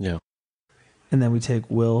 Yeah. And then we take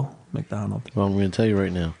Will McDonald. Well, I'm going to tell you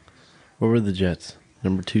right now. What were the Jets?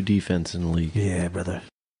 Number 2 defense in the league. Yeah, brother.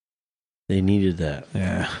 They needed that.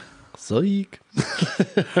 Yeah. Psych.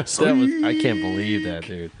 I can't believe that,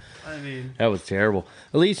 dude. I mean, That was terrible.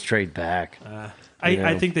 At least trade back.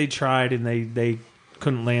 I think they tried and they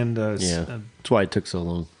couldn't land us. Yeah. That's why it took so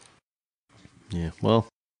long. Yeah. Well,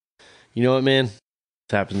 you know what, man? This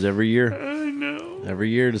happens every year. I know. Every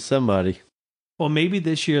year to somebody. Well, maybe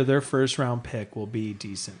this year their first round pick will be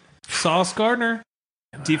decent. Sauce Gardner,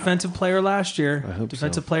 defensive player last year. I hope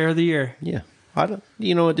Defensive so. player of the year. Yeah.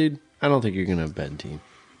 You know what, dude? I don't think you're going to have a bad team.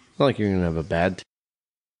 It's not like you're going to have a bad team.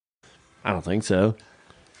 I don't think so.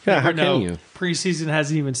 Yeah, how Never know. can you? Preseason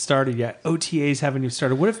hasn't even started yet. OTAs haven't even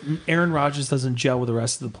started. What if Aaron Rodgers doesn't gel with the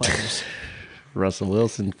rest of the players? Russell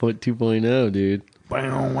Wilson 2.0, dude.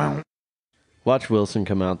 Watch Wilson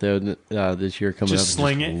come out there this year. Just up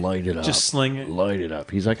sling and it. light it up. Just sling it. Light it up.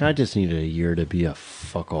 He's like, I just needed a year to be a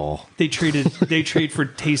fuck all. They trade for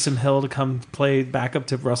Taysom Hill to come play back up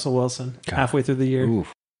to Russell Wilson halfway through the year.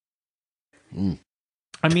 Oof.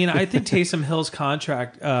 I mean, I think Taysom Hill's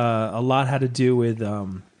contract a lot had to do with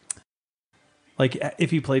like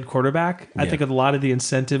if he played quarterback. I think a lot of the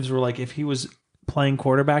incentives were like if he was playing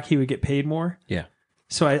quarterback, he would get paid more. Yeah.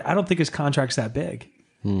 So I don't think his contract's that big.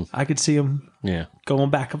 I could see him going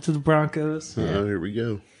back up to the Broncos. Here we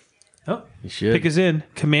go. Oh, You should. pick us in.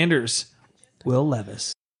 Commanders, Will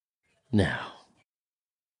Levis. Now.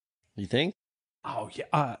 You think? Oh,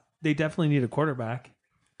 yeah. They definitely need a quarterback.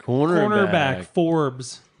 Cornerback.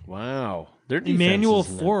 Forbes. Wow. Their defense Emmanuel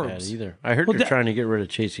isn't that Forbes. bad either. I heard Well, they're trying to get rid of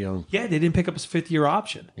Chase Young. Yeah, they didn't pick up his 5th-year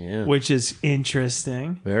option. Yeah. Which is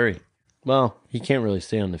interesting. Very. Well, he can't really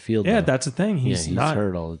stay on the field. Yeah, though. that's the thing. He's not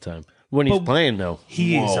hurt all the time. When he's But playing, though,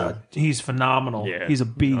 he's phenomenal. Yeah. He's a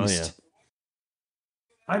beast.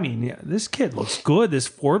 I mean, yeah, this kid looks good. This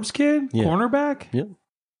Forbes kid, cornerback. Yep.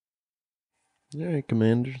 All right,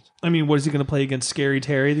 Commanders. I mean, what is he going to play against Scary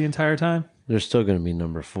Terry the entire time? They're still going to be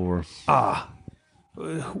number 4.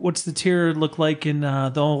 What's the tier look like in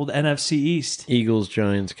the old NFC East? Eagles,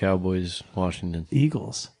 Giants, Cowboys, Washington.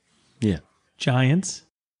 Eagles, Yeah. Giants,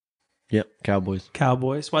 Yep. Cowboys.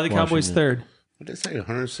 Cowboys. Why the Cowboys Washington. third? What did they say,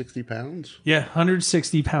 160 pounds? Yeah,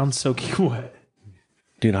 160 pounds soaking wet.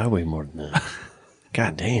 Dude, I weigh more than that.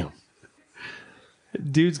 God damn.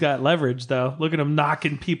 Dude's got leverage though. Look at him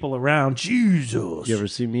knocking people around. Jesus. You ever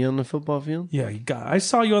see me on the football field? Yeah, I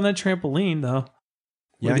saw you on that trampoline though.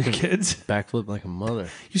 Yeah, With I your can kids. backflip like a mother.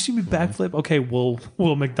 You see me backflip? Okay, Will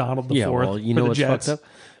McDonald the Yeah, fourth. well, you for know the what's Jets. fucked up?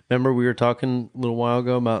 Remember we were talking a little while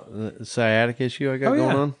ago about the sciatic issue I got Oh,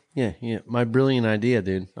 going yeah. on? Yeah. My brilliant idea,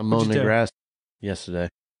 dude. I'm mowing What'd you the do? grass yesterday.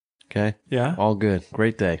 Okay? Yeah. All good.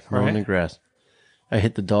 Great day. Mowing Right. the grass. I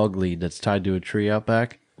hit the dog lead that's tied to a tree out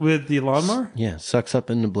back. With the lawnmower? Yeah, sucks up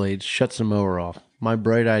in the blades, shuts the mower off. My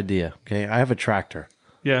bright idea. Okay? I have a tractor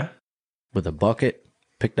Yeah. with a bucket.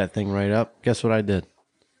 Picked that thing right up. Guess what I did?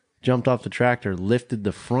 Jumped off the tractor, lifted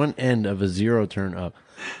the front end of a zero turn up.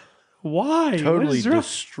 Why? What Totally is wrong?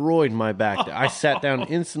 destroyed my back. I sat down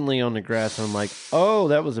instantly on the grass and I'm like, oh,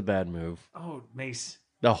 that was a bad move. Oh, Mace.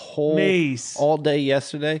 The whole Mace. all day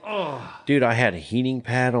yesterday, Oh. dude, I had a heating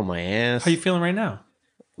pad on my ass. How you feeling right now?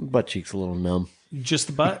 Butt cheeks a little numb. Just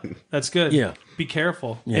the butt? That's good. Yeah. Be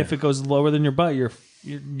careful. Yeah. If it goes lower than your butt,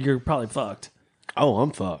 you're probably fucked. Oh,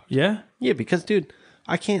 I'm fucked. Yeah? Yeah, because dude,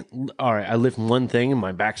 I can't. All right, I lift one thing and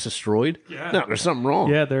my back's destroyed. Yeah. No, there's something wrong.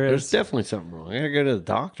 Yeah, there There's is. definitely something wrong. I gotta go to the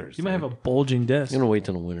doctor's. You might have a bulging disc. I'm gonna wait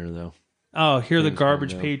till the winter though. Oh, here are the Things garbage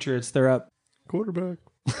calm down. Patriots. They're up. Quarterback.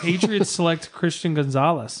 Patriots select Christian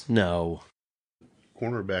Gonzalez. No.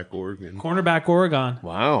 Cornerback Oregon. Cornerback Oregon.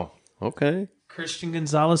 Wow. Okay. Christian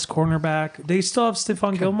Gonzalez, cornerback. They still have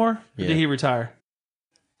Stephon Gilmore? Or Yeah. did he retire?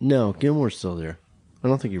 No, Gilmore's still there. I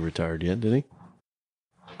don't think he retired yet, did he?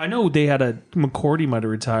 I know they had a McCourty might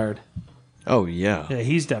have retired. Oh yeah. Yeah,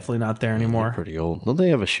 he's definitely not there They're anymore. pretty old. Don't they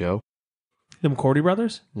have a show? The McCourty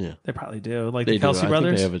brothers? Yeah. They probably do. Like They the Kelsey do.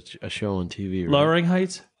 brothers? I think they have a show on TV. Right? Lowering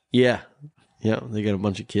Heights? Yeah. Yeah. They got a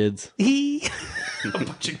bunch of kids. A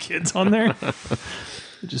bunch of kids on there.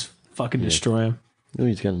 Just fucking destroy him. Oh,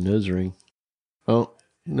 he's got a nose ring. Oh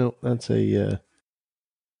no, that's a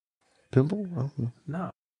pimple. Oh,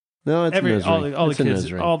 No. no, it's a nose ring. All the It's a kids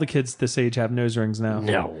nose ring. all the kids this age have nose rings now.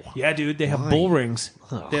 No. Yeah, dude, they have Why? bull rings.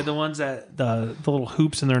 Ugh. They have the ones that the little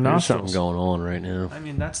hoops in their There's something nostrils. going on right now. I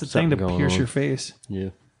mean, that's the thing to Something going pierce on. your face. Yeah.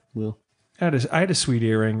 Well, I had a sweet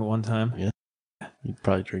earring at one time. you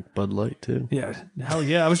probably drink Bud Light too. Yeah, hell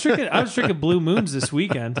yeah. I was drinking Blue Moons this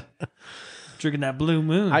weekend. Drinking that Blue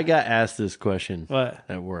Moon. I got asked this question What?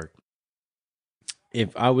 at work.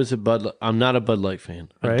 If I was a Bud Light, I'm not a Bud Light fan.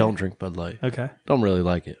 I Right. don't drink Bud Light. Okay. Don't really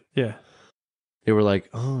like it. Yeah. They were like,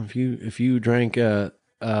 "Oh, if you drank,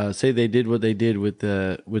 say they did what they did with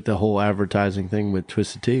the whole advertising thing with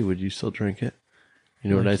Twisted Tea, would you still drink it?"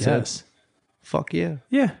 You know what I said? Yes. Fuck yeah.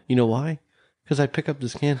 Yeah. You know why? Because I pick up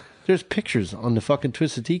this can. There's pictures on the fucking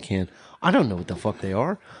Twisted Tea can. I don't know what the fuck they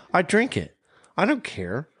are. I drink it. I don't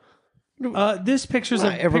care. This picture's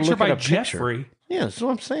When a I ever picture look by at a picture- Jeffrey. Yeah, that's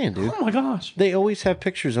what I'm saying, dude. Oh my gosh. They always have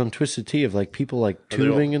pictures on Twisted Tea of like people like Are they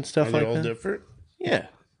all- tubing and stuff are they like all that. different? Yeah.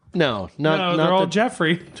 No, No, not they're all the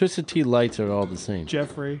Jeffrey. Twisted Tea lights are all the same.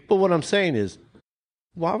 Jeffrey. But what I'm saying is,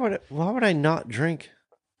 why would I not drink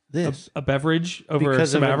this? A beverage over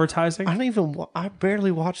Because some of advertising? I don't even. I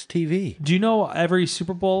barely watch TV. Do you know every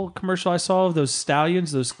Super Bowl commercial I saw of those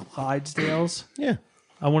stallions, those Clydesdales? Yeah.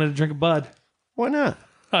 I wanted to drink a Bud. Why not?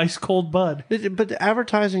 Ice cold Bud. But the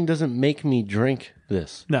advertising doesn't make me drink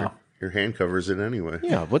this. No. Your hand covers it anyway.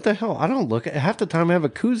 Yeah. What the hell? I don't look at half the time. I have a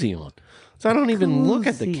koozie on, so I don't even look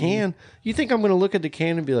at the Koozie. can. You think I'm going to look at the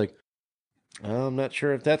can and be like, "Oh, I'm not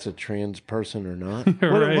sure if that's a trans person or not.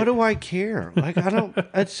 Right. What do I care? Like I don't.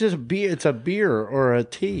 It's just beer. It's a beer or a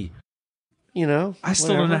tea. You know. I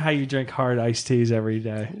still don't know how you drink hard iced teas every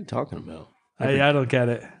day. What are you talking about? I don't get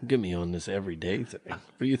it. Get me on this everyday thing. What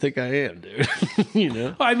do you think I am, dude? You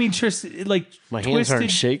know, Well, I mean, Tristan, like my hands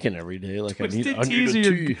aren't shaking every day. Like I need Twisted a teas are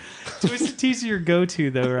your tea. Twisted teas are your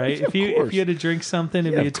go-to though, right? Yeah, if you of if you had to drink something,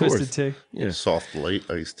 it'd Yeah, be a of course. Twisted tea. Yeah, Soft light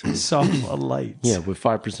iced tea. Soft light. yeah, with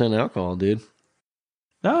 5% alcohol, dude.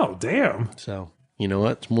 Oh damn. So you know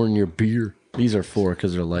what? It's more than your beer. These are 4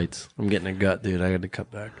 because they're lights. I'm getting a gut, dude. I had to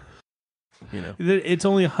cut back. You know. It's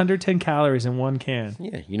only 110 calories in one can.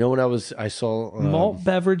 Yeah, you know what I saw. Malt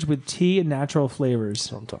beverage with tea and natural flavors.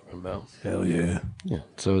 That's what I'm talking about. Hell yeah. Yeah,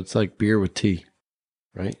 so it's like beer with tea,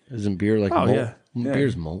 right? Isn't beer like Oh, malt? yeah. Yeah.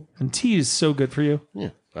 Beer's malt. And tea is so good for you. Yeah.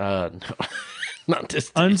 No, not this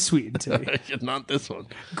tea. Unsweetened tea. Not this one.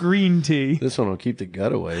 Green tea. This one will keep the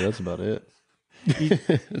gut away. That's about it. Eat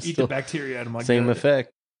Still the bacteria out of my same gut.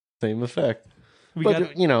 effect. Same effect. We But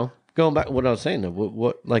got you know, going back, what I was saying, though,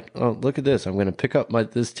 look at this. I'm going to pick up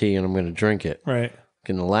this tea and I'm going to drink it. Right.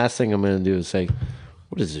 And the last thing I'm going to do is say,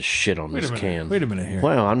 what is this shit on this can? Wait a minute here.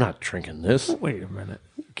 Well, I'm not drinking this. Wait a minute.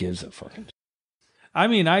 Who gives a fucking... I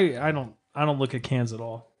mean, I don't look at cans at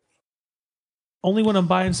all. Only when I'm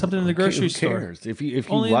buying something in the grocery store. Who cares? If you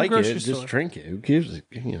Only in the like it, grocery just store. drink it. Who gives it?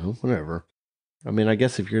 Whatever. I mean, I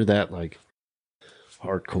guess if you're that like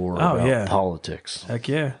hardcore about politics, Heck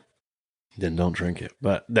yeah. then don't drink it.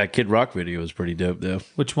 But that Kid Rock video was pretty dope, though.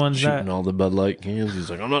 Which one's Shooting that? all the Bud Light cans. He's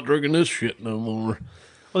like, I'm not drinking this shit no more.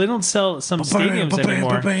 Well, they don't sell at some stadiums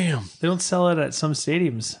anymore. Bam. They don't sell it at some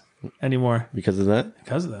stadiums anymore Because of that?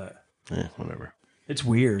 because of that. Whatever. It's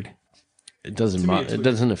weird. It doesn't. it's It weird.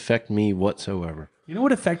 doesn't affect me whatsoever. You know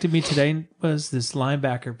what affected me today was this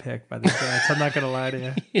linebacker pick by the Jets. I'm not going to lie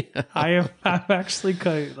to you. I'm actually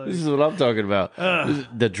quite like, This is what I'm talking about.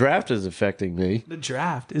 The draft is affecting me. the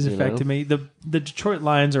draft is affecting me. The Detroit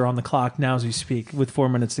Lions are on the clock now as we speak with 4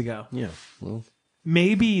 minutes to go. Yeah. Well,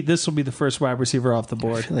 Maybe this will be the first wide receiver off the I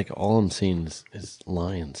board. feel like all I'm seeing is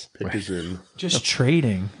Lions. Pick is in. Just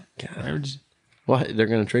trading. God. Or just What? They're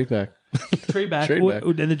going to trade back. trade back. Trade back.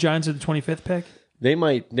 And the Giants are the 25th pick. They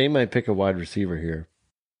might pick a wide receiver here.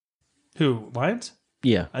 Who? Lions?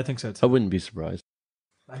 Yeah. I think so I too. wouldn't be surprised.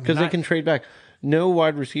 I mean, Because they can trade back. No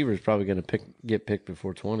wide receiver is probably going to get picked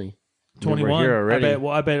before 20. 21. We're here already.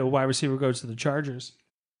 I bet a wide receiver goes to the Chargers.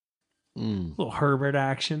 Mm. A little Herbert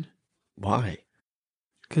action. Why?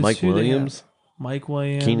 'Cause Mike who they have? Williams? Mike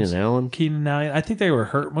Williams. Keenan Allen? Keenan Allen. I think they were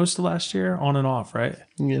hurt most of last year, on and off, right?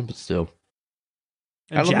 Yeah, but still.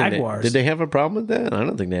 And I don't think Jaguars. did they have a problem with that? I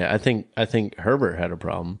don't think they. I think Herbert had a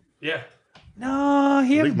problem. Yeah. No,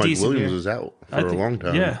 he I had a think Mike decent Williams year. was out for I a think- long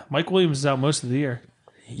time. Yeah, Mike Williams is out most of the year.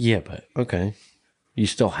 Yeah, but okay. You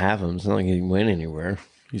still have him. It's not like he went anywhere.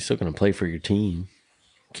 You're still going to play for your team.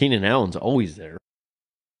 Keenan Allen's always there.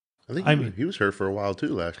 I think I he, mean- he was hurt for a while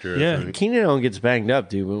too last year. Yeah. I think. Keenan Allen gets banged up,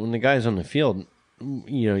 dude. But when the guy's on the field,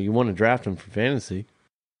 you want to draft him for fantasy.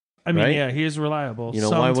 I mean, Right? yeah, he is reliable.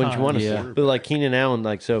 Why wouldn't you want to? Sometimes. Yeah. But like Keenan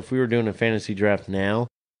Allen, so if we were doing a fantasy draft now,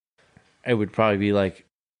 it would probably be like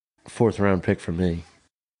 4th round pick for me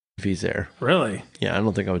if he's there. Really? Yeah, I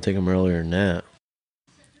don't think I would take him earlier than that.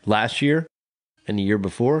 Last year and the year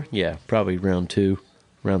before, yeah, probably round 2,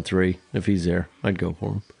 round 3. If he's there, I'd go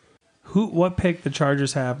for him. What pick the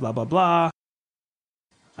Chargers have? Blah blah blah.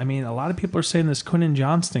 I mean, a lot of people are saying this Quinnen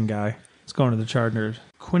Johnston guy is going to the Chargers.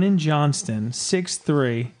 Quinnen Johnston,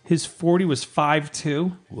 6'3". His 40 was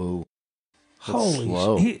 5'2". Whoa. Holy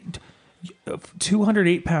slow. shit.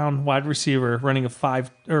 208-pound wide receiver running a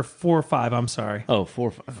 4.5. I'm sorry. Oh,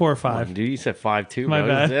 4.5. 4.5. Dude, you said 5.2. My bro.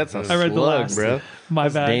 bad. That's a I read the slug, last. bro. My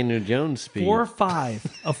That's bad. Daniel Jones speed. 4.5.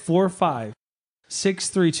 A 4.5.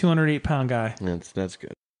 6'3", 208-pound guy. That's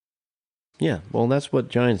good. Yeah, well, that's what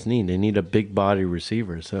Giants need. They need a big body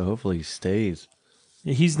receiver, so hopefully he stays.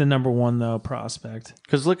 Yeah, he's the number one, though, prospect.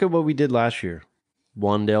 Because look at what we did last year.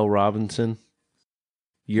 Wan'Dale Robinson.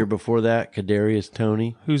 Year before that, Kadarius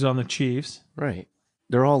Toney. Who's on the Chiefs. Right.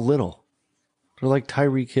 They're all little. They're like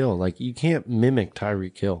Tyreek Hill. Like, you can't mimic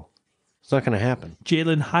Tyreek Hill. It's not going to happen.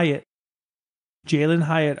 Jalen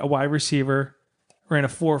Hyatt, a wide receiver, ran a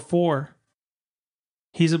 4.4.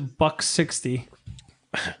 He's a $160.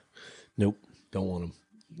 Nope. Don't want him.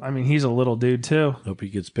 I mean, he's a little dude, too. Hope he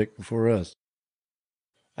gets picked before us.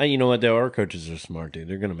 You know what, though? Our coaches are smart, dude.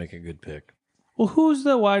 They're going to make a good pick. Well, who's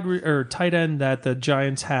the or tight end that the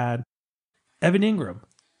Giants had? Evan Ingram.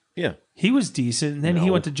 Yeah. He was decent. And then he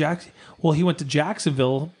No. went to he went to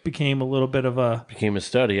Jacksonville, became a little bit of a... Became a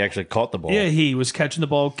stud. He actually caught the ball. Yeah, he was catching the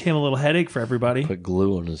ball, came a little headache for everybody. Put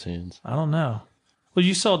glue on his hands. I don't know. Well,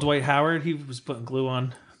 you saw Dwight Howard. He was putting glue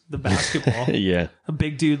on the basketball. Yeah. A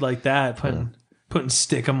big dude like that putting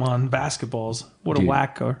stick 'em on basketballs. What Dude, a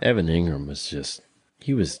wacko. Evan Ingram was just...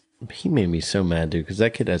 He made me so mad, dude, because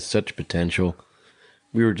that kid has such potential.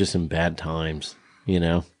 We were just in bad times,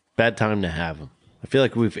 Bad time to have him. I feel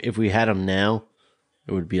like if we had him now,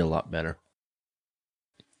 it would be a lot better.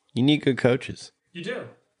 You need good coaches, You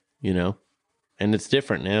do. And it's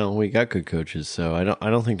different now. We got good coaches, so I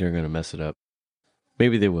don't think they're going to mess it up.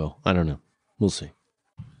 Maybe they will. I don't know. We'll see.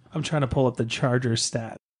 I'm trying to pull up the Chargers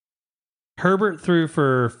stat. Herbert threw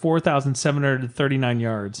for 4,739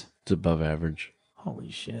 yards. It's above average.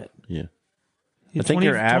 Holy shit. Yeah. He had I think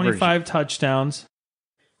your average- 25 touchdowns,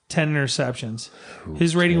 10 interceptions.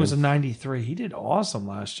 His rating was a 93. He did awesome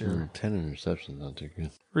last year. 10 interceptions, not too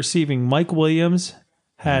good. Receiving, Mike Williams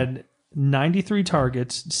had 93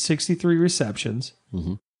 targets, 63 receptions,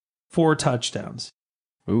 4 touchdowns.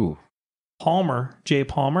 Ooh. Jay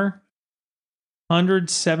Palmer,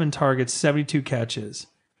 107 targets, 72 catches.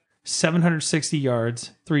 760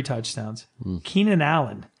 yards, 3 touchdowns. Keenan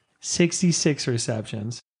Allen, 66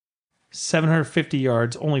 receptions, 750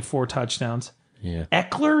 yards, only 4 touchdowns. Yeah.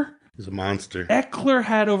 Eckler? He's a monster. Eckler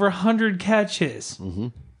had over 100 catches,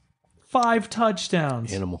 5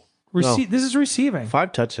 touchdowns. Animal. This is receiving.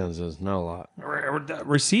 5 touchdowns is not a lot.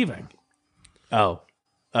 Receiving. Oh,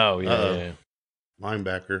 yeah.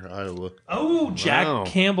 Linebacker, Iowa. Oh, Jack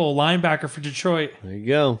Campbell, linebacker for Detroit. There you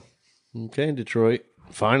go. Okay, Detroit.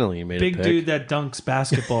 Finally, you made Big a pick. dude that dunks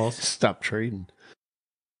basketballs. Stop trading.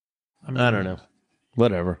 I I don't know.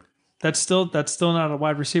 Whatever. That's still not a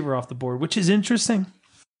wide receiver off the board, which is interesting.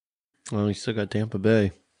 Well, you still got Tampa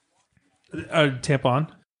Bay. Tampa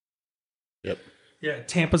on? Yep. Yeah,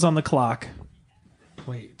 Tampa's on the clock.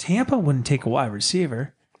 Wait, Tampa wouldn't take a wide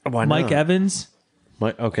receiver. Why Mike not? Evans.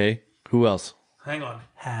 Okay. Who else? Hang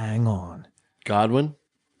on. Godwin?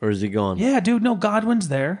 Or is he gone? Yeah, dude, no, Godwin's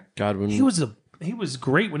there. Godwin. He was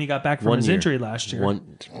great when he got back from his injury last year.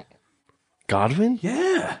 Godwin?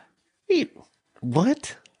 Yeah. Wait,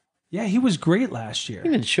 what? Yeah, he was great last year. He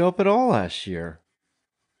didn't show up at all last year.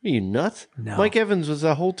 Are you nuts? No. Mike Evans was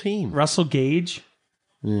the whole team. Russell Gage.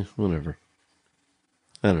 Whatever.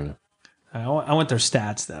 I don't know. I want their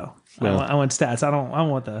stats though. No. I want stats. I don't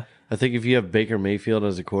want the. I think if you have Baker Mayfield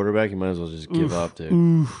as a quarterback, you might as well just give up,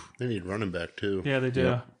 dude. They need running back, too. Yeah, they do.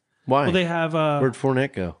 Yeah. Why? Well, they have. Where'd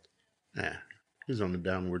Fournette go? Nah, he's on the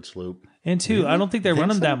downward slope. And two, I don't think they run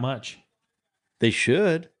him that much. They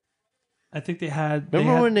should. I think they had.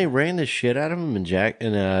 Remember when they ran the shit out of him in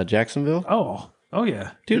Jacksonville? Oh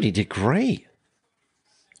yeah, Dude, he did great.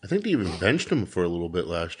 I think they even benched him for a little bit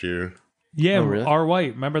last year. yeah. Oh, really? R.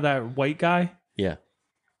 White, remember that white guy? Yeah.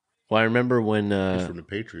 Well, I remember when. He's from the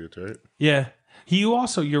Patriots, right? Yeah. He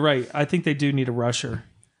also. You're right. I think they do need a rusher.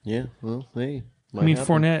 Yeah. Well, hey. I mean,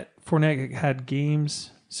 Fournette had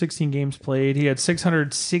 16 games played. He had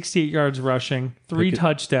 668 yards rushing, 3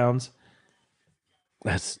 touchdowns.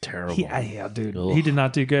 That's terrible. Yeah, dude. Ugh. He did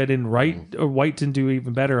not do good. And White didn't do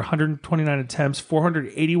even better. 129 attempts,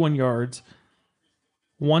 481 yards,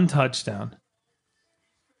 1 touchdown.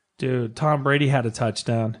 Dude, Tom Brady had a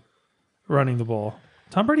touchdown running the ball.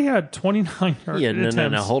 Tom Brady had 29 yards. Yeah,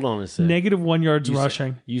 no. Hold on a second. -1 yards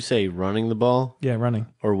rushing. You say running the ball, Yeah, running.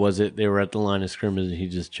 or was it they were at the line of scrimmage and he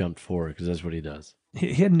just jumped forward because that's what he does?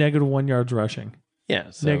 He had -1 yards rushing. Yeah,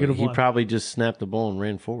 so he -1. probably just snapped the ball and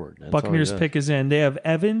ran forward. That's all he Buccaneers does. pick is in. They have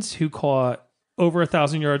Evans, who caught over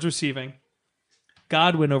 1,000 yards receiving.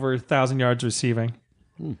 Godwin, over 1,000 yards receiving.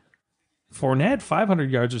 Fournette, 500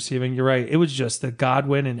 yards receiving. You're right. It was just the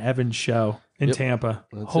Godwin and Evans show in Tampa.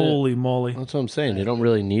 That's Holy moly. That's what I'm saying. They don't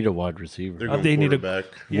really need a wide receiver. They're going they need a- quarterback.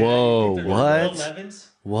 Whoa, You think they're going what? Will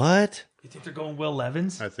Levens? What? You think they're going Will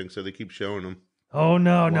Levens? I think so. They keep showing him. Oh,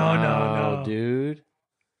 no, Wow, no. dude.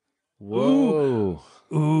 Whoa.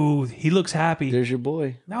 Ooh, he looks happy. There's your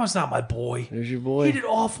boy. No, it's not my boy. There's your He boy. did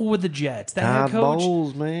awful with the Jets. That Todd head coach.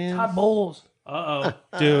 Bowles, man. Todd Bowles. Uh-oh.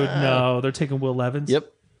 Dude, no. They're taking Will Levens.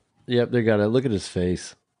 Yep, they got it. Look at his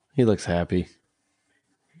face. He looks happy.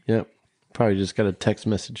 Yep. Probably just got a text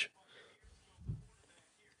message.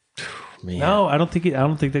 Man. No, I don't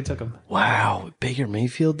think they took him. Wow. Baker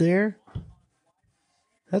Mayfield there?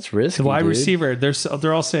 That's risky. The wide dude. receiver.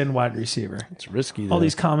 They're all saying wide receiver. It's risky. All though.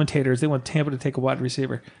 these commentators, they want Tampa to take a wide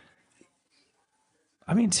receiver.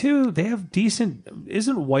 I mean, too, they have decent.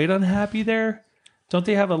 Isn't White unhappy there? Don't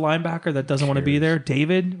they have a linebacker that doesn't want to be there?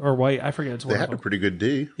 David or White? I forget. It's one They of had a them. pretty good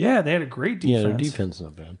D. Yeah, they had a great defense. Yeah, their defense is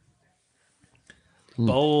not bad.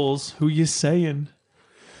 Bowles, who you saying?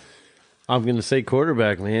 I'm gonna say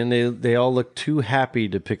quarterback, man. They all look too happy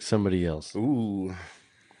to pick somebody else. Ooh.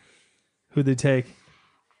 Who'd they take?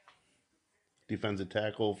 Defensive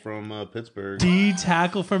tackle from Pittsburgh. D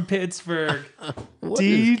tackle from Pittsburgh. What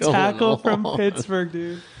D is going tackle on? from Pittsburgh,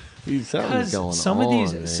 dude. Dude, something's going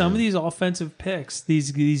Because some on, of these offensive picks,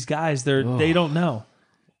 these guys, they don't know.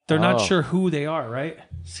 They're not Oh. sure who they are, right?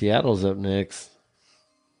 Seattle's up next.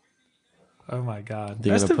 Oh my God,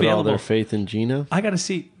 They're Best gonna put all their available. faith in Gino. I got to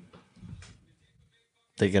see.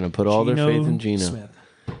 They're gonna put all their faith in Gino. Smith.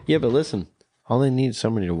 Yeah, but listen, all they need is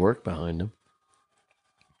somebody to work behind them.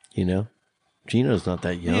 You know, Gino's not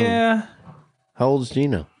that young. Yeah, How old is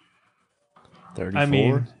Gino? 34? I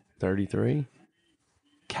mean- 33?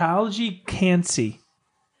 Kalji Kancey.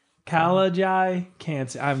 Kalajai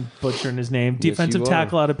Kancey. I'm butchering his name. Defensive you are.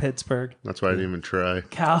 tackle out of Pittsburgh. That's why I didn't even try.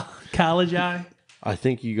 Kalajai. I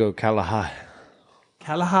think you go Kalahai.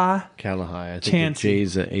 Kalahai. Kalahai. I think Chancey. the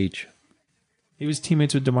J's a H. He was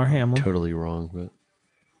teammates with DeMar Hamlin. Totally wrong, but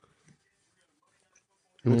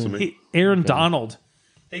What's the Aaron Donald.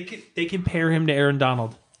 They compare him to Aaron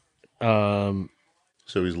Donald. So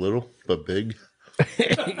he's little but big.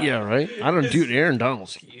 Yeah, right. I don't, dude. Aaron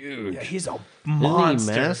Donald's huge. Yeah, he's a Isn't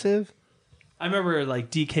monster. he massive? I remember like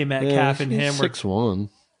DK Metcalf and him were 6'1".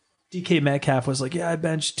 DK Metcalf was like, yeah, I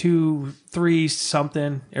benched 230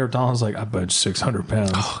 something. Aaron Donald's like, I benched 600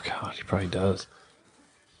 pounds. Oh god, he probably does.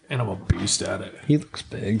 And I'm a beast at it. He looks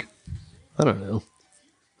big. I don't know.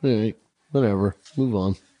 All right, whatever. Move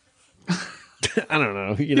on. I don't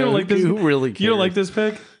know. You know, don't like this? Who really cares? You don't like this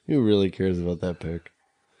pick? Who really cares about that pick?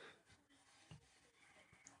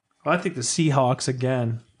 I think the Seahawks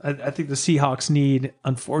again. I think the Seahawks need,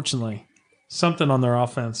 unfortunately, something on their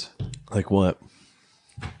offense. Like what?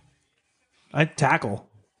 I'd tackle.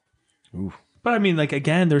 Ooh. But I mean, like,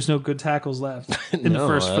 again, there's no good tackles left in the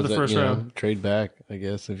first round. Trade back, I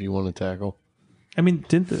guess, if you want to tackle. I mean,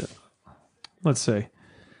 let's say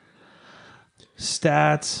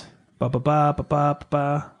stats. No,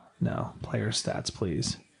 player stats,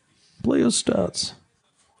 please. Player stats.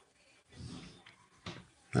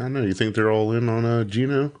 I don't know. You think they're all in on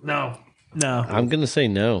Geno? No. I'm gonna say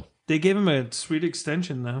no. They gave him a sweet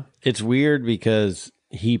extension, though. It's weird because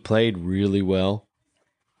he played really well,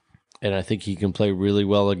 and I think he can play really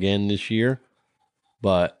well again this year.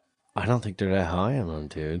 But I don't think they're that high on him,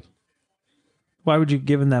 dude. Why would you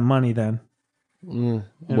give him that money then?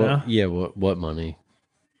 What money?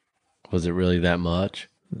 Was it really that much?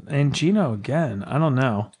 And Geno again, I don't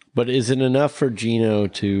know. But is it enough for Geno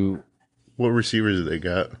to What receivers do they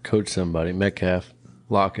got? coach somebody? Metcalf,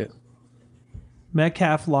 Lockett.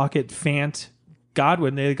 Metcalf, Lockett, Fant,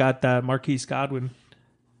 Godwin. They got that Marquise Godwin.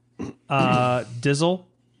 Dizzle,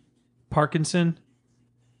 Parkinson,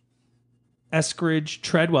 Eskridge,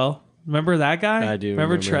 Treadwell. Remember that guy? I do.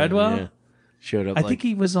 Remember Treadwell? Yeah. Showed up. I think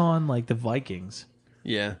he was on like the Vikings.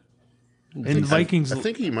 Yeah. And the Vikings. I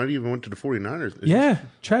think he might even went to the 49ers. Yeah,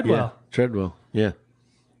 Treadwell. Yeah. Treadwell. Yeah.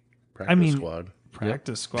 Practice squad.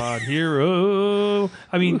 Practice squad hero.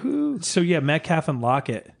 I mean, so yeah, Metcalf and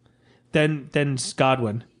Lockett. Then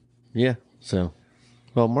Godwin. Yeah. So,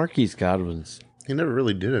 well, Marquise Godwin's. He never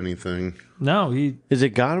really did anything. No, Is it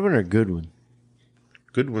Godwin or Goodwin?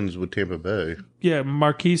 Good ones with Tampa Bay.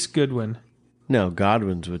 Marquise Goodwin. No,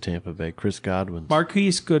 Godwin's with Tampa Bay. Chris Godwin.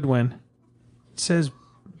 Marquise Goodwin. It says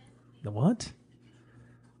the what?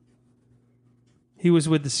 He was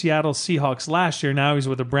with the Seattle Seahawks last year. Now he's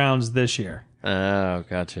with the Browns this year. Oh,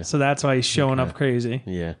 gotcha. So that's why he's showing up crazy.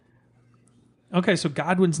 Yeah. Okay, so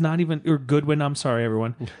Godwin's not even, or Goodwin, I'm sorry,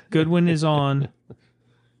 everyone. Goodwin is on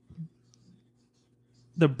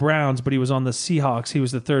the Browns, but he was on the Seahawks. He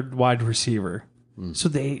was the third wide receiver. So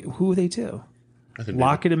who are they to? I think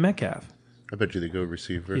Lockett and Metcalf. I bet you they go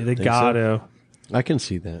receiver. Yeah, they Think got so? to. I can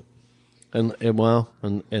see that.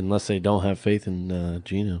 Unless they don't have faith in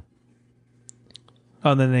Geno.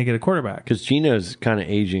 Oh, and then they get a quarterback. Because Geno's kind of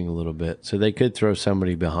aging a little bit, so they could throw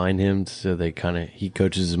somebody behind him. So he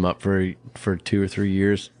coaches him up for 2 or 3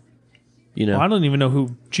 years. You know, Well, I don't even know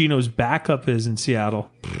who Geno's backup is in Seattle.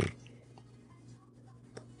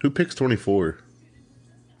 Who picks 24?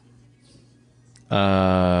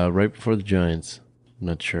 right before the Giants. I'm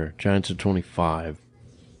not sure. Giants are 25.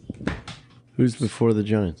 Who's before the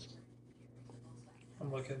Giants?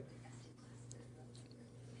 I'm looking.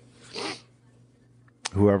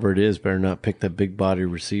 Whoever it is better not pick that big body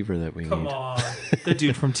receiver that we Come need. on. The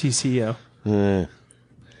dude from TCU.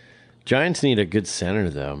 Giants need a good center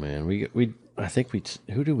though, man.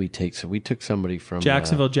 Who did we take? So we took somebody from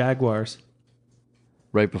Jacksonville Jaguars.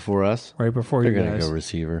 right before us. Right before They're you gonna guys. go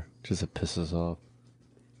receiver just to piss us off.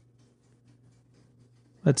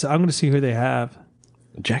 I'm going to see who they have.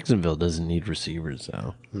 Jacksonville doesn't need receivers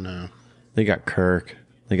though. No. They got Kirk.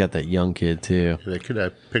 They got that young kid too. They could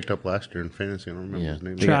have picked up last year in fantasy. I don't remember Yeah. his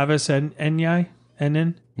name. Travis and Enyai?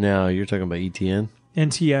 Ennen? No, you're talking about ETN.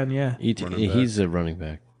 NTN, yeah. Running back. He's a running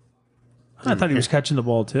back. I thought he was catching the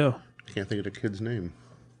ball, too. I can't think of the kid's name.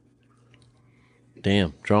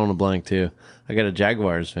 Damn, drawing a blank too. I got a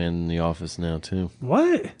Jaguars fan in the office now too.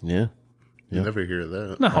 What? Yeah. You Yep. never hear of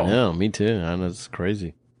that. No. I know, me too. I know, it's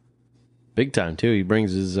crazy. Big time too. He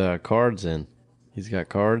brings his cards in. He's got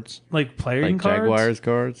cards, Like playing like cards? Jaguars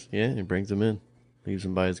cards. Yeah, he brings them in. Leaves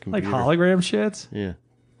them by his Like computer. hologram shits? Yeah.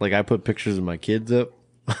 Like I put pictures of my kids up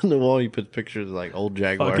on the wall. You put pictures of like old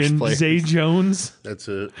Jaguars Fucking players. Zay Jones. That's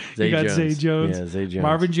it. Zay You got Zay Jones. Yeah, Zay Jones.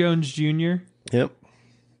 Marvin Jones Jr. Yep.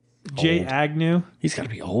 Jay Old. Agnew. He's got to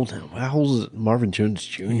be old now. How old is Marvin Jones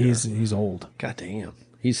Jr.? He's old. God damn.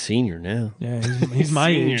 He's senior now. Yeah, he's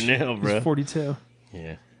my Senior age. now, bro. He's 42.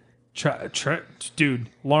 Yeah. Dude,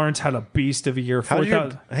 Lawrence had a beast of a year. How's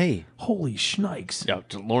 4,000. Hey. Holy schnikes. Yeah,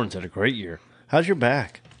 Lawrence had a great year. How's your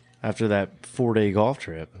back after that 4-day golf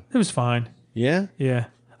trip? It was fine. Yeah? Yeah.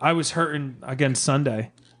 I was hurting against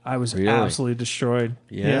Sunday. I was Really? absolutely destroyed.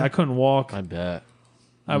 Yeah? I couldn't walk. I bet.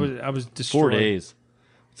 I was destroyed. 4 days.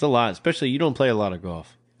 It's a lot, especially you don't play a lot of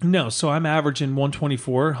golf. No, so I'm averaging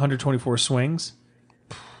 124 swings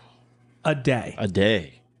a day. A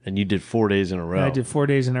day. And you did 4 days in a row. And I did 4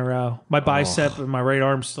 days in a row. My bicep and my right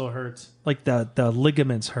arm still hurts. Like the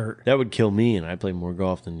ligaments hurt. That would kill me, and I play more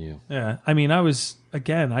golf than you. Yeah. I mean, I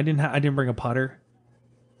didn't bring a putter.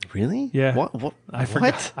 Really? Yeah. What? I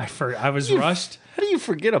forgot. I was rushed. How do you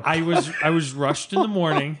forget a I was rushed in the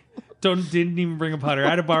morning. Didn't even bring a putter. I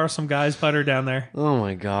had to borrow some guy's putter down there. Oh,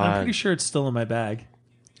 my I'm God. pretty sure it's still in my bag.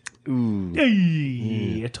 Ooh.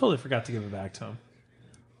 Hey, I totally forgot to give it back to him.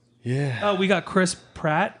 Yeah. Oh, we got Chris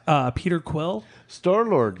Pratt, Peter Quill,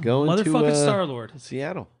 Star-Lord going to... motherfucking Star-Lord.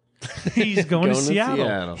 Seattle. He's going to to Seattle.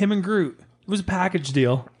 Seattle. Him and Groot. It was a package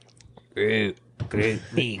deal. Groot.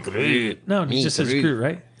 No, he just says Groot,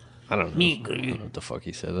 right? I don't know. I don't know what the fuck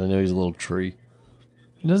he says. I know he's a little tree.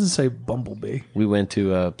 He doesn't say Bumblebee. We went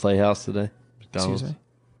to Playhouse today. McDonald's. Excuse me.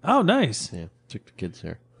 Oh, nice. Yeah, took the kids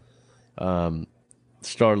there.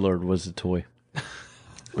 Star-Lord was the toy.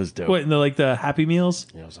 It was dope. What, in the Happy Meals?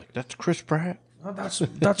 Yeah, I was like, that's Chris Pratt. Oh,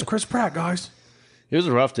 that's Chris Pratt, guys. It was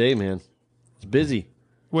a rough day, man. It's busy.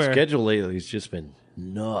 Where? Schedule lately has just been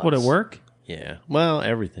nuts. What, at work? Yeah. Well,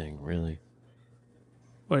 everything, really.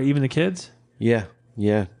 What, even the kids? Yeah.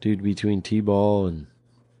 Yeah, dude, between T-ball and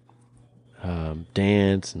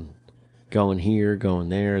dance and going here, going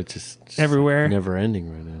there, it's just Everywhere. never ending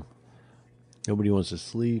right now. Nobody wants to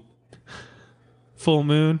sleep. Full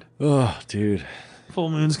moon. Oh, dude. Full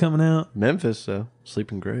moon's coming out. Memphis, though,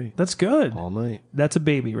 sleeping great That's good. all night. That's a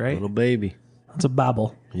baby, right? Little baby. That's a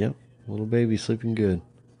babble. Yep, little baby sleeping good.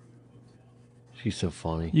 She's so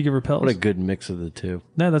funny. You give her pills? What a good mix of the two.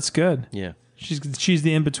 No, that's good. Yeah. She's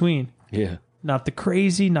the in-between. Yeah. Not the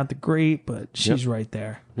crazy, not the great, but she's right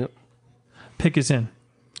there. Yep. Pick us in.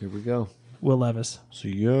 Here we go. Will Levis.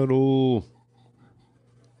 Seattle.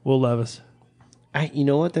 Will Levis. You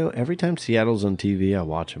know what, though? Every time Seattle's on TV, I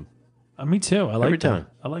watch them. Me too. I like Every them. time.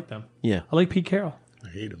 I like them. Yeah. I like Pete Carroll. I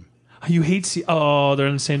hate him. You hate Oh, they're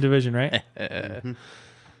in the same division, right?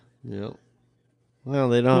 Yep. Well,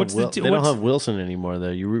 they don't don't have Wilson anymore,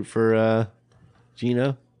 though. You root for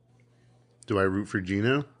Gino? Do I root for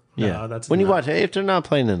Gino? Yeah. that's when a you no. watch, if they're not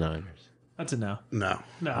playing the Niners. That's a no. No.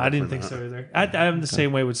 No, I didn't think so either. I'm the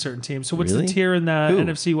same way with certain teams. So what's Really? the tier in the Who?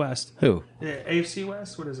 NFC West? Who? AFC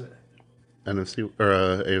West? What is it? NFC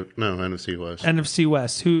NFC West. NFC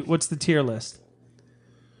West. What's the tier list?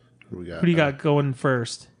 Who Who do you got going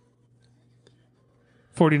first?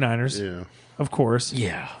 49ers, Yeah. of course.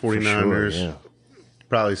 Yeah. 49ers. Yeah.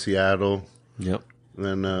 Probably Seattle. Yep.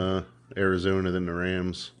 Then Arizona. Then the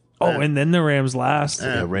Rams. Oh, and then the Rams last.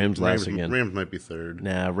 Yeah, Rams last again. Rams might be third.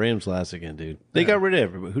 Nah, Rams last again, dude. They got rid of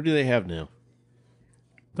everybody. Who do they have now?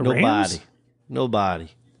 The Nobody. Rams? Nobody.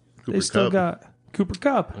 Cooper They still Kupp. got Cooper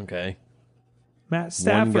Cup, Okay. Matt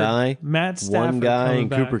Stafford. One guy. Matt Stafford. One guy coming and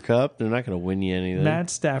back. Cooper Cup. They're not going to win you anything. Matt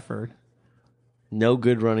Stafford. No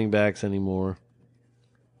good running backs anymore.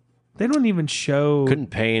 They don't even show. Couldn't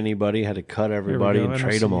pay anybody. Had to cut everybody go, and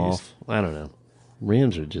trade NFC them East. off. I don't know.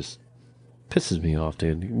 Rams are just pisses me off,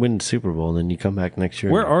 dude. You win the Super Bowl, and then you come back next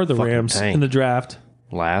year. Where and are the fucking Rams tank. in the draft?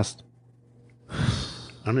 Last?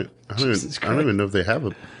 I don't even know if they have a.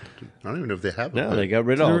 I don't even know if they have a. No, they got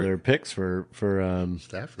rid of all their picks for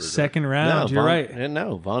Stafford. Second round. no, You're Von, right.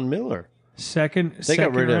 No, Von Miller. Second. They second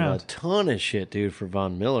got rid round. of a ton of shit, dude, for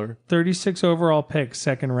Von Miller. 36 overall pick,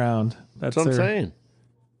 second round. That's what I'm saying.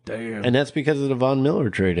 Damn. And that's because of the Von Miller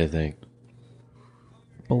trade, I think.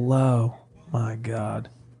 Below. My God.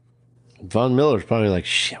 Von Miller's probably like,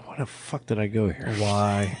 shit, why the fuck did I go here?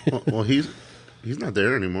 Why? Well, he's not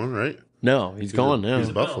there anymore, right? No, he's gone now. He's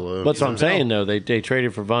Buffalo. That's what I'm saying, though. They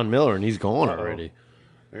traded for Von Miller, and he's gone already.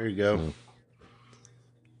 There you go.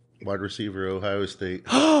 Wide receiver, Ohio State.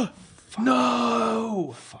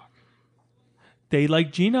 No. Fuck. They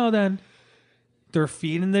like Geno then. They're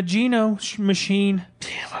feeding the Geno machine.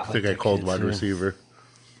 Damn, I think I called wide receiver.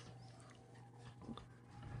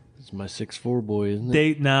 It's my 6'4" boy, isn't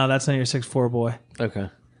it? No, that's not your 6'4" boy. Okay.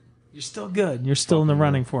 You're still good. You're still in the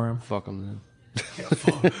running for him. Fuck him then.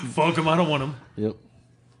 Fuck him. I don't want him. Yep.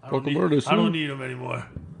 I don't need him anymore.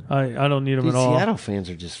 I don't need him Dude, at all. Seattle fans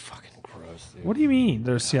are just fucking gross, dude. What do you mean?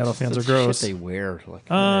 Their Seattle fans are That's gross. Shit they wear. Like,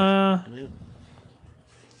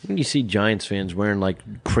 when you see Giants fans wearing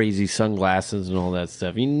like crazy sunglasses and all that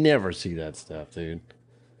stuff, you never see that stuff, dude.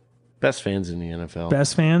 Best fans in the NFL.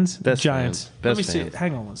 Best fans? Best Giants. fans. Let me Best see. fans.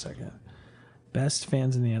 Hang on one second. Best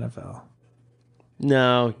fans in the NFL.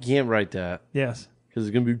 No, you can't write that Yes. because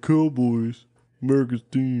it's gonna be Cowboys, America's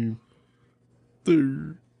team.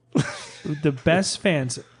 Third. The best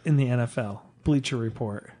fans in the NFL. Bleacher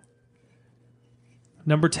Report.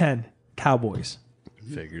 Number 10, Cowboys.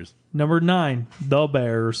 Figures. Number 9, the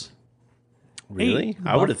Bears. Really? 8,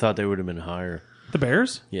 I would have thought they would have been higher. The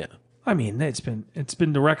Bears? Yeah. I mean, it's been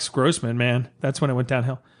the Rex Grossman, man. That's when it went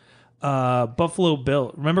downhill. Buffalo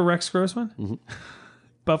Bill. Remember Rex Grossman? Mm-hmm.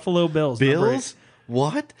 Buffalo Bills. Bills?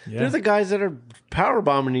 What? Yeah. They're the guys that are power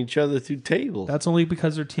bombing each other through tables. That's only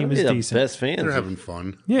because their team is They're the decent. best fans. They're having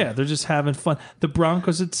fun. Yeah, they're just having fun. The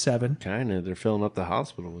Broncos at 7. Kind of. They're filling up the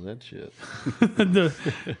hospital with that shit.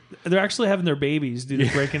 They're actually having their babies do the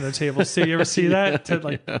breaking the tables too. You ever see that?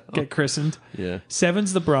 To get christened. Yeah.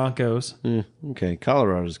 7's the Broncos. Okay.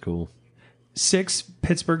 Colorado's cool. 6,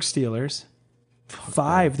 Pittsburgh Steelers.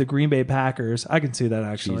 5, the Green Bay Packers. I can see that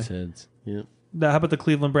actually. Cheeseheads. Yeah. How about the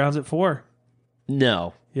Cleveland Browns at 4?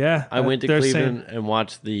 No. Yeah. I went to they're Cleveland saying- and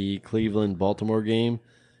watched the Cleveland-Baltimore game,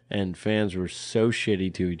 and fans were so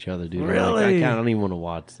shitty to each other, dude. They're like, Really? I don't even want to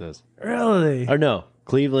watch this. Really? Or no,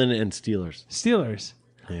 Cleveland and Steelers. Steelers.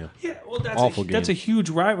 Yeah. Yeah, well, Awful that's a game. huge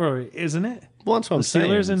rivalry, isn't it? Well, that's what I'm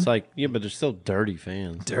saying. Steelers and- It's like, yeah, but they're still dirty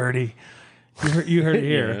fans. Dirty. You heard it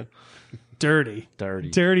here. Yeah. Dirty.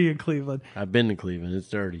 Dirty in Cleveland. I've been to Cleveland. It's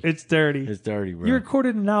dirty. It's dirty. It's dirty, bro. You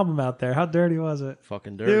recorded an album out there. How dirty was it?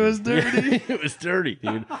 Fucking dirty. It was dirty. It was dirty,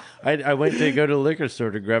 dude. I went to go to the liquor store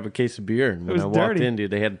to grab a case of beer, and when was I walked dirty. in, dude,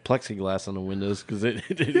 they had plexiglass on the windows because it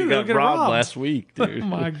Dude, got get robbed last week, dude. Oh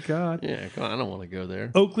my God. Yeah, come on, I don't want to go there.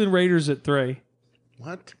 Oakland Raiders at 3.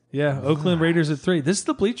 What? Yeah, Oakland Raiders at 3. This is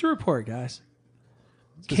the Bleacher Report, guys.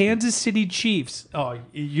 Kansas City Chiefs. Oh,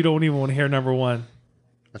 you don't even want to hear number 1.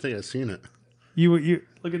 I think I've seen it. You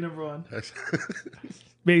look at number 1.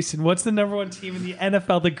 Mason, what's the number 1 team in the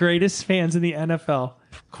NFL? The greatest fans in the NFL,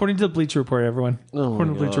 according to the Bleacher Report. Everyone,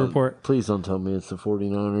 according to the Bleacher Report, Please don't tell me it's the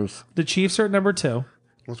 49ers. the Chiefs are at number 2.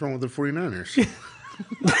 What's wrong with the 49ers?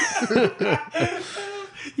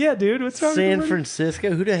 Yeah, dude, what's wrong? San with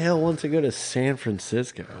Francisco? Who the hell wants to go to San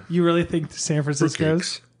Francisco? You really think San Francisco's?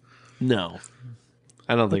 Fruitcakes. No.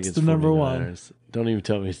 I don't think What's it's the number 1? 49ers. Don't even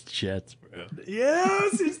tell me it's Jets, bro.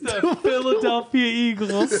 Yes, it's the Philadelphia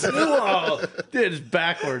Eagles. Whoa. Dude, it's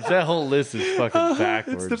backwards. That whole list is fucking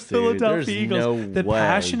backwards. It's the dude. Philadelphia There's Eagles. No the way.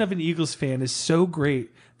 passion of an Eagles fan is so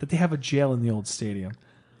great that they have a jail in the old stadium.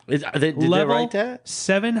 Did they write that?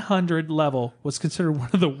 700 level was considered one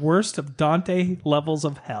of the worst of Dante levels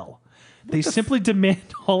of hell. They simply demand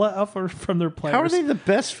all out from their players. How are they the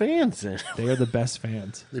best fans then? They are the best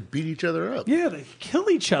fans. They beat each other up. Yeah, they kill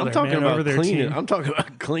each other. I'm talking man, about over their cleaning. team. I'm talking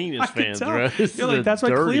about cleanest I can fans, tell. bro. This You're is like, that's why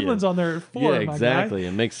dirtiest. Cleveland's on there for. Yeah, exactly.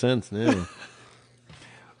 It makes sense now.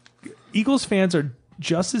 Eagles fans are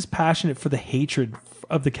just as passionate for the hatred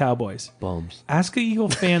of the Cowboys. Bums. Ask an Eagle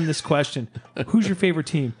fan this question: who's your favorite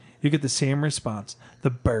team? You get the same response: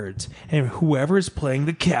 the Birds, and whoever is playing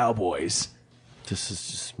the Cowboys. This is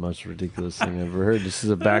just the most ridiculous thing I've ever heard. This is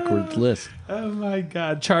a backwards list. Oh my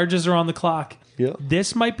God! Chargers are on the clock. Yeah.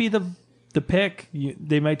 This might be the pick.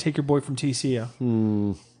 They might take your boy from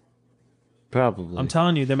TCU. Probably. I'm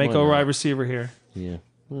telling you, they might Why go not? wide receiver here. Yeah.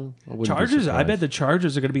 Well, I wouldn't be Chargers. I bet surprised. the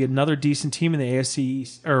Chargers are going to be another decent team in the AFC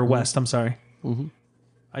East, or West. I'm sorry. Mm-hmm.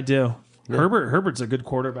 I do. Herbert's a good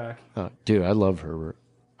quarterback. Oh, dude, I love Herbert.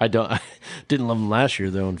 I didn't love him last year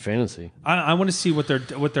though in fantasy. I want to see what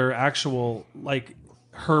their actual like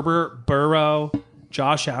Herbert, Burrow,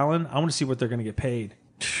 Josh Allen. I want to see what they're going to get paid.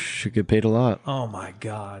 Should get paid a lot. Oh my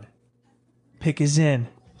God! Pick is in.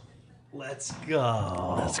 Let's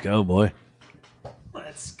go. Let's go, boy.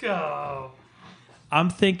 Let's go. I'm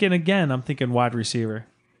thinking wide receiver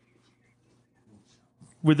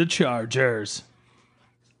with the Chargers.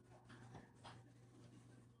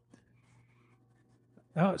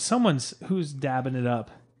 Oh, who's dabbing it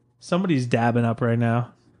up. Somebody's dabbing up right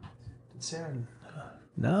now.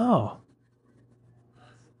 No.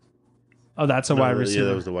 Oh, that's a wide receiver Yeah,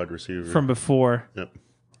 that was the wide receiver. from before. Yep.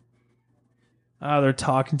 Oh, they're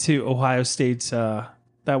talking to Ohio State's that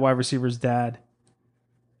wide receiver's dad.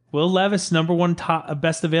 Will Levis, number 1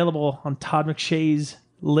 best available on Todd McShay's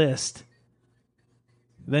list.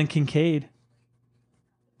 Then Kincaid.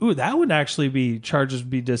 Ooh, that would actually be Chargers would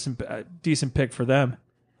be decent pick for them.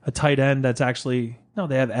 A tight end that's actually no,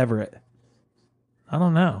 they have Everett. I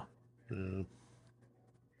don't know. Yeah.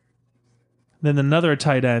 Then another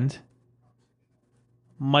tight end,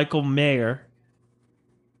 Michael Mayer,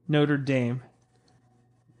 Notre Dame.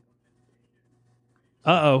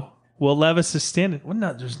 Will Levis is standing. Well,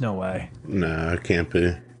 no, there's no way. Nah, it can't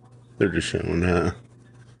be. They're just showing that.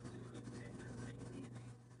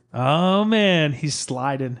 Oh man, he's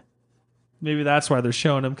sliding. Maybe that's why they're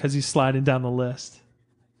showing him, because he's sliding down the list.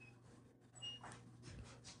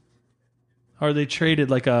 Or they traded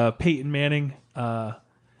like a Peyton Manning. No,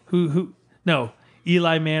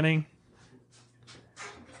 Eli Manning.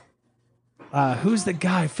 Who's the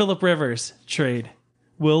guy? Phillip Rivers trade.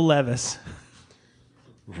 Will Levis.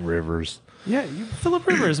 Rivers. Yeah, Phillip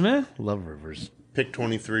Rivers, man. Love Rivers. Pick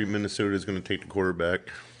 23, Minnesota is going to take the quarterback.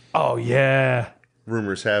 Oh, yeah.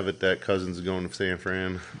 Rumors have it that Cousins is going to San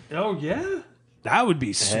Fran. Oh, yeah? That would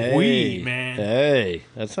be sweet, Hey, man. Hey,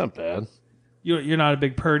 that's not bad. You're not a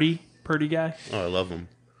big Purdy guy? Oh, I love him.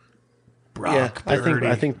 Brock Purdy.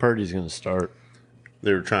 I think Purdy's going to start.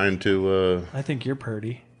 They were trying to. I think you're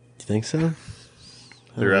Purdy. You think so?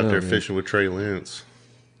 They're out there fishing with Trey Lance.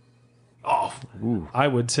 Oh, Ooh. I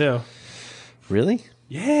would too. Really?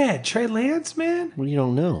 Yeah, Trey Lance, man. Well, you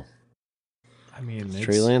don't know. I mean,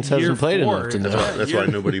 Trey Lance hasn't played enough to know. That's why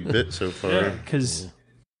nobody bit so far. Yeah, because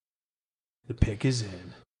the pick is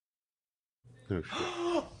in. Oh,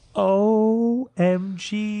 shit.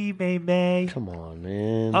 OMG, baby. Come on,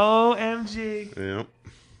 man. OMG. Yep.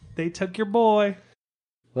 They took your boy.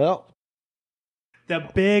 Well, The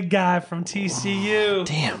big guy from TCU.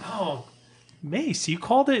 damn. Oh, Mase, you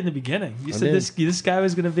called it in the beginning. You I said did. this guy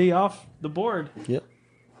was going to be off the board. Yep.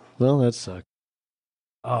 Well, that sucked.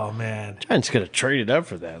 Oh, man. Giants could have traded up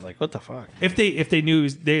for that. Like, what the fuck? If they knew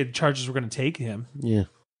the Chargers were going to take him. Yeah.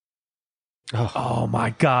 Oh,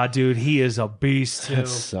 my God, dude. He is a beast, too. That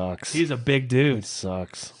sucks. He's a big dude. It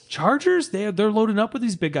sucks. Chargers, they're loading up with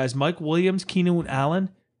these big guys. Mike Williams, Keenan Allen,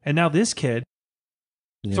 and now this kid.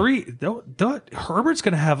 Yeah. Herbert's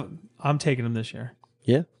going to have... I'm taking him this year.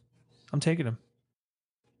 Yeah. I'm taking him.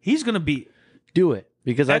 He's going to be... Do it.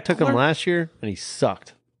 Because I took him Eckler- last year, and he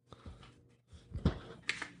sucked.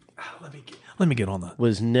 Let me get on that.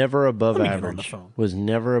 Was never above Let me get on the average. phone. Was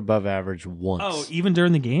never above average once. Oh, even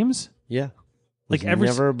during the games? Yeah. Like Was every...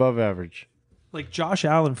 never above average. Like Josh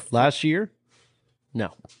Allen... Last year?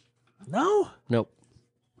 No. No? Nope.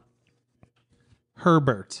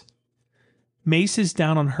 Herbert. Mace is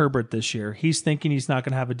down on Herbert this year. He's thinking he's not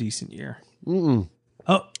going to have a decent year. Mm-mm.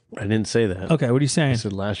 Oh, I didn't say that. okay. What are you I saying?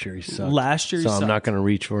 said last year he sucked. Last year he so I'm sucked. not going to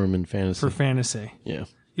reach for him in fantasy. For fantasy. Yeah.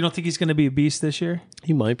 You don't think he's going to be a beast this year?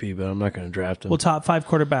 He might be, but I'm not going to draft him. Well, top 5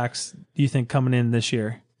 quarterbacks do you think coming in this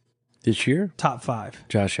year? This year? Top 5.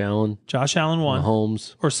 Josh Allen, Josh Allen 1.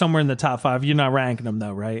 Mahomes. Or somewhere in the top 5. You're not ranking them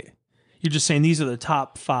though, right? You're just saying these are the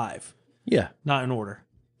top 5, Yeah. not in order.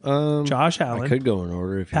 I Josh Allen, could go in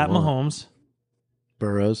order if Pat you want. Mahomes,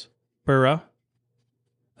 Burrows, Burrow.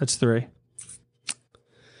 That's 3.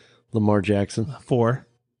 Lamar Jackson. 4.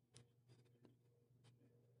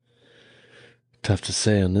 Tough to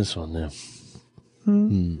say on this one now.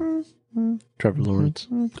 Trevor Lawrence.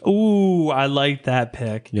 Ooh, I like that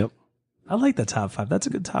pick. Yep. I like the top 5. That's a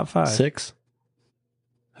good top 5. 6.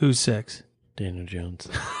 Who's 6? Daniel Jones.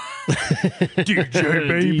 DJ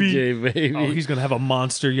baby. DJ baby. Oh, he's gonna have a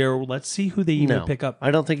monster year. Let's see who they even No, pick up.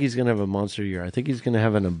 I don't think he's going to have a monster year. I think he's going to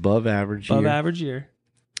have an above average Above year. average year.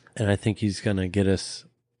 And I think he's going to get us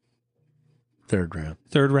third round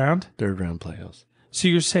playoffs. So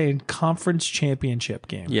you're saying conference championship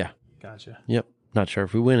game? Yeah. Gotcha. Yep. Not sure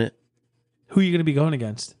if we win it. Who are you going to be going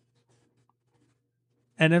against?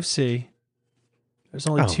 NFC. There's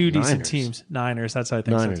only 2 decent Niners. teams. Niners. That's how I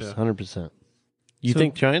think Niners, so too. 100%. You So-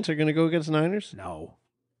 think Giants are going to go against Niners? No.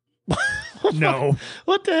 No.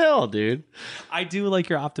 What the hell, dude? I do like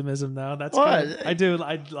your optimism though. That's What? good. I do.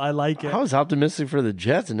 I like it. I was optimistic for the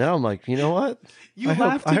Jets, and now I'm like, you know what? You I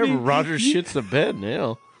laughed hope at me. Rodgers shits the bed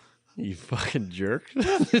now. You fucking jerk.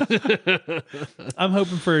 I'm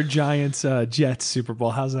hoping for a Giants Jets Super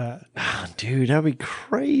Bowl. How's that? Dude, that'd be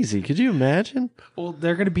crazy. Could you imagine? Well,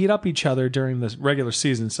 they're going to beat up each other during the regular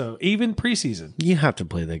season, so even preseason. You have to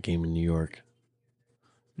play that game in New York.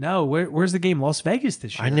 No, where's the game? Las Vegas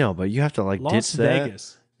this year. I know, but you have to like Las ditch that.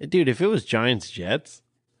 Vegas. Dude, if it was Giants Jets,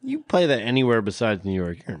 you play that anywhere besides New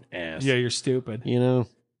York. You're an ass. Yeah, you're stupid. You know?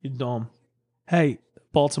 You're dumb. Hey,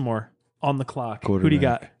 Baltimore on the clock. Who do you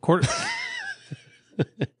got?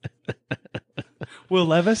 Will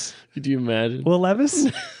Levis? Could you imagine? Will Levis?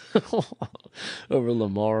 Over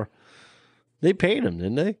Lamar. They paid him,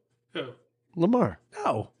 didn't they? Who? Lamar.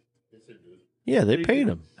 No. Yeah, they paid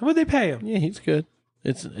him. How would they pay him? Yeah, he's good.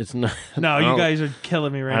 It's not. No, I you don't- guys are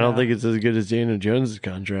killing me right now. I don't think it's as good as Daniel Jones'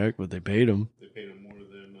 contract, but they paid him. They paid him more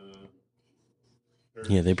than.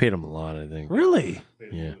 Yeah, they paid him a lot, I think. Really?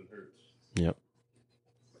 Yeah. Yep.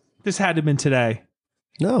 This had to have been today.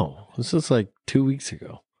 No, this was like 2 weeks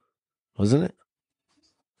ago, wasn't it?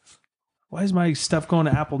 Why is my stuff going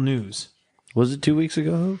to Apple News? Was it 2 weeks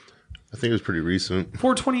ago? I think it was pretty recent.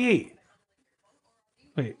 428.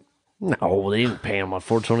 Wait. No, they didn't pay him on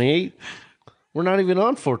 428. We're not even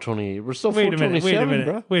on 428. We're still Wait a minute. 427,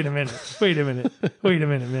 bro. Wait a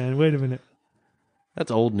minute, man. Wait a minute.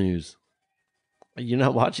 That's old news. You're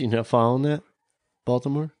not watching, not following that?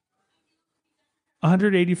 Baltimore?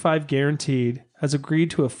 185 guaranteed, has agreed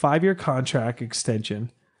to a 5-year contract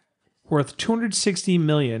extension worth $260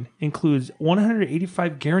 million, includes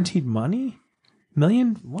 185 guaranteed million.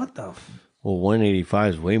 What the? Well,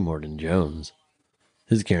 185 is way more than Jones.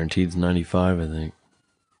 His guaranteed's 95, I think.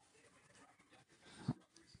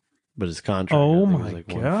 But his contract, Oh I think, my was like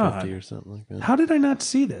God. 150 or something like that. How did I not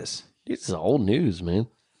see this? This is old news, man.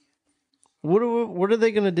 What are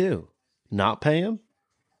they going to do? Not pay him?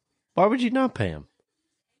 Why would you not pay him?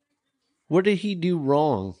 What did he do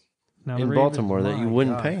wrong Now in the Baltimore Ravens- that you my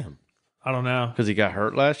wouldn't God. pay him? I don't know. Because he got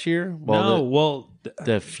hurt last year?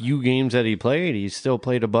 The few games that he played, he still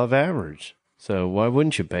played above average. So why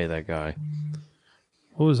wouldn't you pay that guy?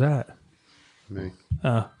 What was that? Me.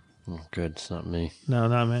 Oh, good. It's not me. No,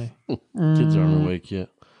 not me. Kids aren't awake yet.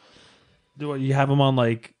 Do you have them on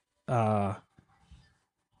like? You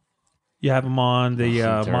have them on the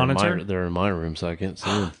They're monitor. they're in my room, so I can't see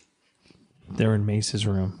them. They're in Mace's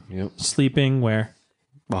room. Yep. Sleeping where?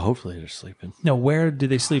 Well, hopefully they're sleeping. No, where do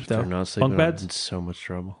they sleep though? They're not sleeping. Bunk beds. I'm in so much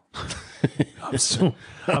trouble.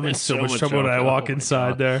 I'm in so much trouble when I walk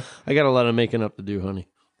inside there. I got a lot of making up to do, honey.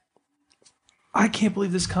 I can't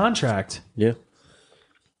believe this contract. Yeah.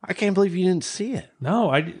 I can't believe you didn't see it. No,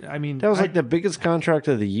 I mean That was like the biggest contract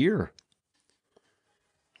of the year.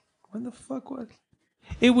 when the fuck was?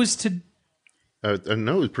 It was I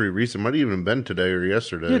know it was pretty recent. Might have even been today or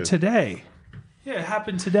yesterday. today. Yeah, it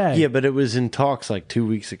happened today. Yeah, but it was in talks like 2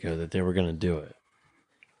 weeks ago that they were going to do it.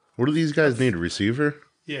 What do these guys need? A receiver?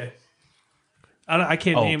 Yeah. I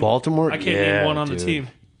can't name Baltimore? I can't Yeah, name one on the dude. team.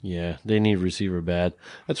 Yeah, they need receiver bad.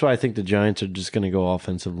 That's why I think the Giants are just going to go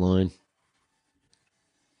offensive line.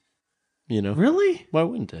 You know? Really? Why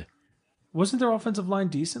wouldn't they? Wasn't their offensive line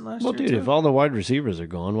decent last Well, year? dude, too? if all the wide receivers are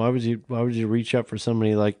gone, why would you reach up for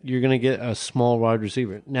somebody like you're going to get a small wide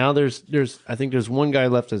receiver? Now there's I think there's one guy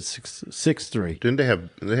left that's 6'3". Didn't they have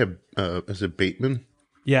is it Bateman?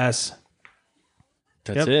 Yes.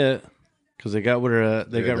 That's Yep. it. Because they got rid of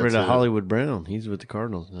that's it. Hollywood Brown. He's with the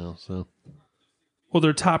Cardinals now. So Well,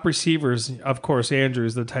 their top receivers, of course,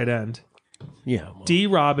 Andrews, the tight end. yeah, well, D.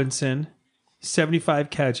 Robinson, 75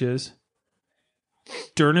 catches.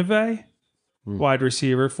 Durnevay, wide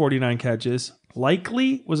receiver, 49 catches.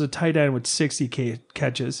 Likely was a tight end with 60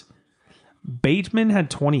 catches. Bateman had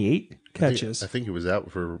 28 catches. I think he was out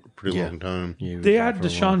for a pretty Yeah. long time. he was They out had for a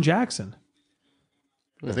while. Deshaun Jackson.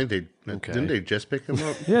 I think they didn't they just pick him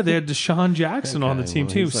up? Yeah, they had Deshaun Jackson on the Okay, team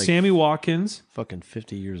well, too. he's like- Sammy Watkins. Fucking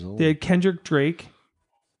 50 years old. They had Kendrick Drake.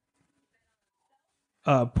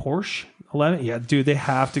 Porsche 11. Yeah, dude, they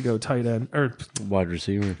have to go tight end or Wide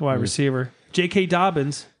receiver. wide receiver. J.K.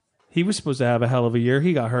 Dobbins. He was supposed to have a hell of a year.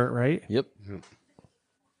 He got hurt, right? Yep. That's what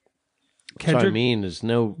I Kendrick, mean. There's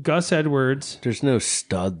no Gus Edwards.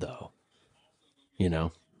 stud though. You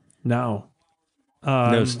know, No.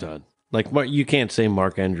 no stud. Like you can't say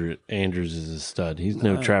Mark Andrews is a stud. He's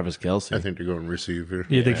no Travis Kelce. I think they're going receiver.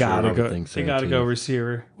 Yeah, they Yeah, gotta I would go. think so, They gotta too. go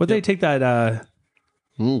receiver. Would they take that?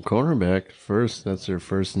 Cornerback first. That's their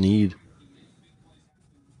first need.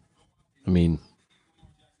 I mean,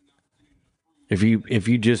 if you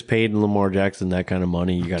just paid Lamar Jackson that kind of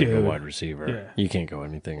money, you got to go Dude. wide receiver. Yeah. You can't go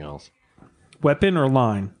anything else. Weapon or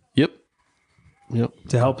line Yep.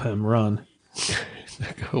 to help him run.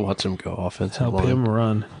 Go watch him go offensive Help line. him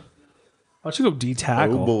run. Why don't you go D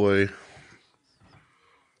tackle? Oh boy.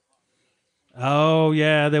 Oh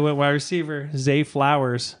yeah, they went wide receiver. Zay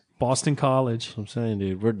Flowers, Boston College. I'm saying,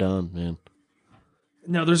 dude, we're done, man.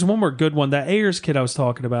 No, there's one more good one. That Ayers kid I was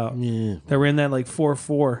talking about. Yeah, That ran that like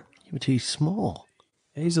 4.4. but he's small.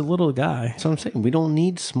 He's a little guy. That's what I'm saying. We don't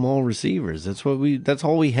need small receivers. That's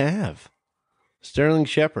all we have. Sterling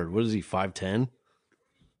Shepard, what is he, 5'10"?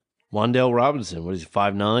 Wan'Dale Robinson, what is he,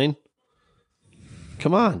 5'9"?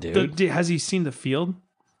 Come on, dude. Has he seen the field?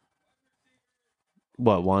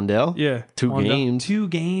 What, Wan'Dale? Yeah. 2 games. 2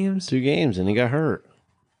 games. 2 games, and he got hurt.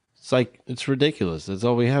 It's ridiculous. That's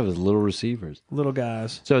all we have is little receivers. Little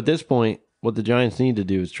guys. So at this point, what the Giants need to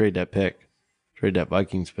do is trade that pick. Trade that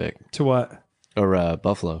Vikings pick. To what? Or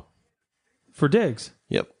Buffalo. For Diggs.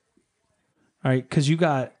 Yep. All right, because you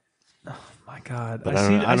got. Oh my God! But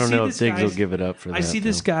I don't know if Diggs will give it up for that. I see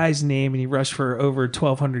this guy's name, and he rushed for over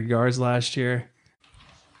 1,200 yards last year.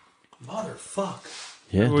 Motherfuck!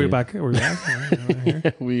 Yeah, Were we dude. back? Were we back? Right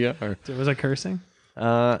here? We are. Was I cursing?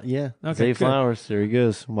 Yeah. Okay, Zay good. Flowers. There he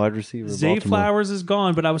goes. Wide receiver. Zay Baltimore. Flowers is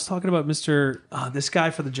gone, but I was talking about this guy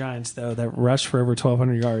for the Giants though that rushed for over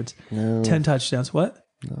 1,200 yards, No. 10 touchdowns. What?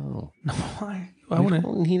 No. No, why? I We want to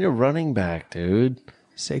don't need a running back, dude.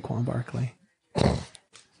 Saquon Barkley.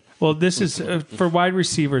 Well, this is for wide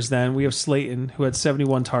receivers. Then we have Slayton, who had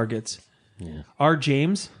 71 targets. Yeah. R.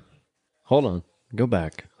 James, Hold on. Go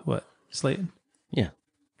back. what? Slayton, Yeah.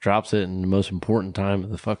 Drops it in the most important time of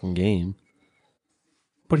the fucking game.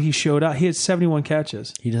 but he showed up. He had 71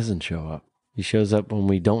 catches. He doesn't show up. He shows up when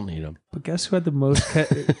we don't need him. But guess who had the most?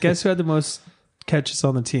 Guess who had the most catches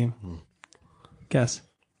on the team? Guess.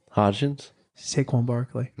 Hodgins? Saquon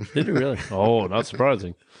Barkley. Did he really? Oh, not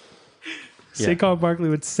surprising. Yeah. Saquon Barkley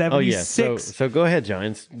with 76. Oh, yeah. So go ahead,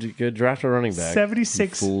 Giants. Go draft a running back.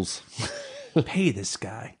 76. You fools. Pay this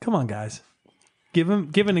guy. Come on, guys. Give an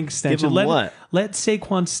extension. Give him what? Let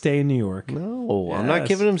Saquon stay in New York. No, I'm not Yes.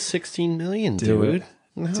 giving him $16 million, Do dude. it.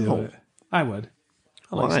 No. Do it. I would.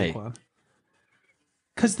 I like Why? Saquon.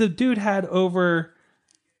 Because the dude had over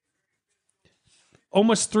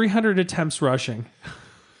almost 300 attempts rushing.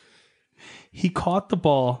 He caught the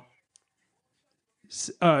ball.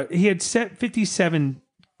 He had set 57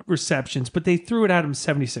 receptions, but they threw it at him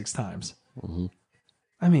 76 times. Mm-hmm.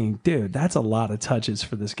 I mean, dude, that's a lot of touches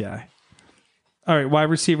for this guy. All right, wide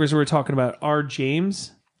receivers we're talking about. R.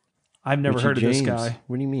 James. I've never Richie heard of this James. guy.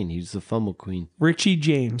 What do you mean? He's the fumble queen. Richie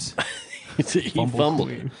James. He fumbled.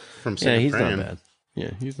 Queen. From Yeah, San he's Fran. not bad.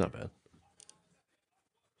 Yeah, he's not bad.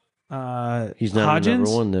 He's not Hodgins?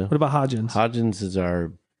 number one, though. What about Hodgins? Hodgins is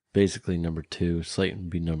our basically number 2. Slayton would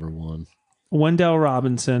be number 1. Wendell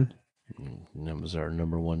Robinson. And that was our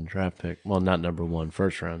number 1 draft pick. Well, not number 1,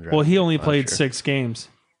 first round draft Well, he pick only last played year. 6 games.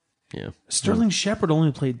 Yeah. Sterling Shepard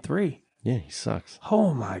only played 3. Yeah, he sucks.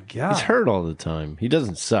 Oh my god. He's hurt all the time. He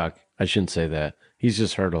doesn't suck. I shouldn't say that. He's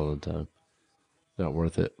just hurt all the time. Not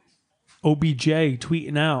worth it. OBJ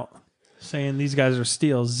tweeting out saying these guys are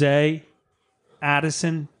steals. Zay,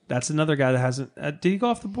 Addison. That's another guy that hasn't. Did he go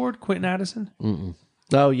off the board? Quentin Addison? Mm-mm.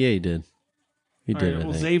 Oh, yeah, he did. He All did, right, I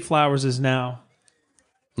well, think. Zay Flowers is now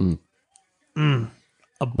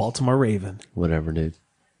a Baltimore Raven. Whatever, dude.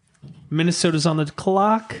 Minnesota's on the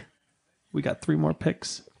clock. We got 3 more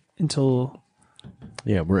picks until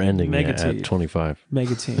Yeah, we're ending Mega it team. at 25.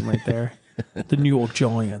 mega team right there. The New York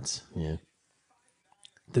Giants. Yeah.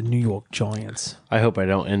 The New York Giants. I hope I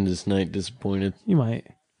don't end this night disappointed. You might.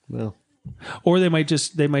 Well, Or they might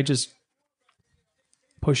just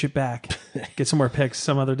push it back. Get some more picks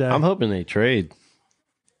some other day. I'm hoping they trade.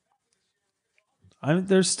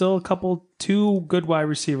 There's still 2 good wide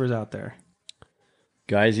receivers out there.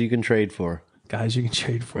 Guys you can trade for. Guys you can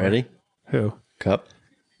trade for. Ready? Who? Cup,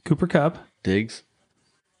 Cooper Kupp, Diggs,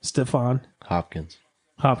 Stephon, Hopkins.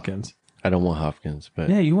 Hopkins. I don't want Hopkins, but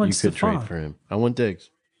Yeah, you want could Stephon. trade for him. I want Diggs.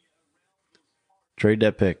 Trade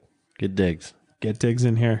that pick. Get Diggs. Get Diggs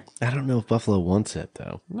in here. I don't know if Buffalo wants it,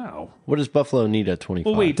 though. No. What does Buffalo need at 25?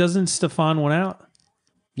 Well, wait, doesn't Stephon want out?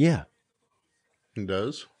 Yeah. He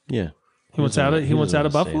does. Yeah. He wants out of doesn't stay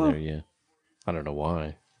Buffalo? there, yeah. I don't know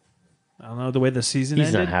why. I don't know, the way the season He's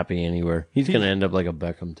ended. not happy anywhere. He's going to end up like a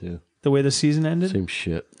Beckham, too. The way the season ended. Same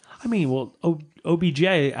shit. I mean, well, OBJ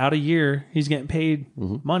out a year, he's getting paid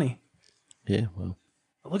money. Yeah, well.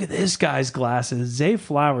 Look at this guy's glasses. Zay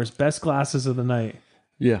Flowers, best glasses of the night.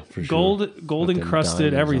 Yeah, for sure. Gold With them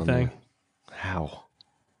encrusted diamonds on everything. there. How?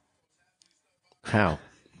 How?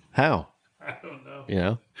 How? I don't know. You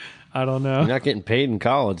know? I don't You're know. not getting paid in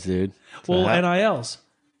college, dude. Well, how- NILs,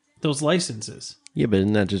 those licenses. Yeah, but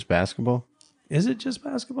isn't that just basketball? Is it just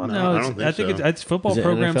basketball? No, No, I it's, don't think I think so. it's football Is it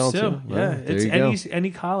programs NFL too. too? Yeah, Well, there it's you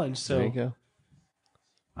any college. So There you go.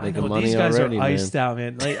 I Making know money these guys already, are iced out,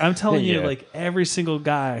 man. Like I'm telling you, Yeah. like every single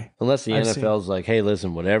guy, Unless the I've NFL's like, hey,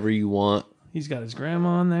 listen, whatever you want he's got his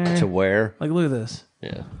grandma on there. to wear. Like, look at this.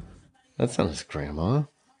 Yeah. That's not his grandma. All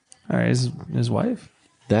right, his wife.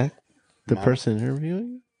 That the person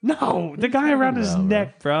interviewing? No, the guy around his No,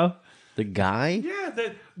 neck, bro. The guy? Yeah,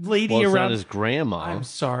 the lady Well, it's around not his grandma. I'm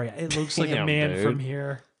sorry. It looks like a Damn, man dude. from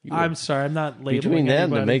here. You I'm were- sorry. I'm not labeling Between that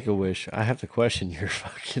and the anybody. Make-A-Wish, I have to question your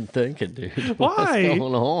fucking thinking, dude. Why? What's going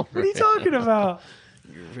on? What are you talking about?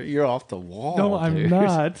 You're off the wall. No, I'm dude.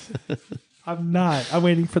 not. I'm not. I'm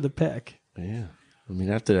waiting for the pick. Yeah. I mean,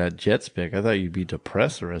 after that Jets pick, I thought you'd be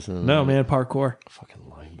depressed the rest of the No, night. man, parkour. Fucking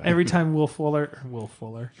linebacker. Every time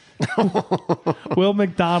Will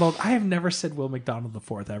McDonald. I have never said Will McDonald the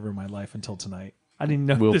fourth ever in my life until tonight. I didn't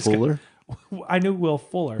know Will this guy- Fuller? I knew Will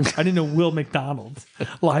Fuller. I didn't know Will McDonald,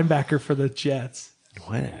 linebacker for the Jets.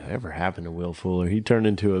 Whatever happened to Will Fuller? He turned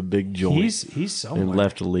into a big joint He's somewhere. and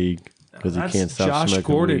left the league because he That's can't stop Josh smoking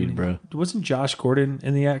Gordon. weed, bro. Wasn't Josh Gordon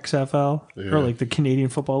in the XFL Yeah. or like the Canadian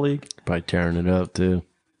Football League? Probably tearing it up too.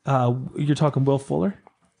 You're talking Will Fuller,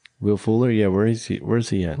 Will Fuller? Yeah, where's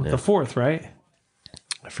he at now? the fourth, right?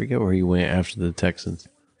 I forget where he went after the Texans.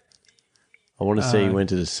 I want to say he went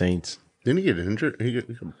to the Saints. Didn't he get injured? He got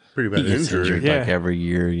a pretty bad He gets injury. injured like every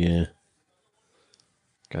year, yeah.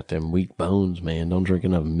 Got them weak bones, man. Don't drink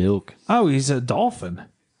enough milk. Oh, he's a Dolphin.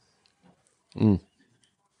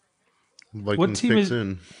 Vikings team picks is-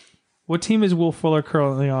 in. What team is Will Fuller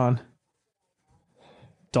currently on?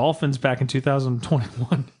 Dolphins back in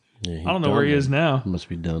 2021. Yeah, he's I don't know where he done, is man. now. Must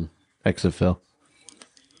be done. XFL.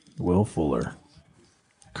 Will Fuller.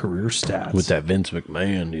 Career stats. With that Vince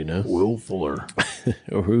McMahon, you know. Will Fuller.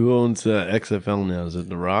 Or who owns XFL now? Is it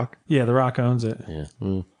The Rock? Yeah, The Rock owns it. Yeah.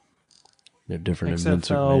 They're different than Vince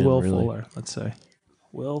XFL McMahon, Will really. Fuller. Let's say.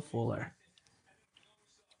 Will Fuller.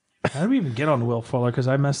 How do we even get on Will Fuller? Because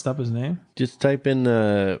I messed up his name. Just type in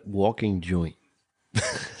walking joint.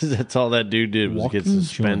 That's all that dude did was get Walking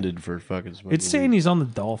suspended for fucking smoking. It's saying he's on the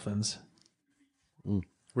Dolphins.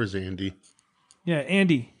 Where's Andy? Yeah,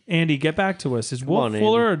 Andy. Andy, get back to us. Is Will on,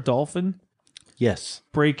 Fuller a Dolphin? Yes.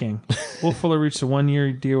 Breaking. Will Fuller reached a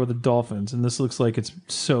 1-year deal with the Dolphins, and this looks like it's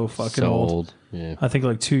so fucking So old. old. Yeah. I think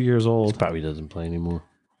like 2 years old. Probably doesn't play anymore.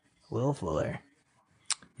 Will Fuller.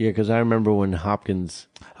 Yeah, because I remember when Hopkins.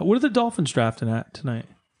 What are the Dolphins drafting at tonight?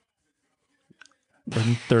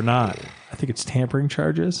 They're not. I think it's tampering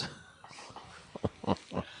charges.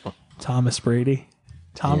 Thomas Brady.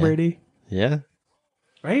 Tom Yeah. Brady. Yeah.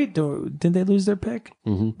 Right? Didn't they lose their pick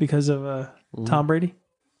because of Tom Brady?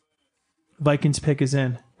 Vikings pick is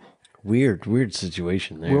in. Weird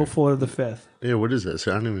situation there. Will Fuller the fifth. Yeah, what is that?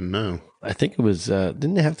 I don't even know. I think it was.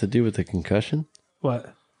 Didn't it have to do with the concussion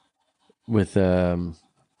What? with the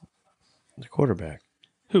quarterback?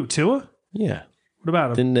 Who? Tua? Yeah. What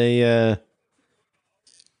about him? Didn't they?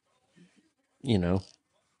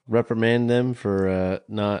 Reprimand them for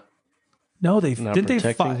not. No, they Not didn't.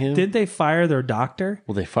 protecting him? Did they fire their doctor?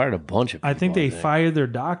 Well, they fired a bunch of people. I think they think. fired their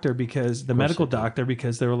doctor because the medical they did. doctor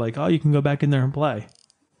because they were like, "Oh, you can go back in there and play."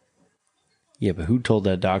 Yeah, but who told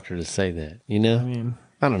that doctor to say that? You know, I mean,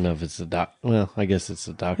 I don't know if it's the doc. Well, I guess it's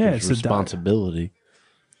the doctor's Yeah, it's the doc- responsibility.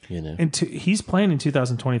 You know, and he's playing in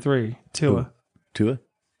 2023. Tua. Tua.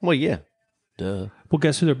 Well, yeah, duh. Well,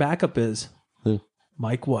 guess who their backup is? Who?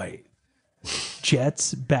 Mike White.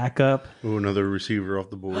 Jets backup. Oh, another receiver off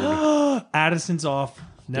the board. Addison's off.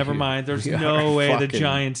 Never Dude, mind. There's we no are way the fucking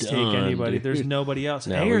Giants take done, anybody. dude. There's nobody else.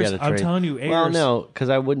 No, we Ayers, gotta I'm trade. telling you, Ayers. Well, no, because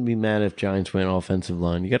I wouldn't be mad if Giants went offensive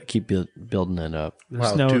line. You got to keep building that up. There's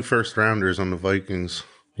Wow, no. 2 first-rounders on the Vikings.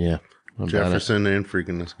 Yeah, I'm about it. Jefferson and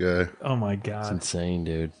freaking this guy. Oh my It's god. insane,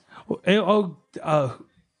 dude.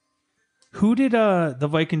 Who did the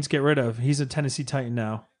Vikings get rid of? He's a Tennessee Titan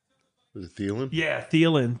now. Was it Thielen? Yeah,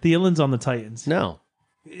 Thielen. Thielen's on the Titans. No,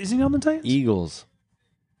 Isn't he on the Titans? Eagles.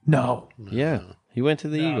 No. Yeah, he went to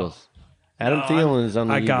the No. Eagles. Adam No, Thielen is on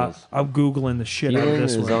the Eagles. I'm Googling the shit out of Thielen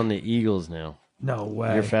this is one. on the Eagles now. No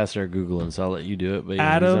way. You're faster at Googling, so I'll let you do it. But yeah,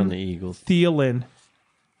 he's Adam on the Eagles. Thielen.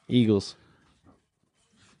 Eagles.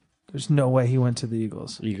 There's no way he went to the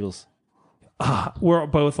Eagles. Eagles. We're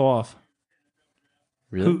both off.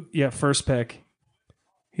 Really? Yeah, first pick.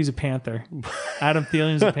 He's a Panther. Adam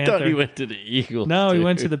Thielen's a I thought Panther. he went to the Eagles. No, he dude.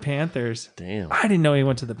 went to the Panthers. Damn. I didn't know he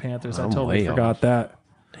went to the Panthers. I I'm totally way forgot off. that.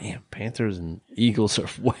 Damn. Panthers and Eagles are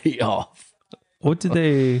way off. What did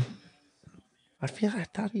they? I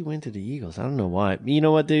thought he went to the Eagles. I don't know why. You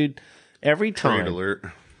know what, dude? Every Trade time. alert.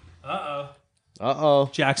 Uh-oh.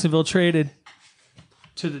 Jacksonville traded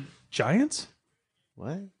to the Giants.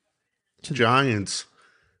 What? Giants.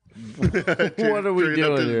 What are we Trade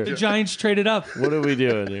up doing to here? The Giants traded up. What are we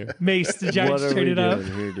doing here? Mace, the What Giants are we traded up.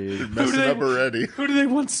 doing here, dude? Messing they- up already. Who do they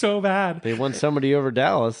want so bad? They want somebody over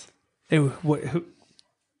Dallas.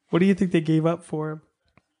 What do you think they gave up for him?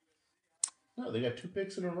 No, they got 2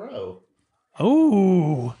 picks in a row.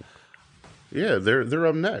 Oh, Yeah, they're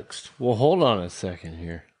up next. Well, hold on a second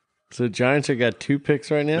here. So Giants have got 2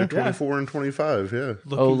 picks right now? They're 24 and 25. Yeah.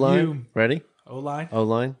 look O at line. you. Ready? O-line. O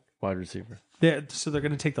line, wide receiver. So they're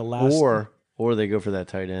going to take the last. Or they go for that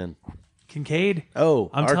tight end. Kincaid.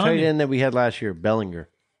 Oh, I'm our telling tight you. end that we had last year, Bellinger.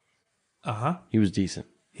 Uh-huh. He was decent.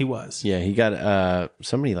 He was. Yeah, he got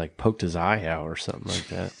somebody like poked his eye out or something like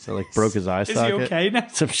that. So like broke his eye Is he socket. okay now?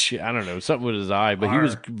 Some shit. I don't know. Something with his eye, but he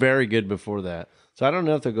was very good before that. So I don't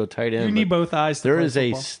know if they'll go tight end. You need but both eyes to there play is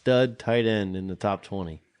a football. stud tight end in the top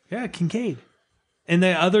 20. Yeah, Kincaid. And the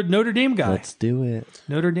other Notre Dame guy. Let's do it.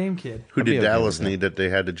 Notre Dame kid. Who I'd be did okay Dallas with that. need that they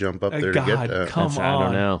had to jump up there God, to get that? come I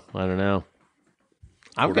on. don't know.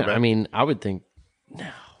 I mean, I would think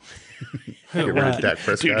Get rid of Dak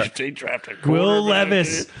Prescott. they drafted Will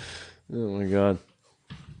Levis. Oh my god.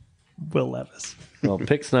 Will Levis. Well,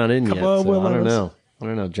 pick's not in yet. on, So Will I don't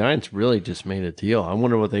Levis. know. Giants really just made a deal. I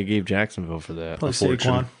wonder what they gave Jacksonville for that. Plus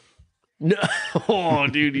fortune. Saquon. No, oh,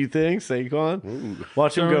 dude, you think Saquon? Ooh.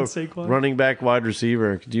 Watch him go Saquon? running back, wide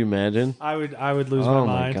receiver. Could you imagine? I would lose my Oh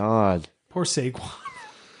my mind. god! Poor Saquon.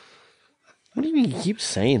 What do you mean you keep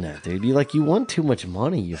saying that, dude? You want too much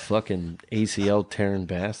money, you fucking ACL tearing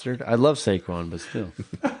bastard. I love Saquon, but still.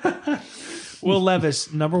 Will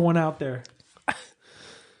Levis, number one out there.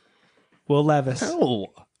 Will Levis. No,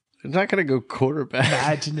 they're not gonna go quarterback.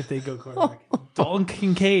 Imagine if they go quarterback. Dalton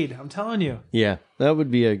Kincaid. I'm telling you. Yeah, I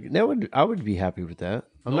would be happy with that.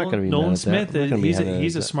 I'm not gonna be Nolan mad at Smith. that. I'm not gonna be He's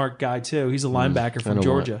mad a at smart guy too. He's a linebacker that. I from don't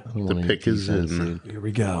Georgia. want- I don't The want pick any is defense, in. dude. Here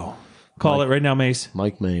we go. Call it right now, Mase.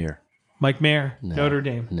 Mike Mayer. Mike Mayer, No. Notre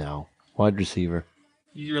Dame. No. Wide receiver.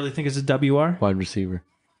 You really think it's a WR? Wide receiver.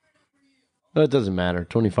 No, it doesn't matter.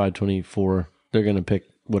 25, 24. They're going to pick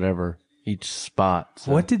whatever each spot.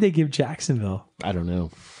 So What did they give Jacksonville? I don't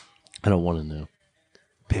know. I don't want to know.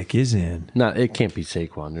 Pick is in. No, it can't be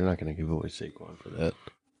Saquon. They're not going to give away Saquon for that.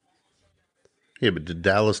 Yeah, but did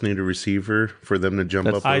Dallas need a receiver for them to jump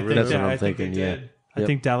That's- up I over think That's them? what I'm I think they thinking, yeah. did. I Yep.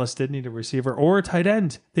 think Dallas did need a receiver or a tight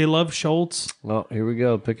end. They love Schultz. Well, here we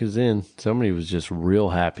go. Pick is in. Somebody was just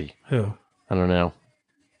real happy. Who? I don't know.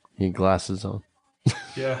 He had glasses on.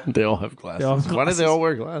 Yeah. They all have glasses. all have Why do they glasses. all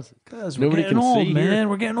wear glasses? Because we're Nobody getting can old, see man. here.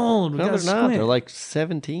 We're getting old. We No, gotta they're not. squint. They're like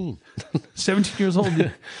 17. 17 years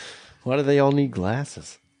old. Why do they all need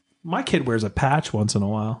glasses? My kid wears a patch once in a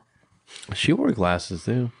while. She wore glasses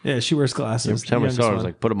too. Yeah, she wears glasses. Every time The I saw her, I was youngest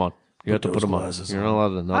like, put them on. You have to put them on. glasses You're not allowed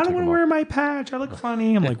to not one. I take don't want them to off. wear my patch. I look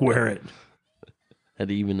funny. I'm like, wear it. Had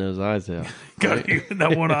to even those eyes out. Got to even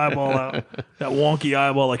that one eyeball out. That wonky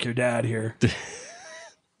eyeball like your dad here.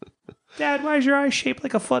 Dad, why is your eye shaped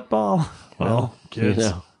like a football? Well, You kids,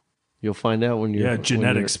 know, you'll find out when you're Yeah,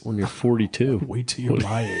 genetics. when you're 42. wait till you're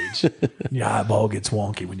my age. Your eyeball gets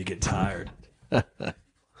wonky when you get tired.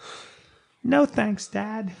 No thanks,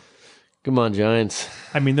 Dad. Come on, Giants.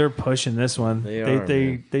 I mean, they're pushing this one. They are,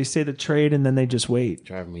 man. They say the trade and then they just wait.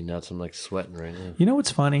 Driving me nuts. I'm like sweating right now. You know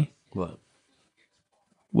what's funny? What?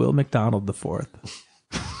 Will McDonald the fourth.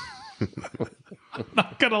 I'm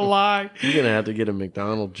not gonna lie. You're gonna have to get a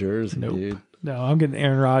McDonald jersey, Nope. dude. No, I'm getting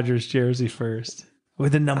Aaron Rodgers jersey first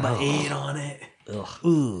with a number 8 on it. Ugh.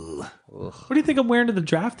 Ooh. What do you think I'm wearing to the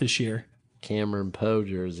draft this year? Cameron Poe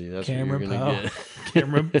jersey. That's Cameron what you're gonna Poe. get.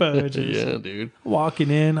 Cameron Poe jersey. Yeah, dude. Walking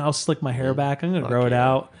in, I'll slick my hair back. I'm gonna grow it yeah.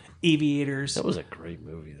 out. Aviators. That was a great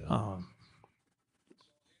movie, though.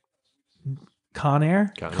 Con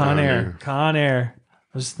Air. Con Con Air. Air. Con Air.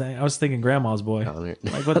 I was thinking Grandma's Boy. Connor.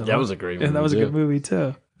 Like, what the that fuck? was a great movie. Yeah, that was a too. good movie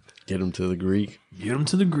too. Get him to the Greek. Get him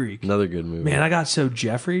to the Greek. Another good movie. Man, I got so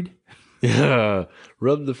Jeffried. Yeah.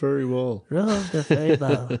 Rub the furry wall.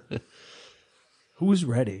 Who's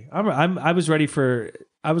ready? I was ready for.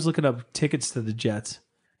 I was looking up tickets to the Jets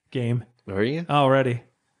game Are you? already.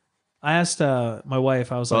 I asked my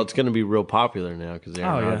wife. I was Well, like, it's going to be real popular now because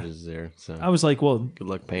Aaron Oh, yeah. Rodgers is there. So I was like, well, good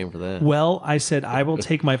luck paying for that. well. I said I will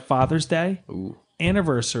take my Father's Day, Ooh.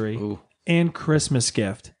 anniversary, Ooh. and Christmas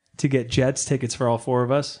gift to get Jets tickets for all 4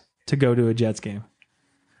 of us to go to a Jets game.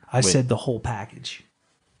 I said the whole package.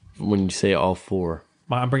 When you say all 4.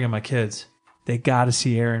 I'm bringing my kids. They got to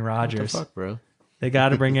see Aaron What the Rodgers. fuck, bro? They got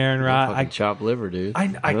to bring Aaron Fucking Rodgers. chopped liver, dude.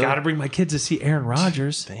 I got to bring my kids to see Aaron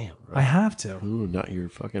Rodgers. Damn, bro. I have to. Ooh, not your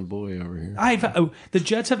fucking boy over here. The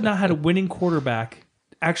Jets have not had a winning quarterback,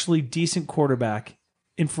 actually decent quarterback,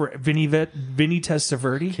 in for Vinny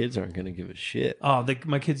Testaverde. Kids aren't going to give a shit. Oh,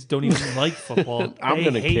 my kids don't even like football. I'm They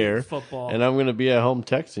going to hate care. football. And I'm going to be at home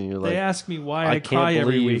texting you like, They ask me why I I can't cry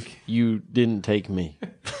every believe week. you didn't take me.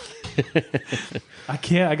 I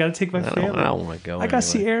can't. I got to take my I family. don't want to go. I got to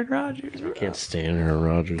see Aaron Rodgers. Can't stand Aaron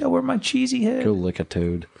Rodgers. Go wear my cheesy head. Go lick a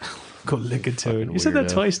toad. Go lick a toad. Fucking You said that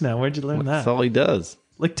weirdo. twice now. Where'd you learn That's that? all he does.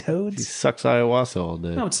 Lick He toads? sucks ayahuasca all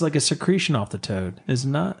day. No, it's like a secretion off the toad, is it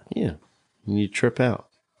not? Yeah. And you trip out.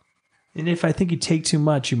 And if I think you take too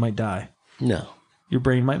much, you might die. No. Your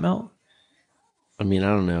brain might melt. I mean, I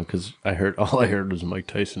don't know, because all I heard was Mike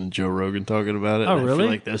Tyson and Joe Rogan talking about it. Oh, and I really? feel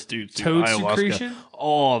like those dudes do Toad ayahuasca secretion?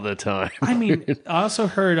 all the time. I mean, I also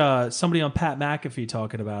heard somebody on Pat McAfee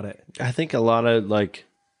talking about it. I think a lot of like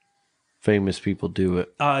famous people do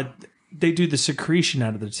it. They do the secretion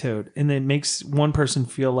out of the toad, and it makes one person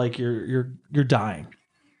feel like you're dying.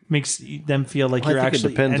 Makes them feel like Well, I you're think it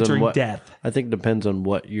actually depends on entering what- death. I think it depends on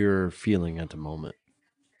what you're feeling at the moment.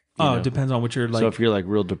 Oh, know? it depends on what you're like. So if you're like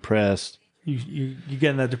real depressed, you get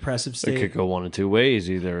in that depressive it state. could go one of two ways.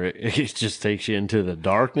 Either it just takes you into the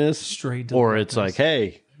darkness, Straight to or the it's like,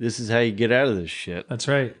 hey, this is how you get out of this shit. That's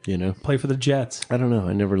right. You know? Play for the Jets. I don't know.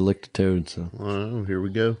 I never licked a toad, so Oh, here we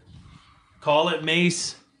go. Call it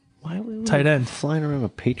Mase. why are we Tight end. flying around a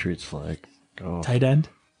Patriots flag? Oh, Tight end.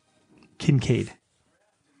 Kincaid.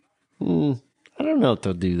 I don't know if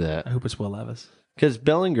they'll do that. I hope it's Will Levis. Because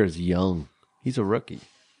Bellinger's young. He's a rookie.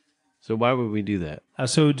 So why would we do that?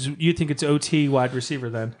 So you think it's OT wide receiver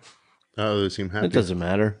then? Oh, they seem happy. It doesn't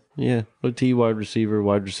matter. Yeah. OT, wide receiver,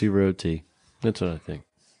 OT. That's what I think.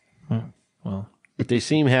 Well, If they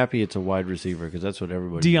seem happy, it's a wide receiver because that's what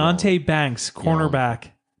everybody Deontay Banks, cornerback,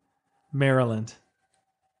 Maryland.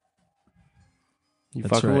 You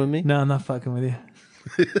That's fucking right. with me? No, I'm not fucking with you.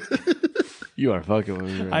 You are fucking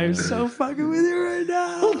with me right I am now, so fucking with you right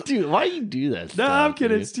now. dude, why you do that No, stuff, I'm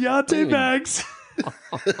kidding. dude? It's Deontay Banks.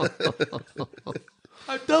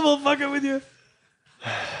 I'm double fucking with you.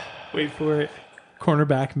 Wait for it.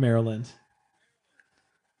 Cornerback, Maryland.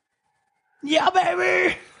 Yeah,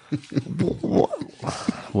 baby.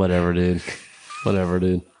 Whatever, dude.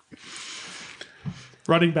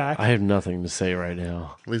 Running back. I have nothing to say right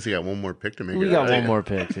now. At least he got one more pick to make We it. got right. one more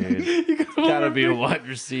pick, dude. You got one Gotta more be a pick. wide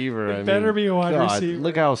receiver. I better mean, be a wide God, receiver.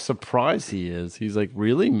 Look how surprised he is. He's like,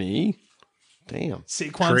 really, me? Damn.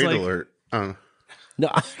 Saquon's Trade like, alert.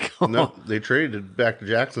 No, No, they traded back to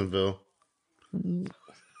Jacksonville.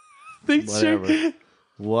 they,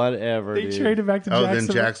 Whatever, they dude. traded back to Oh,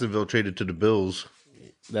 Jacksonville. then Jacksonville traded to the Bills.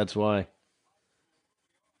 That's why.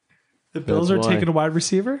 The Bills That's are why. taking a wide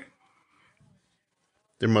receiver?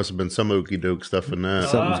 There must have been some okey doke stuff in that.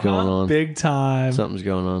 Something's going on. Big time. Something's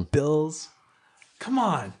going on. Bills. Come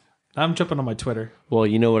on. I'm jumping on my Twitter. Well,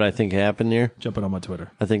 you know what I think happened there? Jumping on my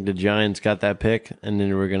Twitter. I think the Giants got that pick, and then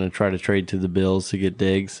they were going to try to trade to the Bills to get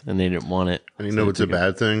Diggs, and they didn't want it. And you know what's a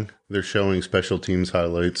bad thing? They're showing special teams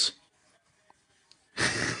highlights.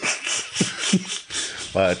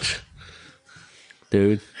 Watch.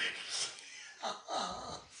 Dude.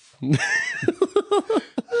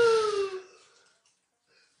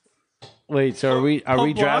 Wait, so are we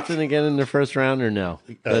Pump drafting block? again in the first round or no?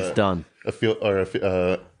 That's done. A field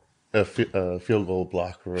goal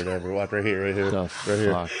block or whatever. Watch right here, right here, The right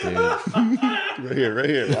here, fuck, dude. right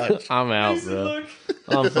here. Watch. I'm out, bro. Look.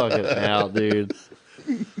 I'm fucking out, dude.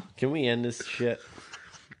 Can we end this shit?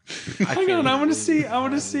 Hang on. I want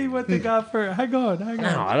to see what they got for. Hang on.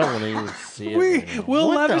 No, I don't want to even see it. Wait, man. Will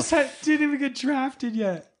What the Levis didn't even get drafted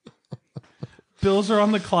yet. Bills are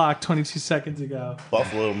on the clock 22 seconds ago.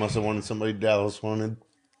 Buffalo must have wanted somebody Dallas wanted.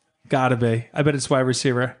 Gotta be. I bet it's wide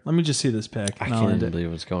receiver. Let me just see this pick. I and I'll can't end even it. believe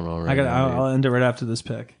what's going on right now. I'll end it right after this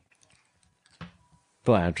pick.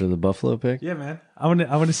 Well, after the Buffalo pick? Yeah, man. I want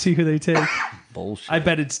to see who they take. Bullshit. I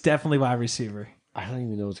bet it's definitely wide receiver. I don't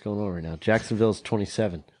even know what's going on right now. Jacksonville's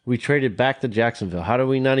 27. We traded back to Jacksonville. How do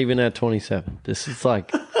we not even at 27? This is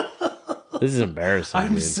like, this is embarrassing.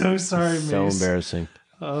 I'm dude. so sorry, It's so Mase. embarrassing.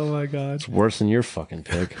 Oh my god. It's worse than your fucking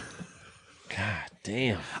pick. God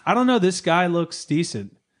damn. I don't know. This guy looks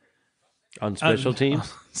decent. On special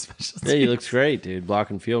teams? Special Yeah, he teams. looks great, dude.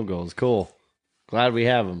 Blocking field goals. Cool. Glad we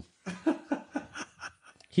have him.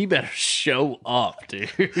 He better show up, dude.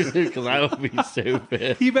 Because I would be so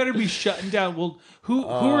pissed. He better be shutting down. Well, who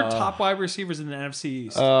are top wide receivers in the NFC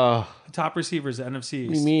East? Top receivers in the NFC What do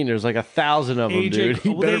you East. mean? There's like 1,000 of them, AJ dude. He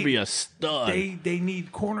well, better they- be a stud. They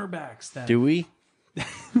need cornerbacks then. Do we?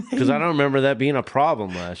 Because I don't remember that being a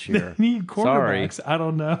problem last year. Need Sorry. cornerbacks. I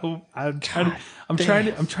don't know. I'm trying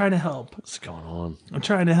to help. What's going on? I'm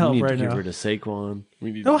trying to We help need right to get now. rid of Saquon.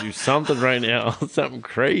 We need to do something right now. Something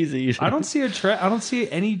crazy. I don't see I don't see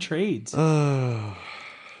any trades. I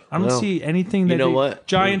don't Well, see anything that you know what?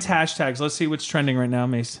 Giants hashtags. Let's see what's trending right now,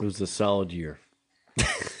 Mace. It was a solid year.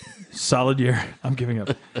 Solid year. I'm giving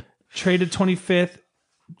up. Traded 25th.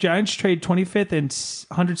 Giants trade 25th and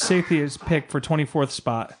 160th pick for 24th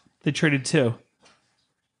spot. They traded 2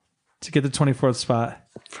 to get the 24th spot.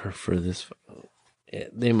 For this.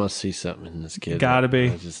 They must see something in this kid. Gotta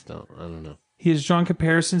be. I just don't. I don't know. He has drawn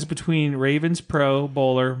comparisons between Ravens Pro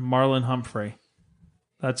Bowler Marlon Humphrey.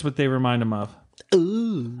 That's what they remind him of.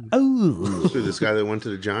 Ooh. Who, this guy that went to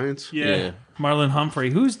the Giants? Yeah. Marlon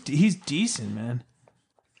Humphrey. He's decent, man.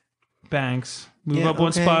 Banks. Move Yeah, up one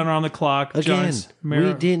okay. spot on the clock. Again, Giants.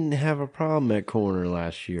 we didn't have a problem at corner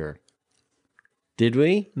last year. Did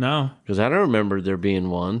we? No, Because I don't remember there being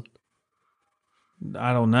one.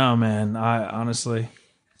 I don't know, man. I honestly.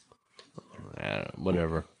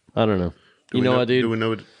 Whatever. I don't know. Do You we know what, dude?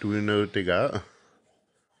 Do we know what they got?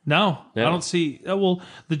 No, Yeah. I don't see. Well,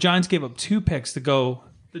 the Giants gave up 2 picks to go.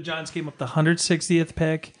 The Giants gave up the 160th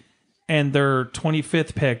pick and their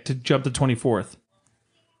 25th pick to jump to 24th.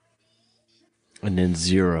 And then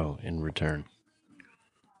 0 in return.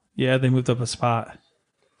 Yeah, they moved up a spot.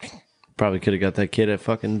 Probably could have got that kid at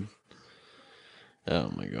fucking. Oh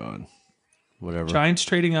my god. Whatever. Giants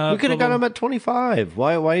trading up. We could have got him at 25.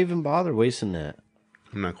 Why even bother wasting that?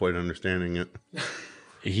 I'm not quite understanding it.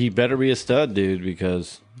 He better be a stud, dude,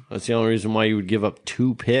 because That's the only reason why you would give up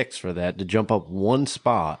 2 picks for that, to jump up 1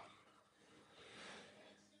 spot.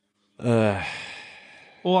 Well,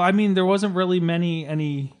 I mean, there wasn't really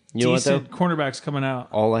any decent cornerbacks coming out.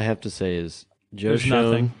 All I have to say is Joe There's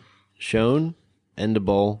nothing. Schoen and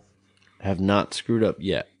DeBoll have not screwed up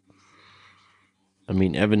yet. I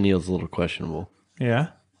mean, Evan Neal's a little questionable. Yeah.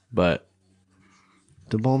 But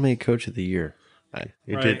DeBoll made Coach of the Year.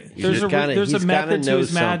 There's a method to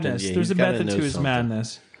his madness. Yeah, there's a method to his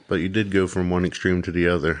madness. But you did go from one extreme to the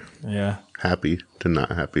other. Yeah. Happy to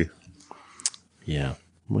not happy. Yeah.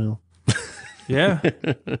 Well. Yeah. I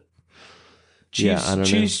don't know.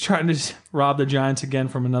 Chiefs trying to rob the Giants again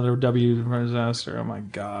from another W disaster. Oh my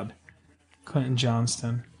God. Quentin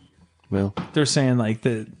Johnston. Well, they're saying like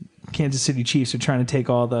the Kansas City Chiefs are trying to take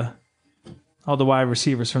all the wide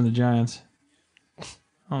receivers from the Giants. I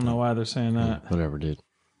don't know why they're saying that. Whatever, dude.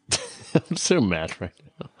 I'm so mad right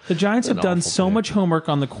now. The Giants have done so much homework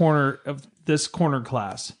on the corner of this corner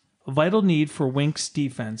class. A vital need for Wink's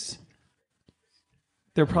defense.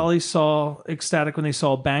 They probably saw ecstatic when they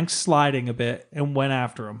saw Banks sliding a bit and went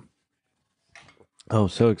after him. Oh,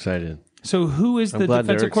 so excited. So who is the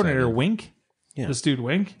defensive coordinator? Excited. Wink? Yeah. This dude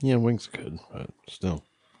Wink? Yeah, Wink's good, but still.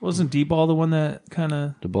 Wasn't D-Ball the one that kind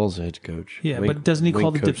of... DeBall's the head coach. Yeah, Wink, but doesn't he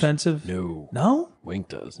call the coach, defensive? No. No? Wink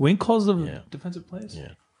does. Wink calls the defensive plays?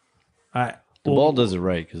 Yeah. All right. DeBall does it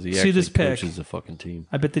right because he actually this pick. coaches the fucking team.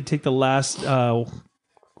 I bet they take the last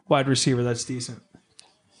wide receiver that's decent.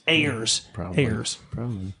 Ayers. Probably. Ayers.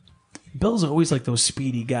 Probably. Bills always like those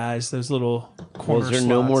speedy guys, those little corner Was there slots.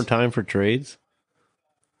 no more time for trades?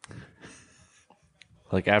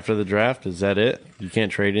 Like after the draft, is that it? You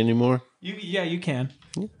can't trade anymore? You can.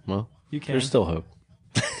 Well, You can. there's still hope.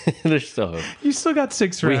 There's still hope. You still got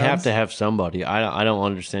 6 rounds. We have to have somebody. I don't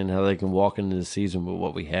understand how they can walk into the season with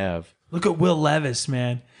what we have. Look at Will Levis,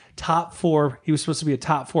 man. Top 4. He was supposed to be a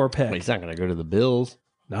top 4 pick. But he's not going to go to the Bills.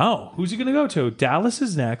 No. Who's he going to go to? Dallas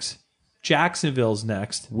is next. Jacksonville's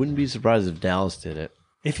next. Wouldn't be surprised if Dallas did it.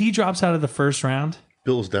 If he drops out of the first round.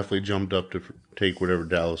 Bills definitely jumped up to take whatever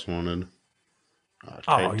Dallas wanted.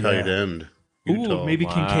 Tight end. Ooh, Utah. maybe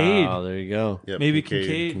Kincaid. Oh, there you go. Yep, Maybe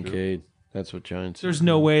Kincaid. Kincaid. That's what Giants. There's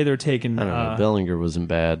no way they're taking... I don't know. Bellinger wasn't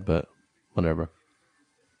bad, but whatever.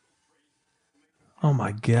 Oh,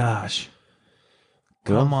 my gosh.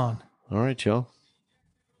 Well, Come on. All right, y'all.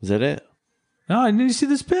 Is that it? No, I need to see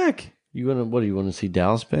this pick. What do you want to see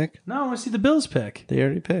Dallas pick? No, I want to see the Bills pick. They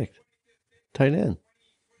already picked. Tight end.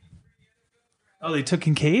 Oh, they took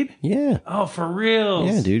Kincaid? Yeah. Oh, for real?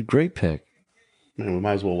 Yeah, dude. Great pick. Man, we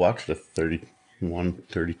might as well watch the 31,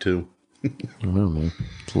 32. I don't know, man.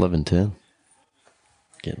 It's 11:10.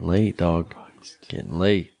 Getting late, dog. Getting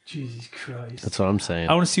late. Jesus Christ. That's what I'm saying.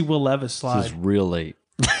 I want to see Will Levis slide. This is real late.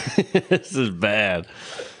 This is bad.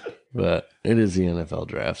 But it is the NFL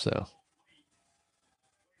draft, so.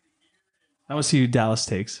 I want to see who Dallas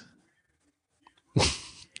takes.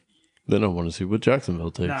 Then I want to see what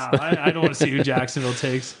Jacksonville takes. No, I don't want to see who Jacksonville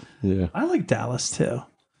takes. Yeah. I like Dallas too.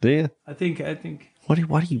 Do you? I think. Why do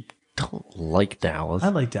you don't like Dallas? I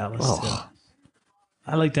like Dallas Oh.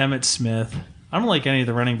 too. I like Emmitt Smith. I don't like any of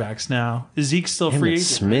the running backs now. Is Zeke still free Emmitt agent?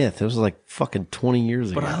 Smith. It was like fucking 20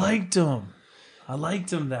 years ago. But I liked him. I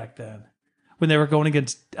liked him back then. When they were going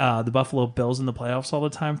against the Buffalo Bills in the playoffs all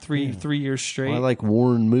the time, three years straight. I like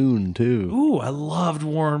Warren Moon, too. Ooh, I loved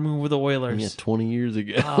Warren Moon with the Oilers. Yeah, 20 years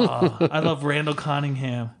ago. I love Randall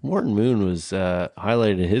Cunningham. Warren Moon was,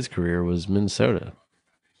 highlighted his career was Minnesota.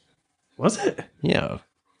 Was it? Yeah.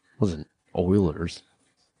 Wasn't Oilers.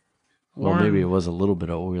 Well, Warren- maybe it was a little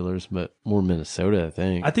bit of Oilers, but more Minnesota, I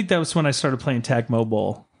think. I think that was when I started playing Tecmo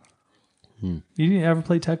Bowl. You didn't ever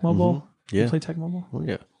play Tecmo Bowl? Yeah. You play Tecmo Bowl? Oh,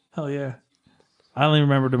 yeah. Hell yeah. I only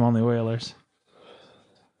remembered him on the Oilers.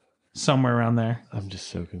 Somewhere around there. I'm just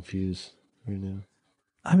so confused right now.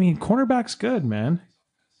 I mean, cornerback's good, man.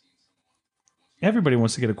 Everybody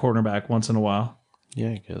wants to get a cornerback once in a while. Yeah,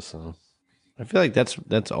 I guess so. I feel like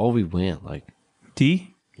that's all we went. Like,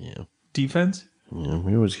 D? yeah. Defense? Yeah,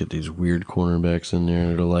 we always get these weird cornerbacks in there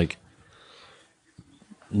that are like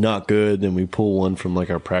not good. Then we pull one from like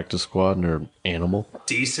our practice squad and they're animal.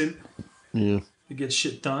 Decent. Yeah. To get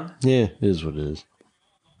shit done. Yeah, it is what it is.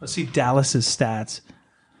 Let's see Dallas's stats.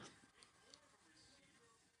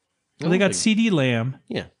 Well, they I got don't think- CD Lamb,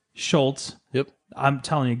 Yeah. Schultz. Yep. I'm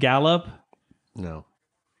telling you, Gallup. No.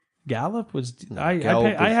 Gallup was.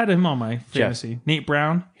 Gallup I was- had him on my fantasy. Nate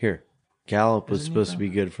Brown. Here. Gallup was Isn't he supposed to be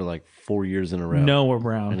good for like 4 years in a row. Noah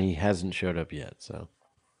Brown. And he hasn't showed up yet, so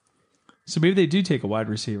So maybe they do take a wide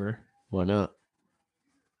receiver. why not?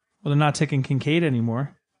 Well, they're not taking Kincaid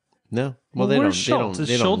anymore. No. Well, they where's don't. Schultz? Is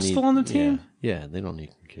They don't Schultz need- still on the team? Yeah, they don't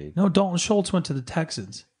need Kincaid. No, Dalton Schultz went to the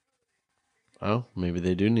Texans. Oh, maybe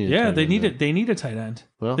they do need. Yeah, they need it. They need a tight end.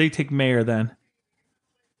 Well, They take Mayer then.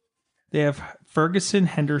 They have Ferguson,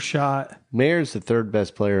 Hendershot. Mayer's the third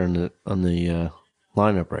best player on the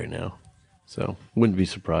lineup right now, so wouldn't be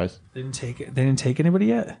surprised. They didn't take it. They didn't take anybody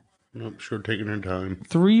yet. Nope, sure, taking their time.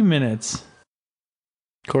 3 minutes.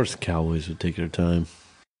 Of course, the Cowboys would take their time.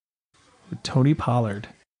 With Tony Pollard.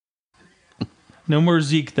 No more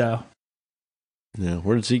Zeke though. Yeah,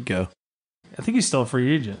 where'd Zeke go? I think he's still a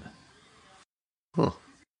free agent. Huh?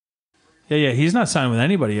 Yeah. He's not signed with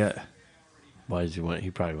anybody yet. Why does he want?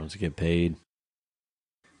 He probably wants to get paid.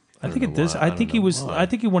 I think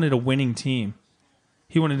he wanted a winning team.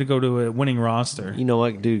 He wanted to go to a winning roster. You know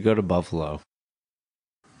what, dude? Go to Buffalo.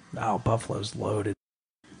 Oh, Buffalo's loaded.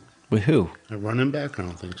 With who? A running back? I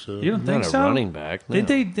don't think so. You don't think Not so? a running back. No.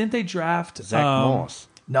 Didn't they draft Zach Moss?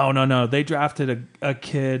 No. They drafted a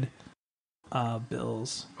kid.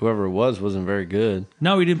 Bills. Whoever it was wasn't very good.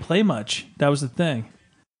 No, he didn't play much. That was the thing.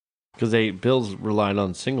 Because Bills relied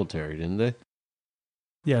on Singletary, didn't they?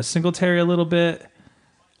 Yeah, Singletary a little bit.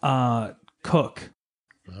 Cook.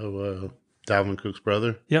 Oh, Dalvin Cook's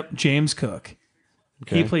brother? Yep, James Cook.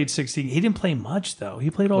 Okay. He played 16. He didn't play much, though. He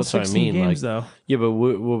played all That's what I 16 mean, games, like- though. Yeah, but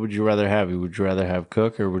what would you rather have? Would you rather have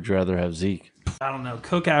Cook or would you rather have Zeke? I don't know.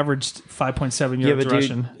 Cook averaged 5.7 Yeah, yards but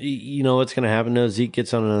rushing. dude, you know what's going to happen though? Zeke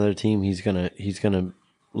gets on another team. He's gonna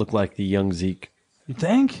look like the young Zeke. You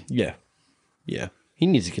think? Yeah. He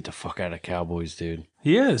needs to get the fuck out of Cowboys, dude.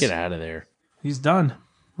 He is. Get out of there. He's done.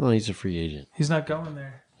 Well, he's a free agent. He's not going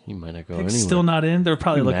there. He might not go Pick's anywhere. still not in. They're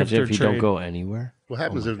probably looking Imagine for if a he trade. don't go anywhere. What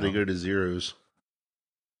happens my if they God. go to zeros?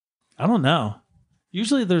 I don't know.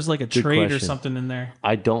 Usually there's like a Good trade or question. something in there.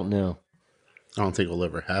 I don't know. I don't think it'll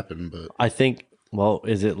ever happen, but I think. Well,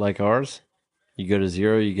 is it like ours? You go to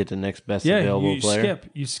 0, you get the next best Yeah, available you player. skip.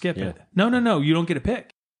 You skip Yeah. it. No. You don't get a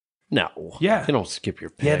pick. No. Yeah. They don't skip your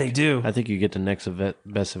pick. Yeah, they do. I think you get the next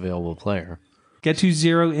best available player. Get to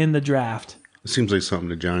 0 in the draft. it seems like something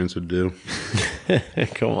the Giants would do.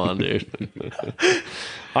 Come on, dude.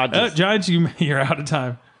 Giants, you're out of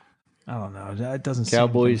time. I don't know. That doesn't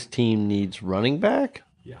Cowboys team needs running back,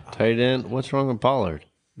 seem... Yeah. tight end. What's wrong with Pollard?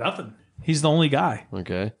 Nothing. He's the only guy.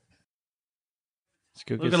 Okay. Let's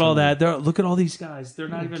go Look get at all somebody. that. Look at all these guys. They're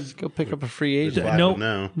not even... Let's go pick up a free agent. Clapping No,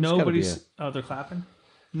 now. nobody's... Oh, they're clapping?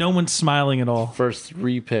 No one's smiling at all. First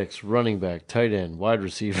 3 picks: running back, tight end, wide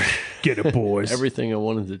receiver. Get it, boys. Everything I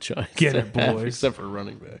wanted the Giants Get to it, have, boys. except for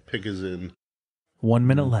running back. Pick is in. 1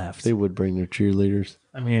 minute left. They would bring their cheerleaders.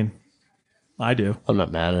 I mean, I do. I'm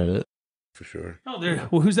not mad at it. For sure. Oh, there.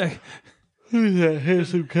 Well, who's that? Who's that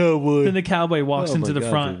handsome cowboy? Then the cowboy walks Oh into my the God,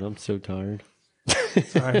 front. dude, I'm so tired.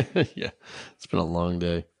 Sorry. Yeah, it's been a long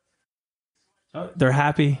day. Oh, they're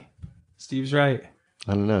happy. Steve's right.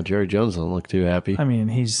 I don't know. Jerry Jones don't look too happy. I mean,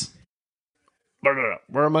 he's...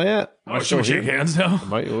 Where am I at? Am I should we still shake here? hands now?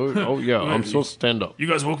 Am I- oh yeah, I'm supposed to stand up. You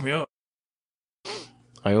guys woke me up.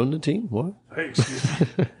 I own the team. What? Hey,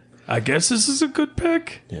 excuse me. I guess this is a good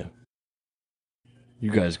pick. Yeah. You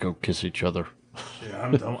guys go kiss each other.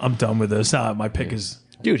 Yeah, I'm done with this. My pick is...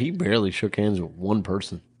 Dude, he barely shook hands with one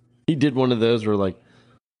person. He did one of those where like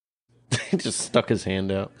he just stuck his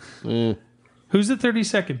hand out. Who's the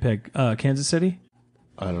 32nd pick? Kansas City?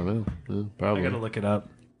 I don't know. I Probably. got to look it up.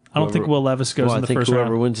 I don't think Will Levis goes Well, in the I think first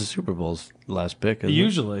whoever round. wins the Super Bowl's last pick. isn't it?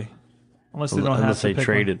 Usually. Unless they don't have Unless to they pick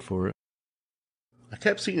traded for it. I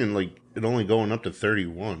kept seeing like it only going up to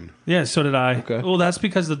 31. one. Yeah, so did I. Okay. Well, that's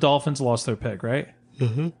because the Dolphins lost their pick, right?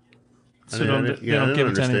 Mm-hmm. So they don't give it to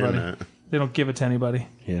understand anybody. that. They don't give it to anybody.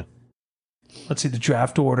 Yeah. Let's see the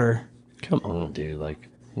draft order. Come on, dude. Like,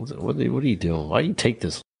 what are you doing? Why do you take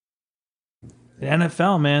this? The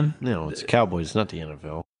NFL, man. No, it's Cowboys, not the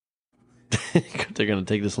NFL. They're going to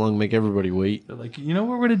take this long, make everybody wait. They're like, you know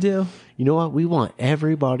what we're going to do? You know what? We want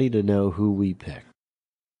everybody to know who we pick.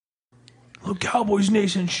 Look, Cowboys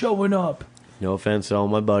Nation showing up. No offense to all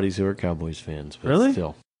my buddies who are Cowboys fans, but Really?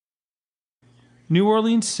 still. New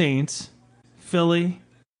Orleans Saints, Philly,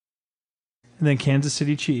 and then Kansas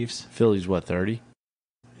City Chiefs. Philly's what, 30?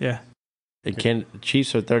 Yeah. And the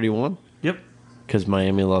Chiefs are 31? Yep. Because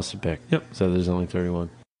Miami lost a pick. Yep. So there's only 31.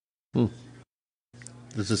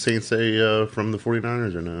 Does the Saints say from the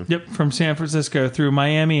 49ers or no? Yep. From San Francisco through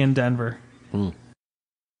Miami and Denver.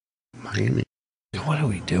 Miami. What are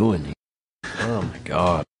we doing here? Oh, my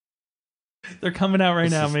God. They're coming out right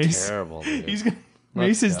This now, is Mace. terrible, dude.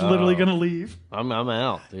 Mace is go. literally going to leave. I'm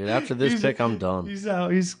out, dude. After this He's- pick, I'm done. He's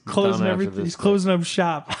out. He's closing after everything. this He's pick. closing up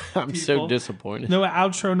shop. I'm so people. disappointed. No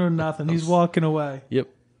outro, no nothing. He's walking away. Yep.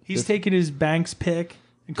 He's taking his Banks pick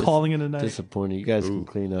and calling it a night. Disappointed. You guys can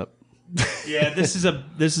clean up. Yeah, this is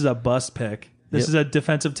a bust pick. This Yep. is a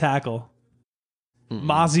defensive tackle.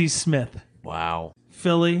 Mozzie Smith. Wow.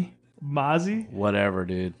 Philly, Mozzie. Whatever,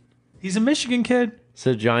 dude. He's a Michigan kid.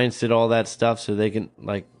 So Giants did all that stuff so they can,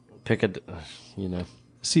 like, pick a,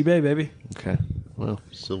 C-Bay, baby. Okay. Well,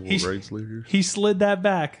 Civil rights leaders. He slid that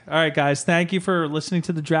back. All right, guys. Thank you for listening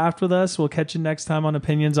to the draft with us. We'll catch you next time on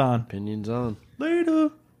Opinions On. opinions on.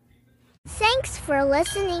 Later. Thanks for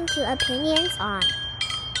listening to Opinions On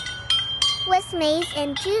with Mase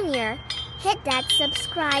and Junior. Hit that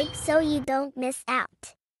subscribe so you don't miss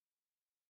out.